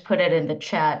 just put it in the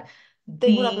chat.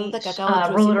 Tengo una pregunta que acabo de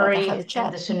introducir en la caja de Rotary chat.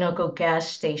 and the Sunoco gas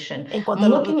station. En cuanto I'm a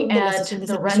la looking rotunda y la at estación de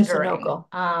the servicio rendering Sunoco,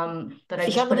 that I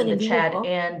just put fijándome in en the el chat, dibujo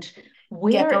and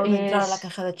que where acabo de entrar a la is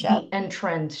caja de chat, the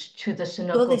entrance to the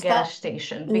 ¿dónde Sunoco está gas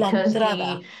station? la Because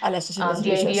entrada a la estación de the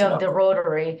servicio de idea of the Sunoco?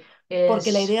 rotary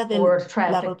Porque la is idea de for la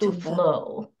traffic to rotunda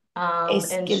flow.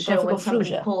 es And que el so when tráfico somebody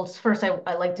fluya. pulls, first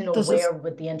I like to know Entonces, where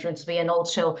would the entrance be, and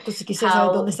also quisiera saber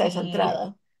how dónde está esa the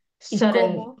entrada y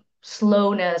sudden cómo,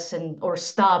 slowness or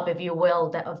stop, if you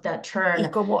will, of that turn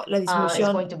la is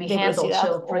disminución going to be de handled. velocidad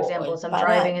So, for o example, el as I'm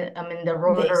parar driving, I'm in the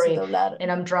de ese rotary doblar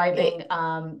and I'm driving,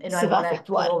 and I se va a want to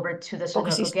pull efectuar. over to the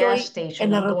Porque si Sunoco gas estoy station,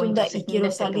 en la I'm going to rotunda y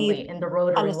quiero salir significantly in the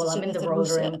a la rotary. While I'm estación in the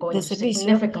rotary, I'm going de to servicio,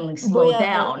 significantly voy slow a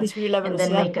down disminuir la and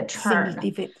then velocidad make a turn.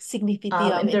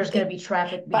 And there's going to significativamente be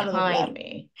traffic para behind doblar.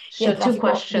 me. Y hay So two tráfico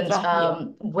questions. detrás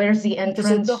mío. Where's the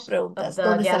Entonces, dos entrance preguntas. of the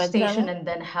 ¿Dónde está la gas station? entrada And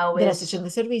then how de la is, estación de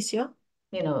servicio?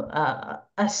 you know,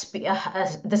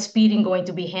 the speeding going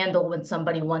to be handled when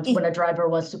when a driver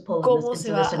wants to pull ¿Cómo se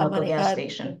into the va a Sunoco gas manejar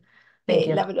station? Thank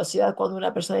you. la velocidad cuando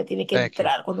una persona tiene que Thank you.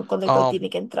 entrar, cuando un conductor tiene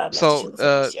que entrar a la estación de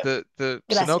servicio? The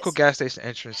Gracias. Sunoco gas station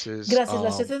entrances, Gracias. La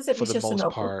estación de for the servicio most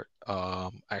Sunoco, part,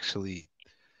 actually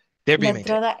they're la being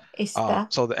maintained. entrada está,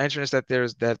 So the entrance that there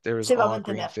is se va a on mantener.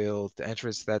 Greenfield, the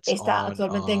entrance that's Está on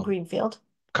actualmente en Greenfield,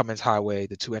 Cummins Highway,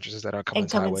 the two entrances that are en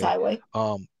Cummins Cummins Highway,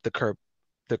 Highway.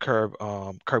 the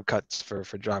curb cuts for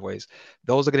driveways,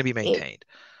 those are going to be maintained.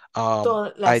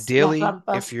 Todas las Ideally,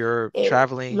 rampas, if you're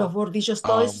traveling los bordillos,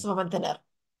 todo eso se va a mantener.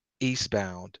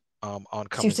 eastbound on Si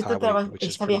Cummins usted Highway, which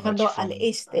is está pretty much viajando al from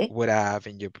este Wood Ave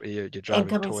and you're en driving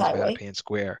Cummins towards Highway, Mattapan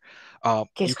Square,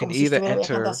 que you es can como si either estuviera viajando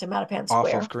enter hacia Mattapan off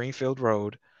Square, of Greenfield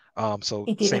Road. So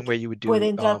y same way you would puede do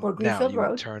entrar por now, Greenfield you would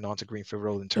Road, turn onto Greenfield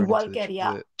Road and turn igual into que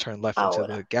haría turn left into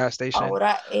ahora. the gas station.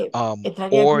 Ahora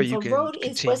entraría a Or you Greenfield can Road y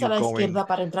después a continue la going izquierda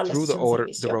para entrar a la through estación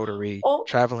de the servicio. rotary, O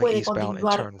traveling puede eastbound and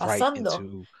continuar turn right pasando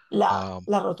into la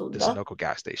the rotunda Sunoco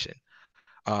gas station.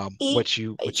 y What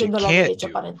you yendo a la can't derecha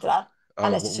para do, entrar a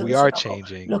la what estación we de are Sunoco.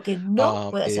 changing, Lo que no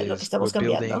puede hacer, lo que is estamos we're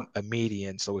building cambiando, a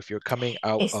median. So if you're coming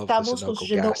out of the estamos Sunoco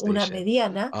construyendo gas una station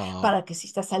mediana para que si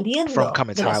está from saliendo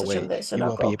Cummins de la estación Highway, de you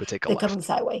won't be Sunoco, able to take a de left. Cummins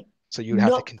Highway, So you'd have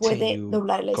to no puede continue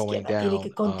doblar a la going izquierda, tiene down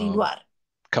que continuar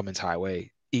Cummins Highway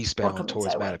por eastbound Cummins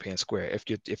towards Highway Mattapan Square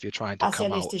if you're trying to hacia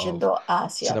come el out este of yendo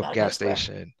hacia Sunoco Mattapan gas Square.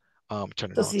 station,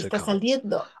 turning Entonces, on si to está Cummins.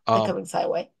 saliendo de Cummins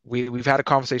Highway, We've had a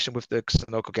conversation with the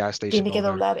Sunoco gas station tiene que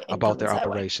owner doblar en about their Cummins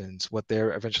Highway. operations. What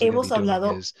they're eventually going to Hemos be doing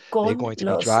hablado is they're con going to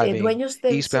be los driving dueños de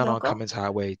eastbound on Sunoco Cummins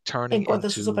Highway, en turning cuanto a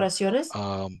sus into operaciones.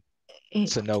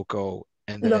 Sunoco,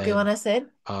 and Lo que van a then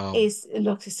hacer es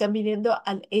los que están viniendo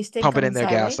al este en pumping in Cummins their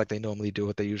gas Highway. like they normally do,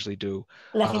 what they usually do,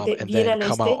 La gente and viene then al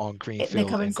come out este on de Greenfield and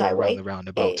Cummins go around the Highway,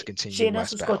 roundabout to continue llena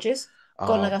sus westbound. coches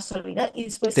con la gasolina y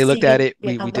después They looked at siguen it.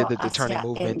 We did viajando the turning hacia el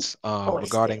movements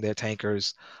regarding oeste. their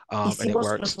tankers, and it Hicimos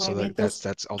works. los So movimientos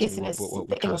that's que ultimately se what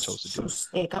we necesitan, kind of chose to do sus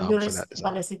for camiones that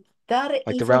van a design. necesitar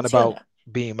Like y the roundabout funciona.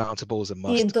 being mountable is a Y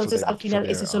must entonces al for final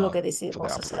es their eso lo que for their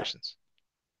decidimos hacer. operations.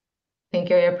 Thank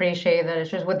you. I appreciate that. It's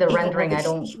just with the Y como rendering, I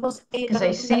don't, dijimos, la because I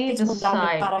rotunda see es the montable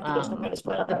side, para que los camiones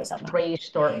puedan the atravesarla.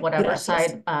 raised or whatever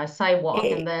Gracias. sidewalk,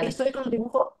 and then Estoy con el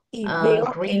dibujo y veo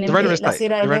green The render is la tight.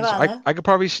 acera The render, elevada. I could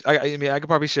probably, I mean, I could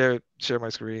probably share my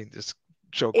screen, just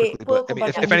show quickly. But Puedo I mean,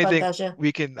 compartir if mi anything,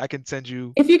 pantalla. I can send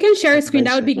you If you can share a screen,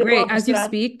 that would be information. Le puedo great. As you mostrar,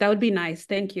 speak, that would be nice.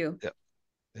 Thank you.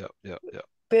 Yep.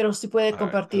 pero si puede All right,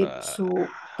 compartir su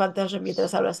pantalla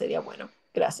mientras habla sería bueno.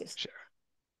 Gracias. share.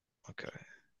 Okay.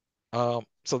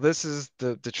 So this is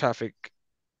the traffic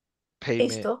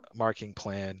pavement Esto marking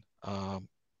plan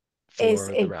es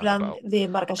for the el plan roundabout. de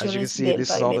As you can marcaciones see, del this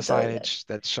is all the pavimento del signage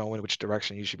that's showing which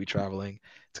direction you should be traveling.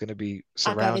 It's going to be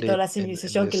acá de toda surrounded la in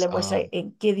señalización que this le muestra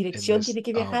en qué in dirección this tiene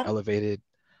que viajar elevated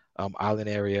island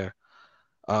area.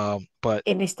 But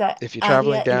en esta if you're área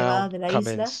traveling elevada down de la isla,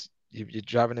 Cummins, you're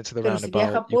driving into the pero si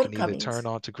roundabout, viaja you por can either Cummins, turn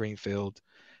onto Greenfield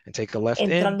and take a left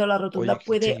in, entrando a la or you rotunda, can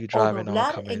puede continue o driving on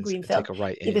doblar en Cummins and Greenfield take a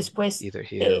right y in, después either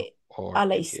here or a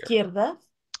la in here. izquierda,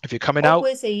 If you're coming o out,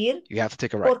 puede seguir you have to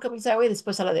take a right por Cummins Highway y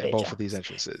después a la in both derecha. of these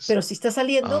entrances. Pero si está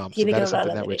saliendo, So tiene que that is doblar a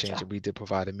something la that we're derecha changing. We did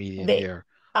provide a median de here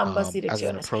ambas as an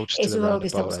direcciones. approach to Eso the es algo que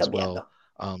roundabout estamos as well,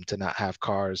 cambiando. to not have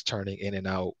cars turning in and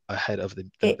out ahead of the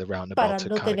roundabout Para to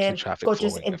no kind of keep tener traffic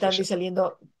coches flowing entrando y efficiently.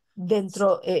 saliendo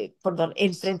dentro,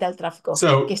 enfrente al tráfico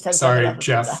So, que está entrando a la sorry, rotunda.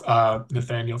 Jeff,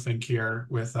 Nathaniel Fink here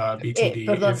with BTD.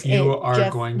 Perdón, If you are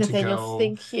Jeff going to Nathaniel go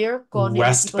Fink here con el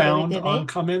equipo de westbound on BTD.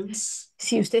 Cummins,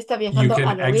 Si usted está you viajando can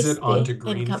al exit onto oeste en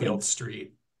Greenfield Cummins,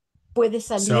 Street. puede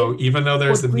So salir even though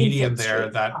there's por a median Greenfield there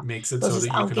Street. that makes it so Entonces,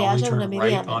 that you can aunque only haya una turn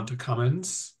right mediana, onto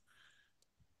Cummins,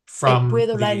 from puede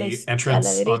doblar a la, the a la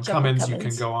entrance on derecha por Cummins, you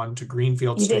can Cummins. go on to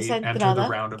Greenfield Y de esa Street, enter the entrada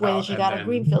roundabout, puedes and llegar a then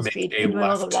Greenfield make Street a y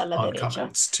luego left doblar a la on derecha.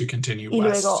 Cummins to continue Y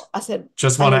luego west. hacer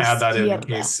Just a want la to add that in izquierda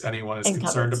case anyone is en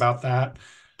concerned Cummins. about that.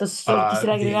 Entonces, solo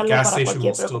quisiera The agregarlo gas para station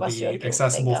will cualquier still preocupación be que uno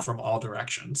accessible tenga. from all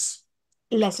directions.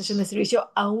 La estación de servicio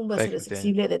aún va a ser Thank you, Dan.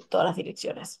 accesible de todas las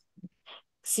direcciones.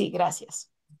 Sí, gracias.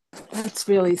 That's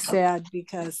really sad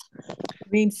because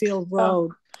Greenfield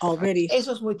Road already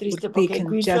Eso es muy would triste be porque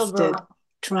Greenfield congested Road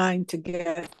trying to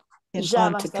get ya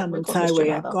va a onto estar muy Cummins Highway.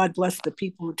 And congestionado. God bless the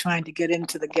people who are trying to get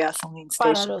into the gasoline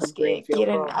Para station los from que Greenfield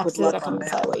quieren Road. Good acceder a luck on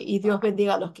Cummins that. Highway. Y Dios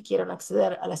bendiga a los que quieran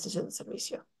acceder a la estación de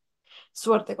servicio.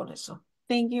 Suerte con eso.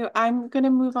 Thank you. I'm going to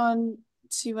move on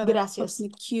to other folks Gracias. in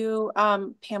the queue.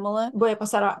 Pamela. Voy a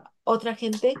pasar a otra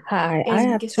gente Hi, I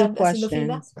have que two están haciendo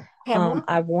fila. questions. Pamela,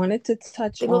 I wanted to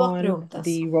touch tengo dos on preguntas.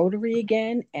 the Rotary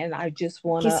again, and I just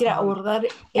want Quisiera to abordar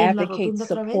en la advocate rotunda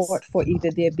otra vez support for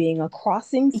either there being a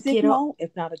crossing y quiero signal,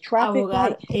 if not a traffic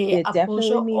light. abogar There definitely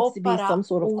apoyo needs o to be some para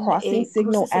sort of un crossing cruce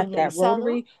signal at that señalizado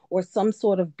Rotary or some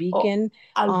sort of o beacon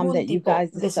algún that you tipo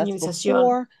guys de discussed señalización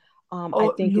before. I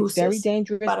o think it's very luces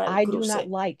dangerous. para el I do not cruce.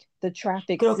 like the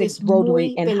traffic Creo que es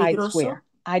Rotary muy in Hyde peligroso. Square.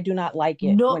 I do not like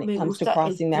it No when it me comes to gusta el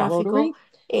crossing that Rotary. tráfico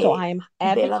So I am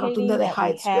de la rotunda advocating de that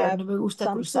we Hyde Square. have No me gusta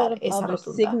some sort cruzar of esa other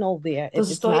rotunda. signal there. If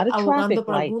Entonces it's estoy not a abogando traffic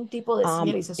por light, algún tipo de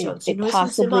señalización. Si it no es un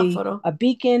possibly semáforo, a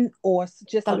beacon or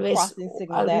just a tal vez crossing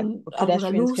signal that alguna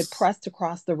pedestrians could luz, press to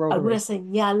cross the alguna Rotary.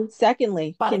 señal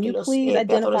Secondly, para can que you los please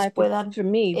identify peatones puedan for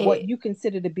me what you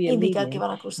consider to be a indicar que median?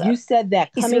 van a You cruzar. said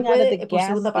that Y se me coming out of the puede, por gas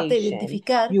segunda parte, station,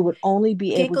 identificar you would only be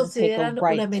qué able to take a consideran una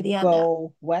right to mediana.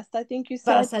 go west, I think you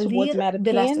Para said, towards salir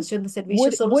de la Mattapian. estación de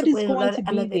servicio solo What se is puede going doblar to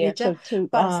a la be there derecha to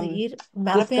para seguir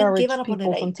Mattapian. ¿Qué van discourage a poner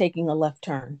people from ahí? taking a left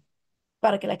turn?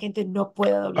 Para que la gente no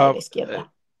pueda doblar a la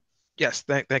izquierda. Yes,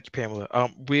 thank you, Pamela.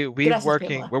 Gracias,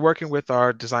 Pamela. We're working with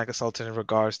our design consultant in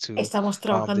regards to Estamos the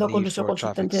trabajando con need nuestro for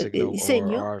traffic consultante de signal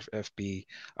diseño or RFB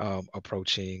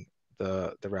approaching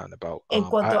the roundabout. en I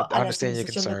cuanto a la understand your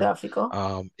señalización de concern. tráfico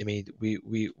I mean,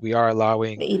 we are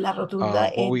allowing y la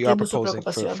rotunda. what we are Entiendo su proposing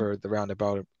preocupación. for the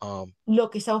roundabout Lo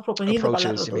que estamos proponiendo para la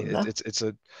approaches. I mean, rotunda it's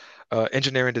a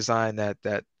engineering design that's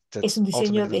es un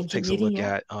diseño de ultimately takes a look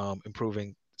ingeniería at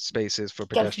improving spaces for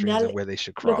que al pedestrians and final where they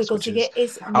should lo que cross, which is consigue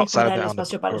es outside of mejorar el the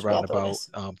espacio para los roundabout.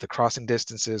 peatones. The crossing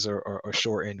distances are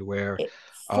shortened where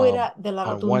Fuera de la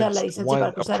on rotunda, la distancia para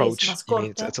one cruzar es approach, más I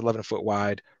mean, corta. it's 11-foot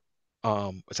wide.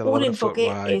 It's an Un 11-foot enfoque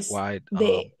es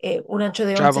de un ancho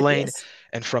de 11 travel lane, pies.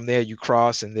 and from there you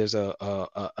cross, and there's a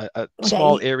De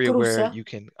small ahí area where cruza, you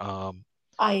can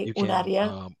hay un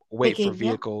área wait for pequeña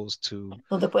vehicles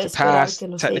donde puede to esperar pass. que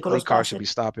los Technically, vehículos cars should be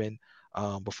pasen. stopping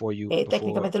before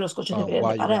Técnicamente los coches deberían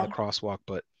while de you're in the parar crosswalk,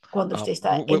 but cuando usted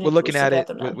está we're en el looking cruce at it.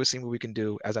 peatonal. We're seeing what we can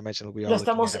do. As I mentioned, we are Lo looking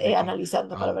estamos at making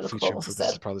analizando para ver lo que future podemos improvements as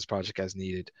hacer part of this project as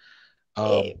needed.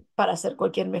 para hacer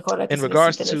cualquier mejora que In se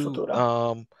regards necesite en el to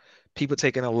futuro. people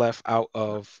taking a left out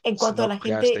of En cuanto a la Sunoco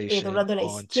gas gente station doblando a la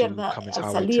onto izquierda Cummins al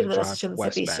Highway salir to de la drive estación de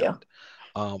servicio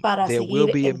westbound, para there will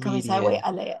seguir be a en Cummins Highway median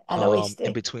al in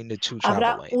oeste, between the two travel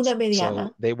habrá una lanes, so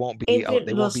mediana they won't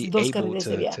entre los be dos able carriles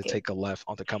de to viaje. take a left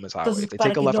onto Cummins Highway. Entonces, If they para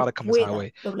take a que left out no of Cummins puedan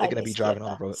Highway, they're doblar going a to la be driving izquierda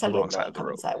on the wrong saliendo side de of the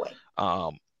road. Cummins Highway.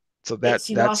 So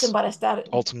Si lo hacen that's para estar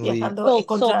ultimately viajando So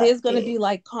contra there's going to be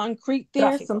like concrete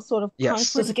there, some tráfico. sort of yes,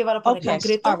 Entonces, concrete. ¿qué van a poner? Okay,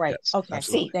 ¿Concreto? all right, yes, okay,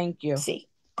 absolutely. Sí, thank you. sí,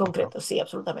 concreto, sí,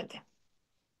 absolutamente.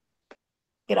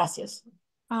 Gracias.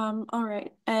 All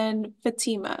right. And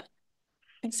Fatima,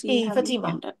 I see you Y have your Fatima,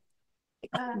 hand up.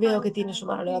 veo que tiene su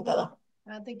mano levantada.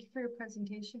 Thank you for your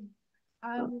presentation.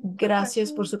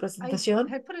 Gracias por su I presentación.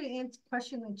 had put a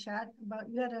question in the chat about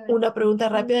you had Una pregunta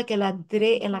rápida que la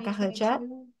entré en la caja de chat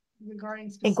 2022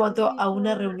 regarding en cuanto a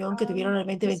una specifically reunión que tuvieron en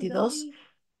el 2022 disability.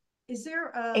 Is there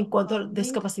a, en cuanto a link to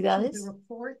discapacidades. the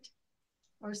report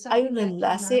or ¿Hay something un that came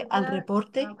enlace out of al that?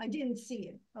 reporte I didn't see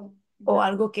it. o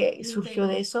algo que surgió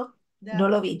de eso? No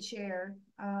lo vi.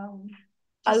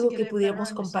 Algo que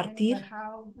pudiéramos compartir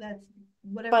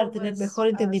para tener mejor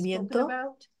entendimiento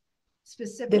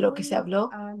de lo que se habló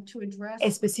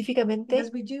específicamente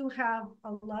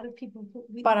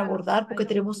para abordar, porque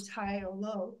tenemos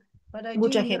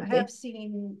mucha gente,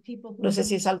 no sé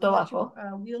si es alto o bajo,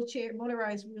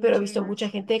 pero he visto mucha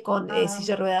gente con sillas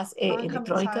de ruedas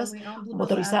electrónicas,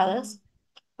 motorizadas,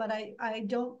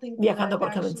 viajando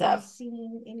por Cummins Ave.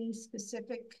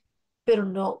 Pero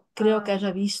no creo que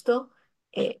haya visto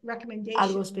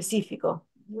algo específico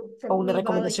o una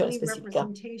recomendación específica.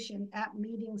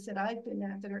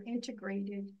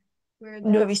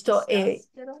 No he visto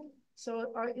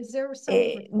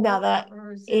nada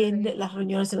en las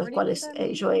reuniones en las cuales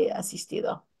yo he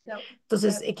asistido.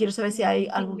 Entonces, quiero saber si hay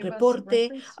algún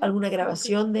reporte, alguna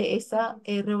grabación de esa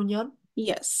reunión.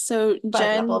 Yes, so para que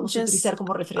la Jen podamos just utilizar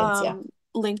como referencia.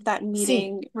 linked that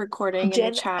meeting recording in the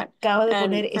Jen chat. acaba de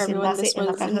And poner for ese everyone, enlace this en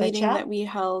la was a caja de meeting chat. that we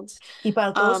held Y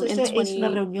para todos, in esto es una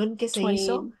reunión que se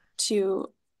hizo 2022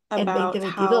 en about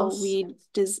how 2022 we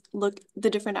look the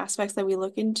different aspects that we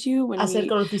look into when acerca we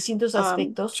de los distintos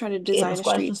aspectos try to en design los a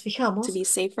cuales street nos fijamos to be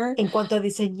safer. en cuanto a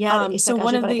diseñar esta So one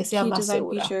calle of para the que sea key más design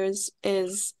segura. features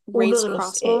is Uno raised de los,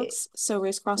 crosswalks. So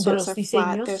raised crosswalks are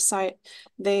flat.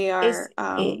 They are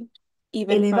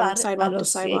even from elevar a sidewalk to los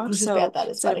sidewalk. cruces So peatonales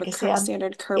instead para of a que sean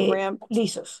standard curb ramp,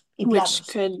 lisos y which planos.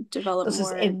 could develop Entonces,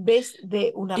 more en vez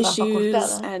de una rampa issues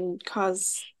cortada and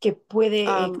cause que puede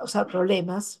causar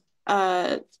problemas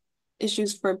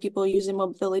issues for people using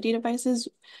mobility devices,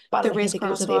 para the la raised gente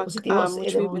que usa crosswalk, dispositivos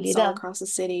which de we've installed movilidad, across the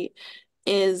city,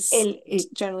 is el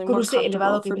generally more cruce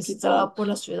elevado comfortable que for hemos instalado people por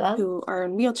la ciudad who are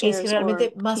in es wheelchairs or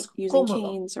generalmente más using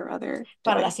cómodo canes or other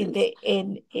para la devices. gente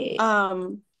en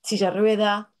silla de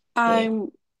rueda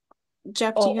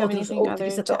Jeff, do you have anything other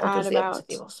utiliza to add otros about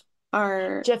dispositivos.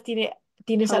 our Jeff,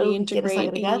 ¿tienes how we algo que quieres integrate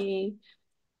agregar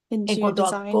into en cuanto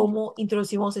a design? cómo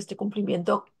introducimos este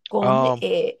cumplimiento con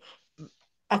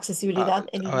accesibilidad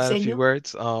en el I'll add a few diseño?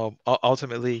 words.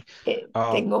 Ultimately,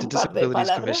 Tengo the un par de Disabilities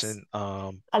palabras. Commission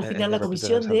Al and final, their la representatives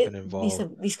Comisión have de been involved in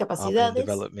the Discapacidades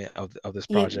development of this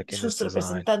y project and this sus design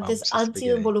representantes since the han sido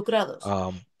beginning. involucrados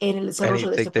en el And desarrollo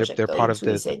de este they're proyecto y part en of su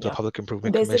the diseño Public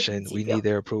Improvement desde el Commission. We need principio.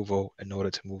 their approval in order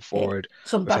to move forward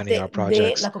Son with any of parte our de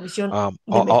projects. la Comisión de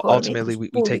Mejoramientos Ultimately, we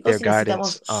take their Públicos y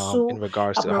necesitamos guidance in su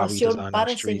regards to how we aprobación design our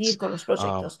para streets seguir con los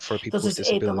proyectos. for people with Entonces,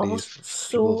 disabilities, tomamos for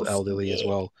people with sus elderly as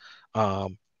well.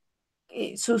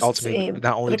 sus Ultimately,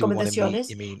 not only do we want to meet,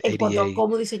 recomendaciones en cuanto a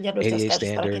cómo diseñar nuestras ADA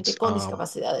calles para gente standards, con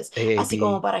discapacidades, así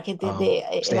como AAB para gente de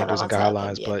edad standards and avanzada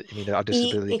guidelines, también. but our Y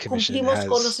Disability Commission cumplimos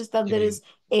con los has, estándares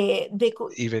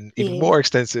even more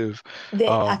extensive de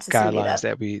guidelines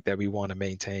accesibilidad. that we want to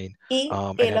maintain Y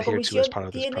and la adhere to as Comisión part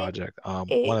of this tiene project.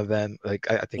 One of them, like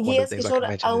I think one of the guías que things I son can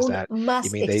mention is aún that más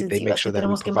they make extensivas sure que that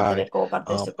we tenemos que mantener provide como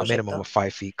parte de este a minimum proyecto. of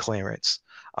 5 feet clearance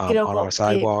Creo on our que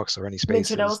sidewalks or any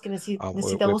mencionamos spaces que where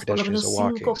necesitamos por lo pedestrians menos are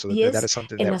walking. 5 So that pies is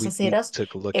something en that las we aceras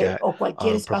took a look at o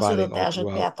cualquier espacio providing donde all hayan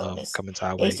throughout peatones. Cummins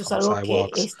Highway Esto es on the algo que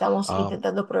sidewalks. estamos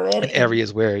intentando proveer In en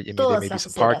areas where there may todas be las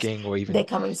some aceras parking or even de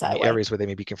Cummins Highway, areas where they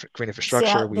may be green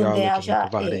infrastructure, sea we are donde looking at haya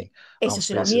providing spaces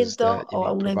estacionamiento that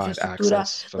o una provide infraestructura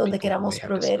access for donde people who may queramos have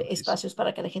proveer disabilities. espacios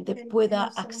para que la gente pueda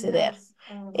acceder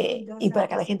y para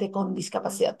que la gente con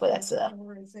discapacidad pueda acceder.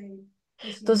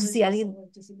 Entonces, si alguien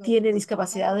tiene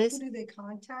discapacidades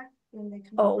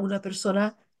o una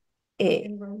persona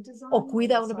o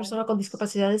cuida a una persona con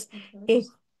discapacidades,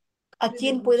 ¿a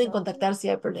quién pueden contactar si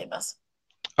hay problemas?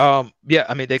 Yeah,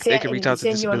 I mean, they Sea can en reach el out to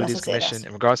diseño o en las Disabilities Commission aceras.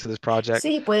 in regards to this project.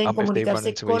 Sí, pueden If they run comunicarse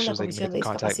into con la issues, they Comisión de can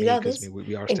contact me because Discapacidades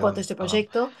we are en still cuanto a este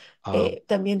proyecto.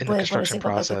 También in the pueden ponerse construction en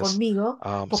contacto process. conmigo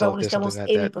porque So aún if there's something estamos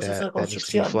en el proceso de that needs to be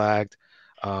construcción. flagged,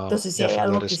 Entonces, si hay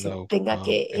definitely let algo que us se know, tenga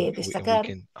que and we destacar,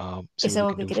 can see es what we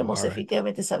algo can que do from queremos our end.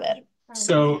 definitivamente saber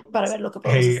So, para ver lo que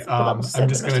hey, podamos I'm hacer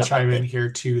de just going to nuestra chime in parte.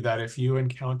 here too that if you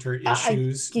encounter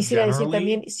issues Quisiera decir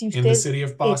también, generally si in the usted city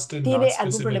of Boston, not tiene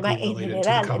algún problema specifically en related to the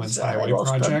general en la Cummins ciudad de Highway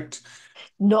Boston, project,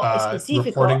 no específico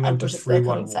reporting al them to proyecto de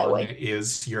Cummins 311 Highway,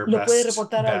 is your lo puede best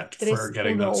reportar al bet for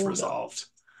getting those 311. resolved.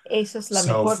 Esa es la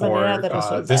So mejor manera for de this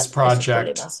resolver esos project, problemas.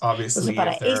 Entonces, obviously,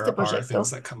 para if este there are things proyecto,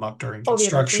 that come up during obviamente, si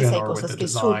construction hay or with cosas the que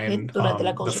surgen design, durante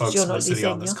la the folks construcción in o the el city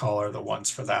on this diseño, call are the ones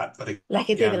for that. But la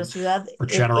gente de la again, ciudad for en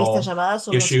estas general llamadas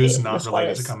son issues not los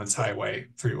related to cuales Cummins Highway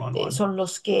 311. son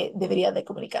los que deberían de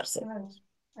comunicarse.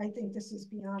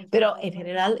 Pero en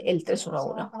general, el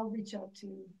 311.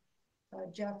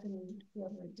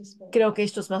 Creo que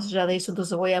esto es más allá de eso,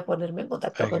 entonces voy a ponerme en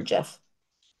contacto con Jeff.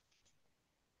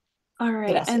 All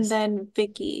right, Gracias. and then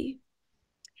Vicky.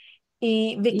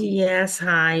 Y Vicky. Yes,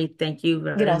 hi. Thank you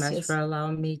very much Gracias for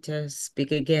allowing me to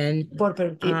speak again. por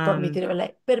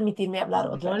permitirme hablar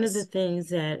otra One of the vez. things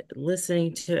that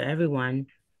listening to everyone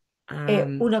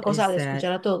Una cosa is de that,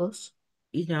 escuchar a todos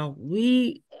you know,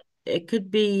 it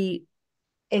could be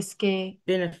es que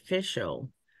beneficial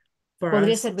for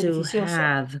podría us ser to beneficioso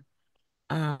have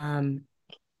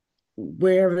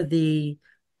wherever the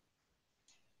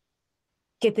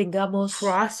que tengamos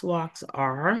crosswalks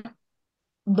are,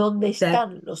 donde that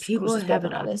están los people cruces have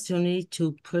an peatonales, opportunity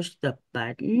to push the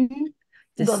button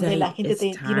to donde la say gente it's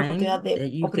tiene oportunidad time de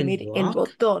that you can oprimir el walk.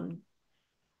 botón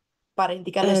para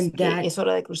indicarles And que that es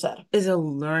hora de cruzar. is a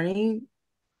learning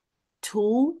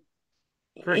tool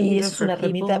for Y even eso es for una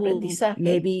herramienta people de who aprendizaje,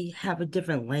 maybe have a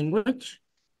different language,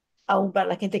 aún para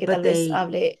la gente que but tal vez they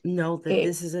hable know that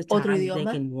this is a otro time they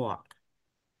idioma. can walk.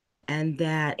 And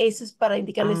that Eso es para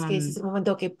indicarles que ese es el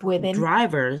momento que pueden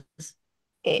drivers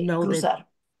know that cruzar.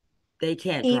 they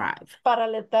can't y drive. para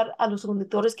alertar a los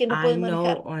conductores que no I pueden know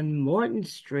manejar. on Morton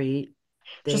Street,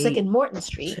 Yo sé que they en Morton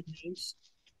Street changed.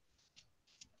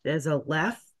 There's a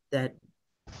left that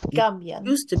you cambian.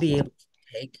 used to be able to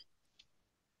take,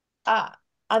 and now you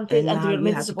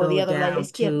Anteriormente have se to go podía doblar a la down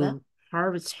izquierda to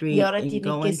Harvard y Street ahora and tienen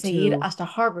go que seguir into hasta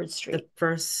Harvard the Street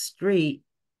first street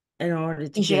in order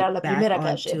to y llegar a get la back primera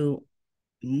calle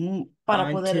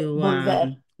para poder onto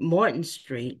volver Morton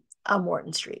Street. a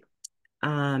Morton Street.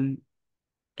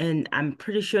 And I'm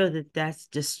pretty sure that that's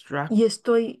destructive. Y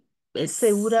estoy It's,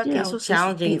 segura you que know, eso es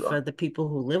challenging destructivo. for the people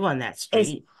who live on that Es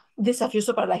street.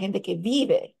 desafioso para la gente que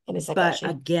vive en esa But calle.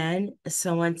 again,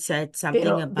 someone said something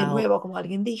Pero de about, nuevo, como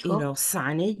alguien you dijo, know,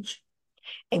 signage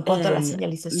en cuanto a la and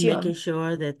señalización making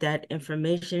sure that that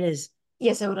information is y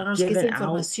asegurarnos que esa given out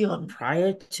información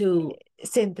prior to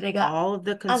se entrega all of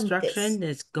the construction antes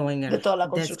that's going de toda la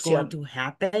that's going construcción to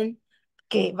happen.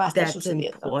 que va a estar That's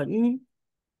sucediendo. important.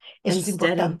 Eso es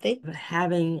Instead importante. of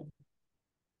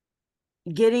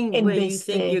getting En where you vez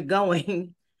think you're de,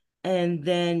 going and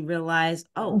then realize,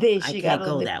 oh, de I llegar can't a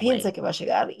go donde that piensa way. que va a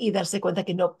llegar y darse cuenta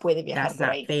que no puede viajar That's por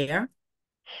not ahí. fair.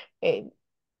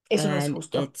 Eso no es And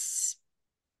justo. it's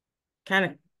kind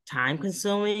of time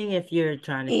consuming if you're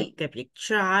trying to Y pick up your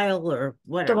child or toma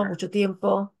whatever. mucho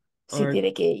tiempo si Or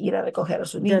tiene que ir a recoger a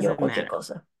su niño o doesn't cualquier matter.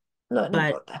 cosa. No, no But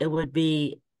importa. it would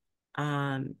be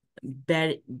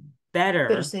Pero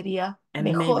better, sería and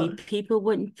maybe mejor. people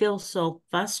wouldn't feel so Y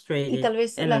frustrated tal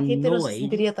vez and la gente no se annoyed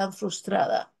sentiría tan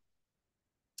frustrada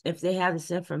if they have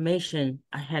this information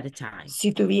ahead of time.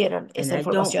 si tuvieran And esa I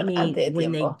don't información mean antes de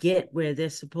when they tiempo. get where they're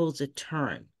supposed to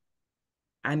turn.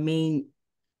 I mean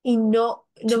Y no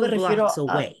me 2 refiero blocks a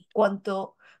away.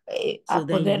 cuánto So a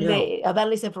they know a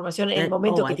darle esa información en el that,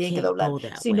 momento oh, que I tienen que can't doblar, go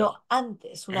that way. sino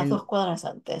antes, unas And 2 cuadras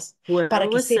antes, whoever para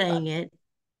que was saying sepan. it,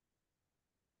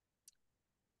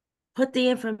 put the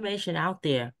information out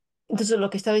there Entonces, lo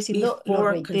que estaba diciendo, lo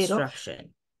before reitero,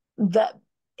 construction.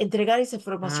 entregar esa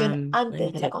información Let me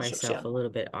antes de la take myself a construcción. little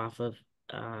bit off of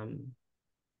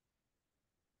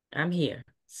I'm here.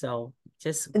 So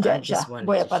I just wanted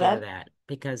Voy a to share parar. that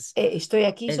because Estoy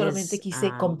aquí, it solamente is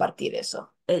quise compartir eso.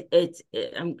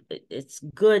 it's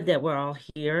good that we're all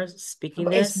here speaking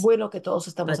Es this, bueno que todos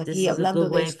estamos but this aquí is a hablando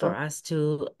good de way for esto. us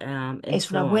to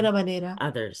Es una buena inform manera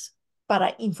others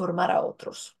para informar a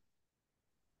otros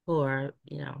who are,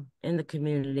 you know, in the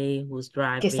community, who's que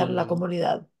están en la driving,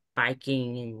 comunidad,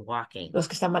 biking and walking. los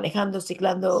que están manejando,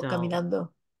 ciclando, So,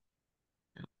 caminando.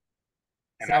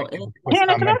 Can I so give a it, quick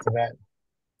Hannah, can I? comment to that?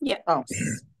 Yeah. Oh,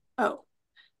 Oh,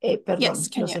 Perdón, yes, no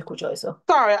Kenya. se escuchó eso.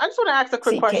 sorry. I just want to ask a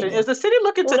quick Sí, question. Kenia. Is the city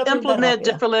looking to Una pregunta implement rápida.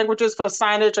 different languages for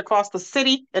signage across the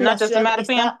city and La not just in ciudad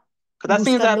Mattapan? está Because that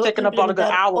seems to have buscando taken up about a good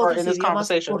implementar hour in otros this idiomas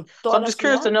conversation. por So toda I'm la just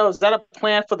curious to ciudad know, is that a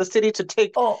plan for the city to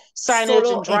take o signage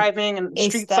solo and driving and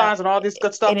street esta, signs and all this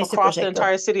good stuff en este across the proyecto.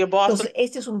 entire city of Boston? Entonces,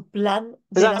 este es un plan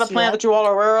Is de la that a plan ciudad, that you all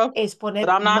are aware of? es That poner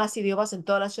I'm not? más idiomas en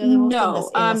toda la ciudad de Boston No,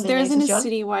 en la there isn't a señalización.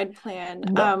 citywide plan.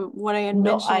 No, What I had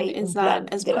no mentioned hay is un that plan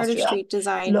as de la part of ciudad. street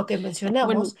design, Lo que when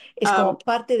mencionamos es como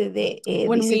parte de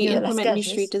when we diseño de las implement new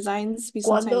street calles. designs, we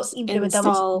Cuando sometimes implementamos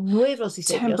install nuevos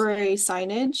diseños, temporary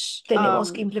signage.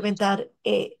 tenemos que implementar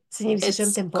señalización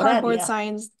It's cardboard temporaria.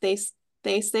 signs.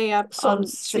 They stay up Son on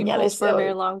street poles señales for a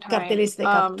very long time. carteles de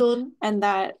cartón And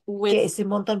that que with se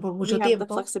montan por we mucho have the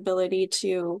tiempo flexibility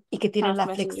to y que tienen have la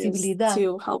messages flexibilidad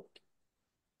to help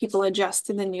people adjust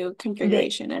to the new de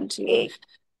configuration and to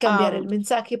cambiar el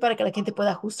mensaje para que la gente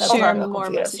pueda ajustarse a share la nueva more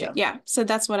messages. configuración Yeah, so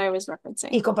that's what I was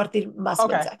referencing. y compartir más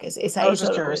Okay. mensajes. Es a I was eso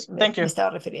just a lo que curious. me Thank you. estaba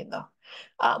refiriendo.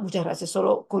 Muchas gracias,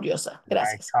 solo curiosa. Can I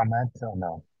Gracias. comment or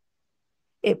no?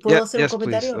 ¿Puedo hacer un Yes, please,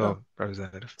 comentario o no?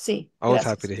 Representative. Sí, Always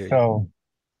gracias. happy to hear you. So,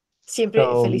 Siempre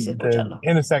feliz de the escucharlo.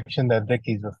 intersection that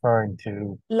Vicky's referring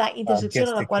to La intersección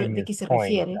gets a la to cual Kenya's Vicky se point.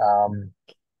 refiere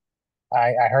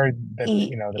I heard that, y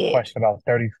you know, the question about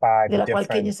 35 de la cual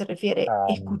Kenia different se refiere,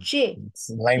 escuché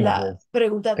la languages.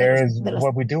 pregunta There's las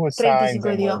what we do with signs 35 and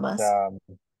with idiomas.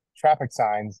 traffic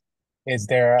signs is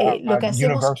there Lo que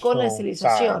hacemos con la universal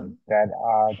señalización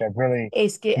signs that really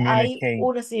es que hay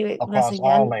communicate una across all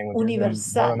señal languages, and whether or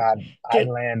universal not I que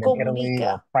land in Italy or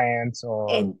comunica France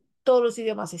or en todos los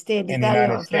idiomas, esté en in the Italia o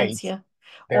United en States, Francia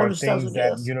o there en are los Estados things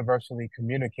that Unidos. universally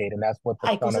communicate, and that's what the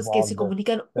Hay point of cosas que all se the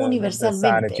comunican the signage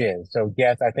universalmente is. So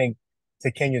yes, I think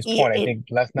to Kenya's y point, I think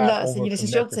let's not la overcommit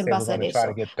señalización to se say we're basa going en to try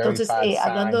to eso. get Entonces, 35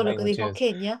 hablando sign de lo que dijo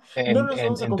languages Kenia, no nos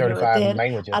vamos a in 35 comprometer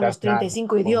languages. a los That's not 35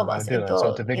 what we're going idiomas to do. And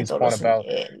so to en Vicky's todos point about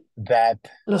that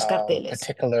los carteles.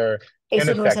 particular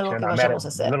Eso no es algo intersection, que I'm at it vayamos a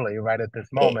hacer. literally right at this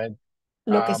moment.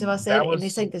 Lo que se va a That hacer en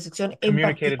esa was intersección en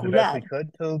communicated the best we particular,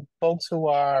 could to folks who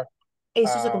are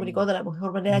eso se comunicó de la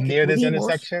mejor manera que near this pudimos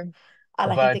intersection. a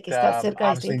la gente que está cerca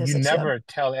de esta obviously you intersección. never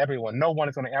tell everyone. No one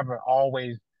is going to ever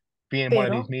always be in one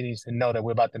of these meetings to know that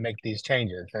we're about to make these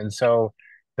changes. And so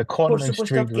the Cortlandt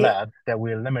Street left that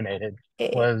we eliminated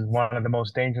was one of the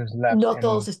most dangerous lefts No in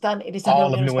todos están en estas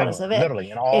all of reuniones New para England, saber.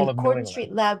 literally in all El of New Cortlandt Street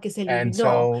England. Lab que se And eliminó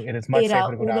so it is much era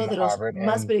safer to go uno down de to los Harvard.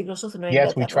 más And peligrosos de Nueva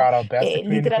yes, we Inglaterra, tried our best to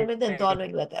literalmente en toda communicate Nueva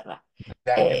Inglaterra.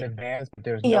 that in advance, but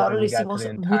there's Y no ahora way lo we got to hicimos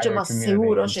the mucho entire más community.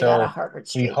 seguro And llegar a so Harvard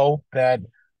we Street. hope that Y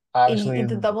obviously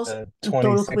intentamos the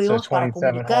todo lo que 26 or pudimos para 27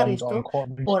 comunicar homes on esto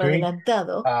Cortlandt por Street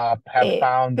adelantado, have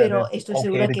found that pero it's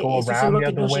okay to go estoy around seguro the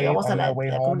que other no way llegamos a on their la,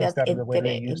 way la home comunidad instead of the way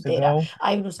they used to entera. go.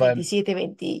 Hay unos But 27,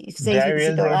 26, there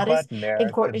is 27 a hogares button en there, to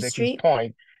Courtney Vicky's Street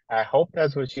point. I hope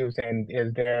that's what she was saying.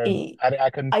 Is there, y I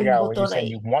couldn't hay figure un out, were you botón saying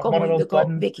you ahí, want one como of those indicó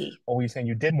buttons, Vicky. or were you saying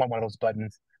you didn't want one of those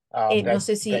buttons No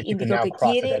sé si that you can indicó now que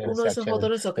cross at that quiere uno de esos intersection?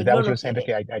 botones o que Is that no what you lo were saying,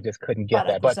 Vicky? quiere I just couldn't get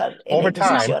para that. But cruzar en la over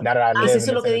time, intersección. now that I ¿Es live in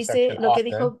eso lo this que dice, intersection lo que often,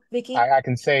 dijo Vicky? I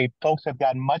can say folks have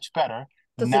gotten much better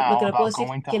Entonces, lo now que le puedo about decir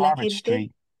going to que la Harvard gente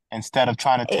Street instead of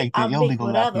trying to take the ha illegal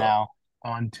left mejorado now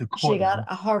onto llegar Cortland,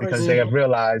 a Harvard because they have Street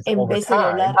realized en over vez de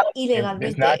time, doblar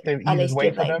it's not ilegalmente the a la easiest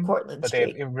way for izquierda en them, Cortland but they've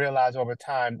Street, realized over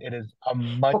time it is a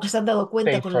porque much se han dado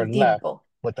cuenta con safer el left tiempo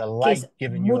with the que light es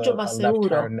giving you mucho a más left seguro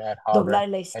turn at doblar Harvard a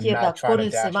la and not izquierda trying con to el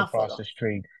dash across the semáforo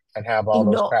street and have y all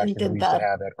those no crashes we used to intentar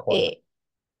have at Cortland.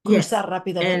 cruzar Yes, and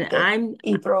rápidamente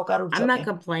y provocar un I'm not choque.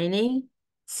 complaining.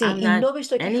 Sí, I'm y not no me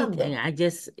estoy anything. quejando, I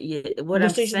just what no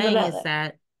I'm estoy diciendo saying is nada.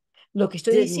 that Lo que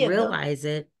estoy didn't diciendo realize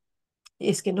it,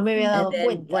 es que no me había and dado then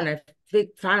when cuenta. I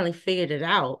finally figured it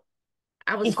out,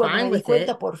 I Y was cuando me fine di with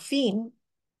cuenta it. por fin,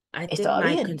 I think estaba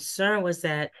my bien. concern was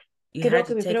that you Creo had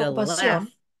que to mi take a preocupación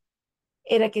left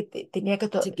era que tenía que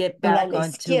to get doblar a back la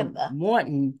onto izquierda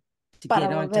Morton to para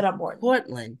get onto volver a Morton,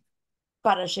 Portland,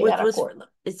 para which llegar a was Cortland.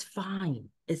 it's fine.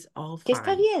 It's all Que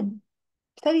está fine. bien,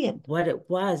 está bien. What it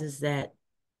was is that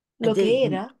Lo que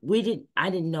era I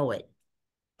didn't know it.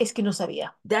 es que no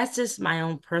sabía. That's just my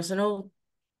own personal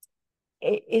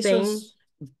Eso thing. es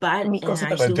But mi cosa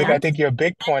and But Vic, I personal. think your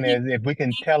big point is if we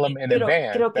can tell them in Pero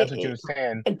advance, creo that's what que you're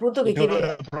saying. el punto que Do quiere,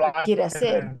 the block quiere in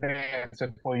hacer advance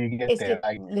before you get es there. que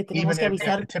Like le tenemos even que if the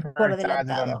avisar por temporary signs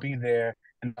are going to adelantado be there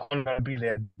and the only going to be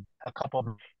there a couple of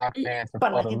block advance para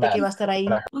before la the gente que left. va a estar ahí,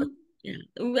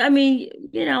 I mean,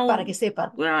 para que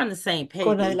sepan we're on the same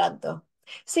con page. adelanto.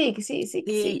 Sí, sí, sí,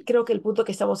 The sí. Creo que el punto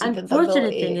que estamos intentando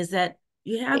unfortunate thing is that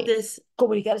you have this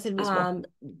comunicar es el mismo.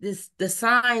 the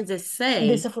signs that say,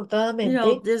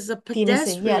 Desafortunadamente, there's a tiene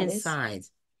pedestrian señales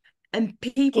signs, and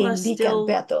que people are indican still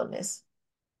peatones.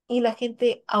 Y la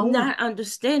gente aún not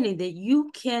understanding that you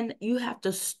have to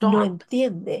no stop.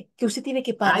 entiende que usted tiene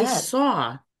que I parar.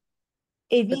 saw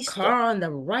He the visto car on the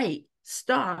right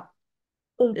stop.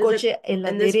 un coche en la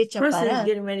And this derecha person is parar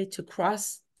getting ready to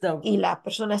cross the y la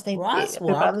persona está crosswalk,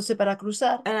 preparándose para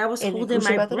cruzar and I was en el holding cruce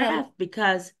my peatonal breath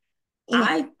because y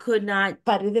I could not.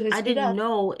 paré de I didn't respirar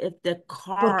know if the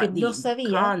porque car no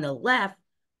sabía on the left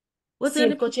was si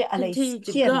going el to coche a la continue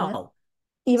to izquierda go.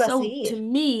 iba a So to seguir.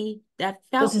 me, that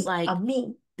felt Entonces, like a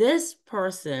mí, this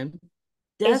person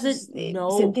eso doesn't know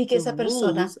sentí que the esa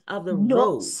persona rules of the no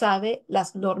road, sabe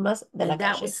las normas de la and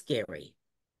that calle. was scary.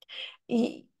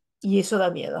 Y eso da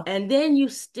miedo. And then you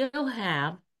still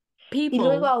have Y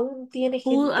luego people aún tiene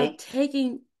who are gente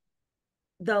taking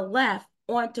the left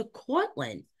onto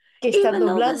Cortland, que están even though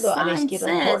the doblando a la sign izquierda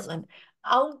en says Portland,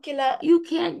 aunque la, you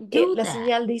can't do la that.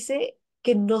 señal dice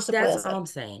que no se puede That's all hacer. I'm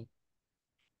saying.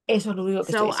 Eso es lo único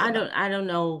que estoy So diciendo. I don't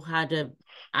know how to.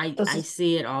 I Entonces,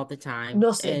 see it all the time,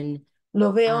 no sé, and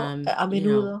lo veo a you know,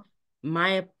 menudo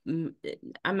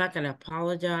I'm not going to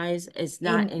apologize. It's y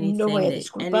not no voy anything a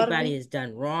that anybody disculparme. has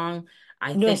done wrong.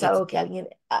 I No think es algo que alguien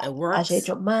it haya works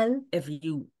hecho mal, if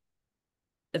you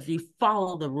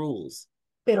follow the rules.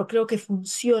 pero creo que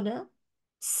funciona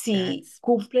si That's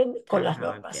cumplen con kind of las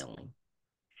how I'm normas. feeling.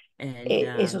 And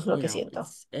Eso es lo you que know,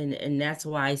 siento. and that's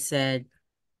why I said,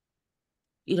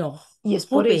 you know, Y es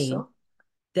por hoping eso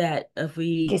that if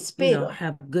we, que espero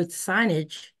have good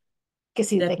signage, que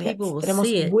si that people will tenemos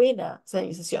see it buena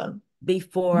señalización,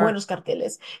 before buenos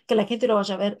carteles, que la gente lo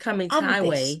vaya a ver Cummins antes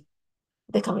Highway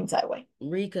de Cummins Highway,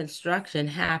 reconstruction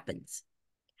happens.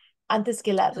 antes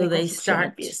que la So they reconstrucción start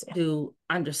empiece, to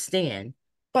understand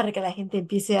para que la gente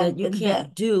empiece a that you entender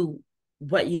can't do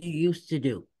what you used to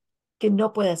do. que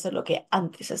no puede hacer lo que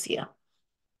antes hacía.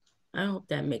 I hope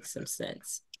that makes some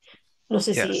sense. No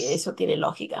sé si Yes. eso tiene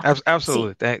lógica.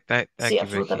 Absolutely. Sí, Thank sí, you, Vicky.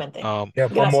 absolutamente. Yeah,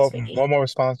 Gracias, Vicky. one more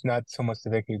response, not so much to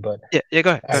Vicky, but Yeah, go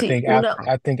ahead. I Sí, think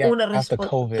una after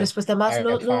COVID, respuesta más, I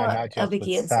no find not a just with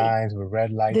Vicky en sí. signs, with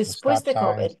red lights, with Después stop de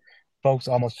signs, COVID, folks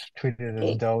almost treat it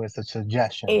as though it's a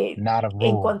suggestion, not a en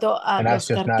rule. cuanto a And that's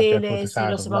los just not there with the carteles y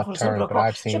signs los of left semáforos en turn. But rojo,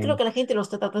 I've yo creo seen que la gente lo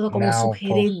está tratando como now folks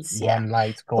sugerencia, run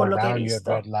lights, go por lo que he around you at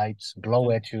red visto. lights,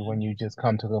 blow at you when you just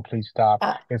come to a complete stop.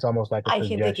 It's almost like a Hay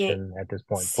gente que suggestion at this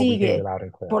point, but we hear you sigue loud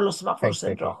and clear. por los Thanks, semáforos en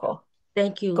Vicky. rojo,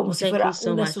 Thank you. como si Thank you fuera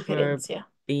so una much for sugerencia.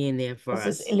 being there for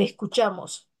Entonces, us. le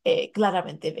escuchamos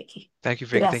claramente, Becky. Thank you,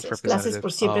 Vicky. Thank you, Gracias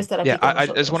por siempre estar yeah, aquí con I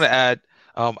just want nosotros. to add,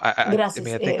 I Gracias,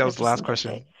 mean, I think that was the last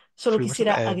question. representante. Solo Pretty much at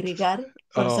the quisiera end. agregar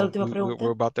con esa última We're pregunta,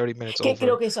 about 30 minutes que over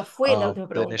creo que esa fue la última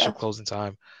the initial pregunta. closing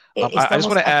time. I just Estamos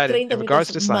want to a add, 30 in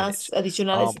regards to minutos the más signage,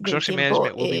 adicionales del construction tiempo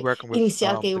management will be working with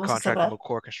inicial que the íbamos a contractor cerrar.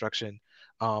 core construction.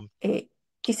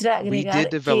 Quisiera We did agregar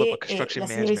develop a que construction la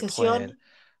management plan señalización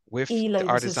with y la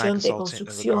our design administración de consultant in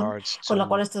construcción regards con la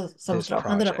cual to estamos this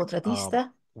trabajando, la project,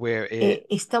 contratista, where it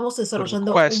estamos would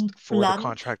desarrollando request un for the plan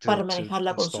contractor para to manejar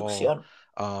la install construcción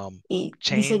y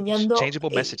diseñando, changeable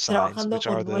message signs, trabajando which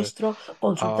are con nuestro um,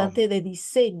 consultante de the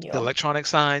diseño electronic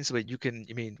signs, but you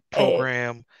mean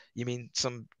program, you mean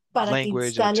some para que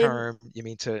language or instalen term, you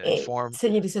mean to inform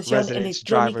señalización residents,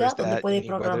 drivers electrónica donde that, puede whether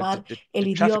programar the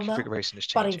el traffic idioma configuration is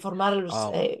para changing. informar a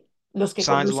los que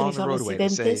Signs conducen y along the son roadway to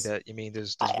say residentes that,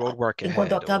 there's road work en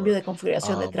cuanto a ahead, cambio or de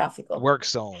configuración de tráfico. work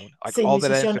zone, like all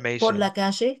that Señalización por la information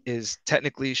calle is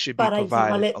technically should be para provided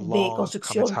informarle de along Cummins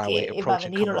construcción Highway, que va a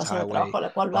approaching venir o Cummins la zona de Highway, trabajo a la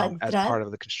cual va a as entrar part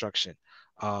of the construction.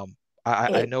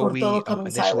 I know por we todo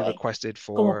Cummins initially Highway requested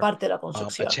como for parte de la a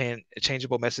construcción.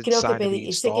 changeable message Creo que sign to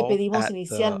be sé que installed pedimos at the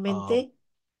inicialmente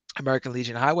American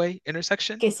Legion Highway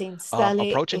intersection, que se instale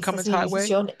approaching esta Cummins Highway,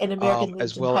 señalización en American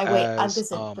as Legion well Highway as antes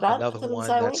de entrar a another Cummins one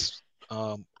Highway, that's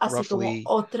así como roughly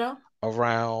otra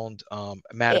around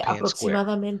Mattapan Square.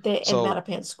 aproximadamente en So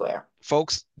Mattapan Square,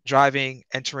 folks driving,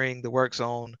 entering the work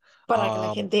zone para que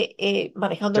la gente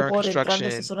manejando during por entrando a esa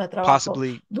construction, zona de trabajo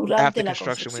possibly durante after la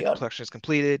construction, when construcción, construction is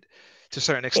completed, to a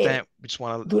certain extent, we just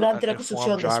want to durante la inform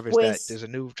construcción, drivers that después, there's a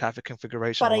new traffic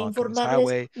configuration para along Cummins informarles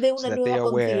Highway, de so una that they nueva are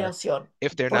aware. configuración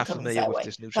If they're por not Cummins familiar with Highway,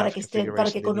 this new para traffic que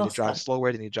para que configuration, they need to drive conozcan,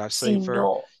 slower, they need to drive safer,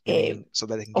 sino, so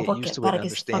that they can o get used to it para and que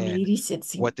se understand familiaricen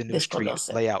si what the new street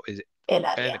desconocen layout is el and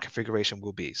the área configuration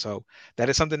will be. So that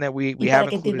is something that we y have para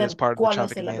que included as entiendan part of the cuál va a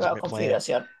traffic ser la nueva management plan.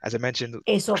 configuración. As I mentioned,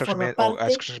 Eso forma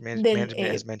parte del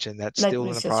management has mentioned that's la still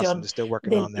in the process, and actualización they're still working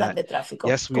del on plan that. de tráfico.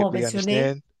 Yes, Como we mencioné,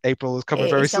 understand April is coming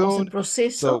very estamos en soon, so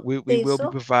proceso we de will be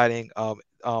eso, providing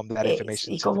that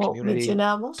information y to the como community.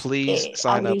 mencionamos, Please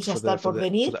sign up abril ya for está por the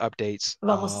venir. updates,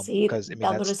 Vamos a seguir because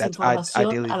dándoles that's información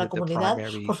ideally a la the comunidad.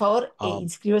 primary Por favor,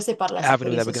 inscríbase para las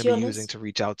avenue that we're going to be using actualizaciones. to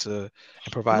reach out to and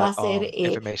Va provide a ser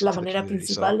information la to the manera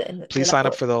community. So principal please sign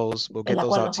up for those. We'll en get la those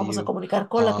cual out nos to vamos a you. comunicar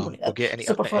con la comunidad. We'll get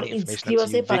Entonces, por favor, information out to you.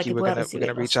 inscríbase para Vicky, que we're pueda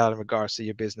gonna reach recibirlos. out in regards to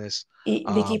your business. Y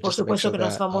Vicky, por Just to make supuesto sure que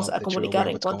nos that vamos a that you're aware comunicar of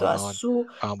en what's cuanto going a on su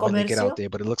when they get out comercio, there.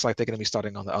 But it looks like they're going to be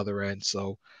starting on the other end.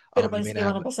 So pero you parece que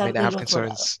van a may pasar not del have otro lado.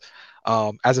 concerns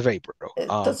as of April.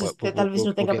 Entonces, But tal vez no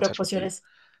we'll tenga get in touch with you. preocupaciones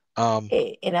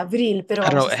en abril, pero I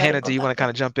don't vamos know, a estar en Hannah, do you want to kind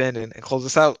of contacto. jump in and close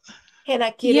this out?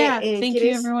 Hannah, Yeah, thank you,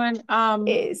 ¿quieres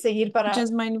everyone. seguir para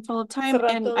Just mindful of time,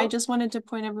 cerrar and I todo? just wanted to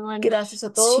point everyone Gracias a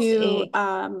todos. to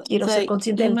Quiero ser the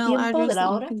consciente del email tiempo, de address la that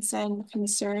you hora. can send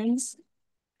concerns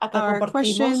Acá or compartimos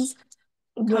questions,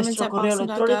 comments nuestro at correo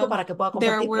electrónico boston.gov. para que pueda There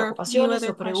compartir were a few preocupaciones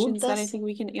other o questions that I preguntas. think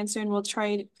we can answer, and we'll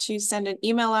try to send an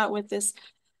email out with this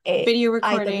Hay video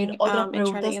también recording otras and try to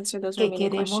preguntas answer those que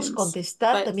remaining queremos questions.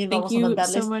 contestar. But También thank vamos a you so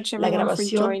mandarles much, la everyone, for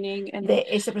grabación joining and de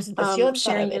esta presentación para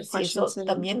sharing your ver si eso questions. And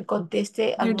también conteste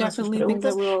they're algunas de sus definitely things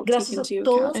that preguntas. we'll take Gracias a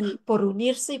into account, todos and por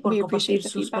unirse y por we compartir appreciate the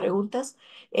sus feedback. preguntas.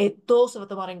 Todo se va a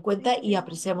tomar en cuenta y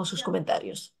apreciamos sus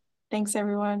comentarios. Thanks,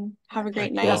 everyone. Have a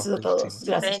great night. Gracias a todos.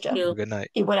 Gracias, John. Good night.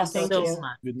 Y buenas Thank noches.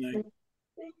 you. Good night.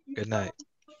 Good night.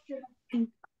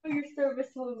 Your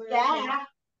service delivery. Yeah.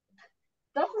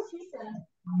 That's what she said.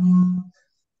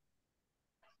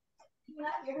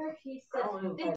 Not your, she said.